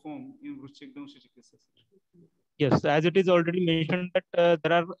perform in Vrishik Damshtra chikitsa? Yes, as it is already mentioned that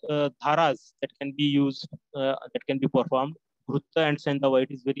there are dharas that can be used, that can be performed. Grutta and Sendava,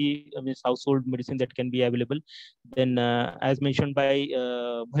 it is very household medicine that can be available. Then, as mentioned by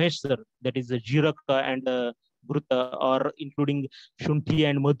Mahesh sir, that is Jiraka and Grutta, or including Shunti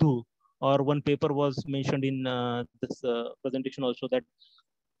and Madhu. Or one paper was mentioned in this presentation also, that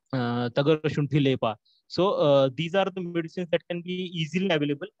Tagar Shunti Lepa. So these are the medicines that can be easily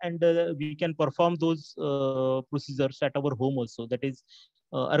available, and we can perform those procedures at our home also. That is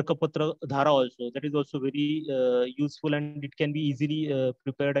Arkapatra Dhara also. That is also very useful, and it can be easily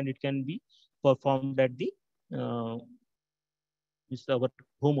prepared, and it can be performed at the uh, our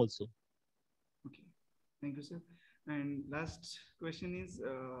home also. Okay, thank you, sir. And last question is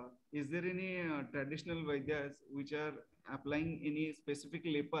there any traditional Vaidyas which are applying any specific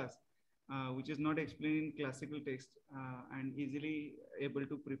lepas which is not explained in classical text and easily able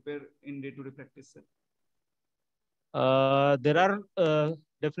to prepare in day-to-day practice, sir? There are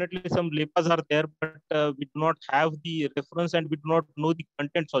definitely some lepas are there, but we do not have the reference and we do not know the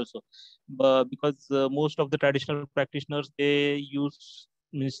contents also, because most of the traditional practitioners, they use,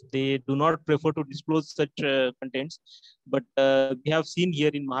 means they do not prefer to disclose such contents. But we have seen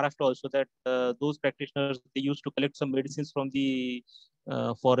here in Maharashtra also that those practitioners, they used to collect some medicines from the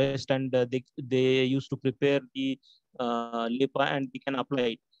forest, and they used to prepare the lepa and they can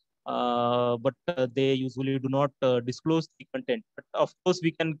apply it. But they usually do not disclose the content. But of course,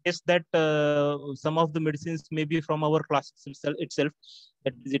 we can guess that some of the medicines may be from our classes itself.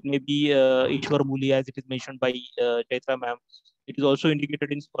 That is, it may be Ishwar Muli, as it is mentioned by Chaitra ma'am. It is also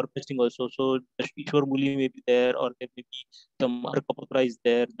indicated in scorpion also. So Ishwar Muli may be there, or there may be some Arkaputra is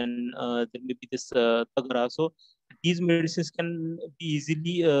there. Then there may be this Tagara. So these medicines can be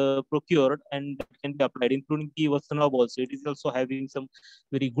easily procured and can be applied, including the Vasanab also. It is also having some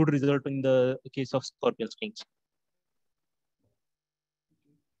very good result in the case of scorpion stings.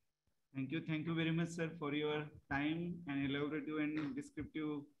 Thank you very much, sir, for your time and elaborative and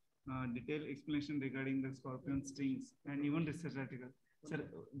descriptive detailed explanation regarding the scorpion stings and even research article. Sir,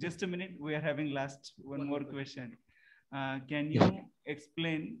 just a minute, we are having one more question. Can you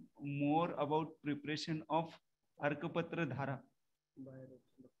explain more about preparation of Arkapatra Dhara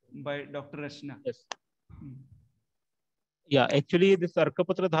by Dr. Rachna? Yes. Yeah, actually, this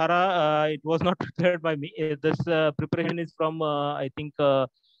Arkapatra Dhara, it was not prepared by me. This preparation is from, I think,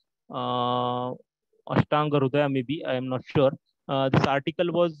 Ashtanga Rudaya, maybe. I am not sure. This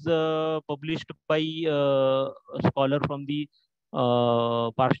article was published by a scholar from the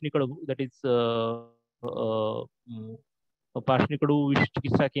Parshnikadu, that is Parshnikadu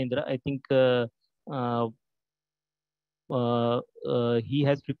Chikitsa Kendra. I think he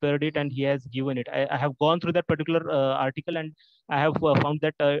has prepared it and he has given it. I have gone through that particular article, and I have found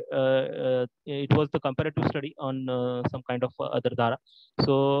that it was the comparative study on some kind of other dhara.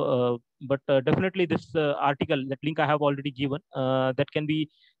 So, but definitely this article, that link I have already given, that can be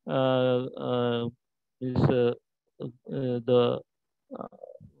the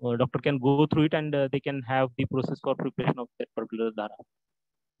doctor can go through it, and they can have the process for preparation of that particular dhara.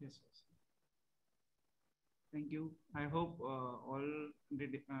 Yes. Thank you. I hope all the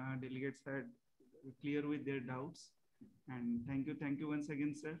delegates are clear with their doubts. And thank you once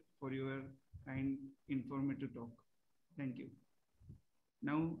again, sir, for your kind, informative talk. Thank you.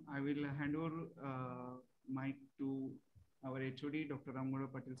 Now I will hand over mic to our HOD, Dr. Ramghoda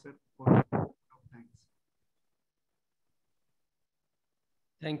Patil, sir, for thanks.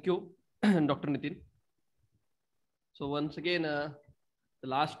 Thank you, Dr. Nitin. So once again, the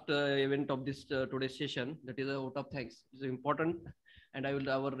last event of this today's session, that is a vote of thanks, is important, and I will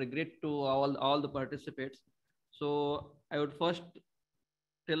our regret to all the participants. So I would first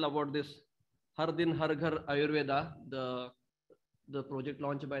tell about this Har Din Har Ghar Ayurveda, the project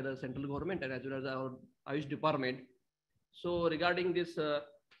launched by the central government and as well as our Ayush department. So regarding this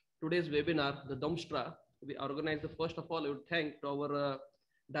today's webinar, the Damshtra, we organized the first of all, I would thank to our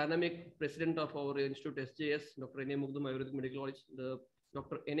dynamic president of our institute SJS, Dr. N.A. Mugdum Ayurvedic Medical College, the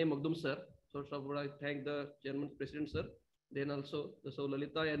Dr. N.A. Mugdum sir. So I thank the chairman president sir. Then also the So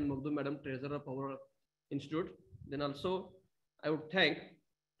Lalita and Mugdum madam, treasurer of our institute. Then also I would thank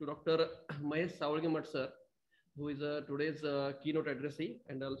to Dr. Mahesh Savalgimat sir, who is today's keynote addressee,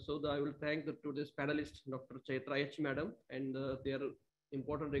 and also I will thank today's panelist, Dr. Chaitra H. madam, and they are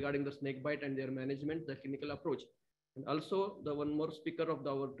important regarding the snake bite and their management, the clinical approach. And also the one more speaker of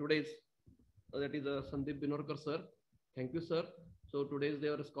our today's, that is Sandeep Binorkar sir. Thank you, sir. So today's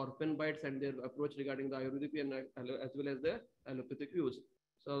their scorpion bites and their approach regarding the Ayurvedic and as well as the allopathic use.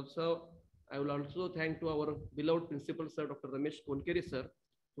 So also I will also thank to our beloved principal sir, Dr. Ramesh Konkeri sir,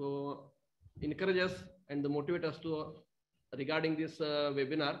 to encourage us and motivate us to regarding this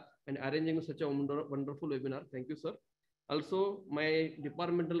webinar and arranging such a wonderful webinar. Thank you, sir. Also my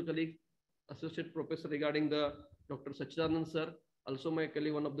departmental colleague, associate professor regarding the Dr. Sachidanand sir, also my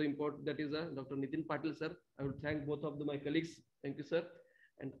colleague, one of the important, that is Dr. Nitin Patil sir. I would thank both of my colleagues. Thank you, sir.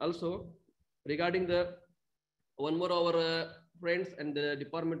 And also regarding the one more our friends and the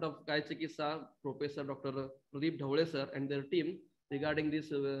Department of Kaya Chikitsa, Professor Dr. Pradeep Dhawale sir and their team regarding this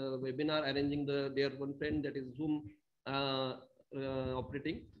webinar, arranging their one friend, that is Zoom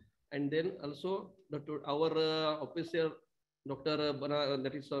operating. And then also our officer, Dr.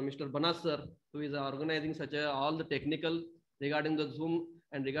 that is Mr. Banas sir, who is organizing such all the technical regarding the Zoom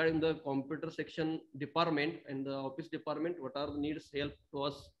and regarding the computer section department and the office department, what are the needs help to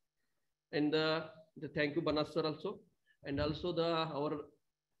us. And the thank you Banas sir also. And also our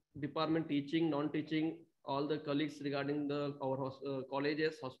department teaching, non-teaching, all the colleagues regarding our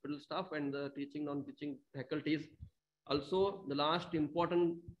colleges, hospital staff, and the teaching, non-teaching faculties. Also the last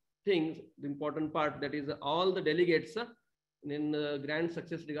important things, the important part, that is all the delegates in grand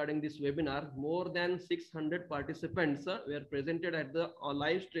success regarding this webinar. More than 600 participants were presented at the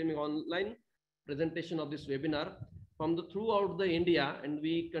live streaming online presentation of this webinar from throughout the India, and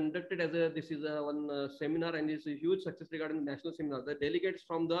we conducted as this is one seminar, and it's a huge success regarding the national seminar. The delegates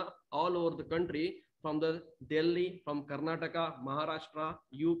from all over the country, from the Delhi, from Karnataka, Maharashtra,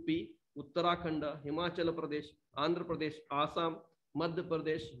 UP, Uttarakhand, Himachal Pradesh, Andhra Pradesh, Assam, Madhya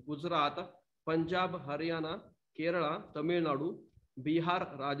Pradesh, Gujarat, Punjab, Haryana, Kerala, Tamil Nadu,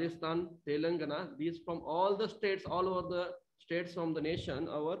 Bihar, Rajasthan, Telangana, these from all the states, all over the states from the nation,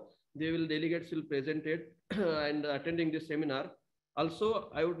 delegates will presented and attending this seminar. Also,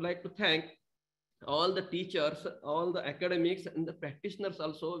 I would like to thank all the teachers, all the academics and the practitioners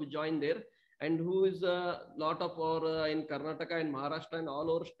also who joined there, and who is a lot of our in Karnataka and Maharashtra and all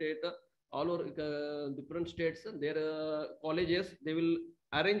over state, all over different states, their colleges, they will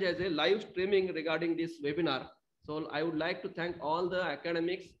arrange as a live streaming regarding this webinar. So I would like to thank all the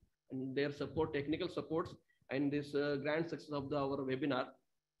academics and their support, technical supports, and this grand success of our webinar.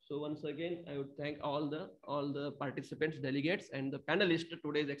 So once again, I would thank all the participants, delegates, and the panelists,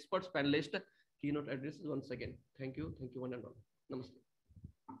 today's experts panelist, keynote addresses once again. Thank you one and all. Namaste.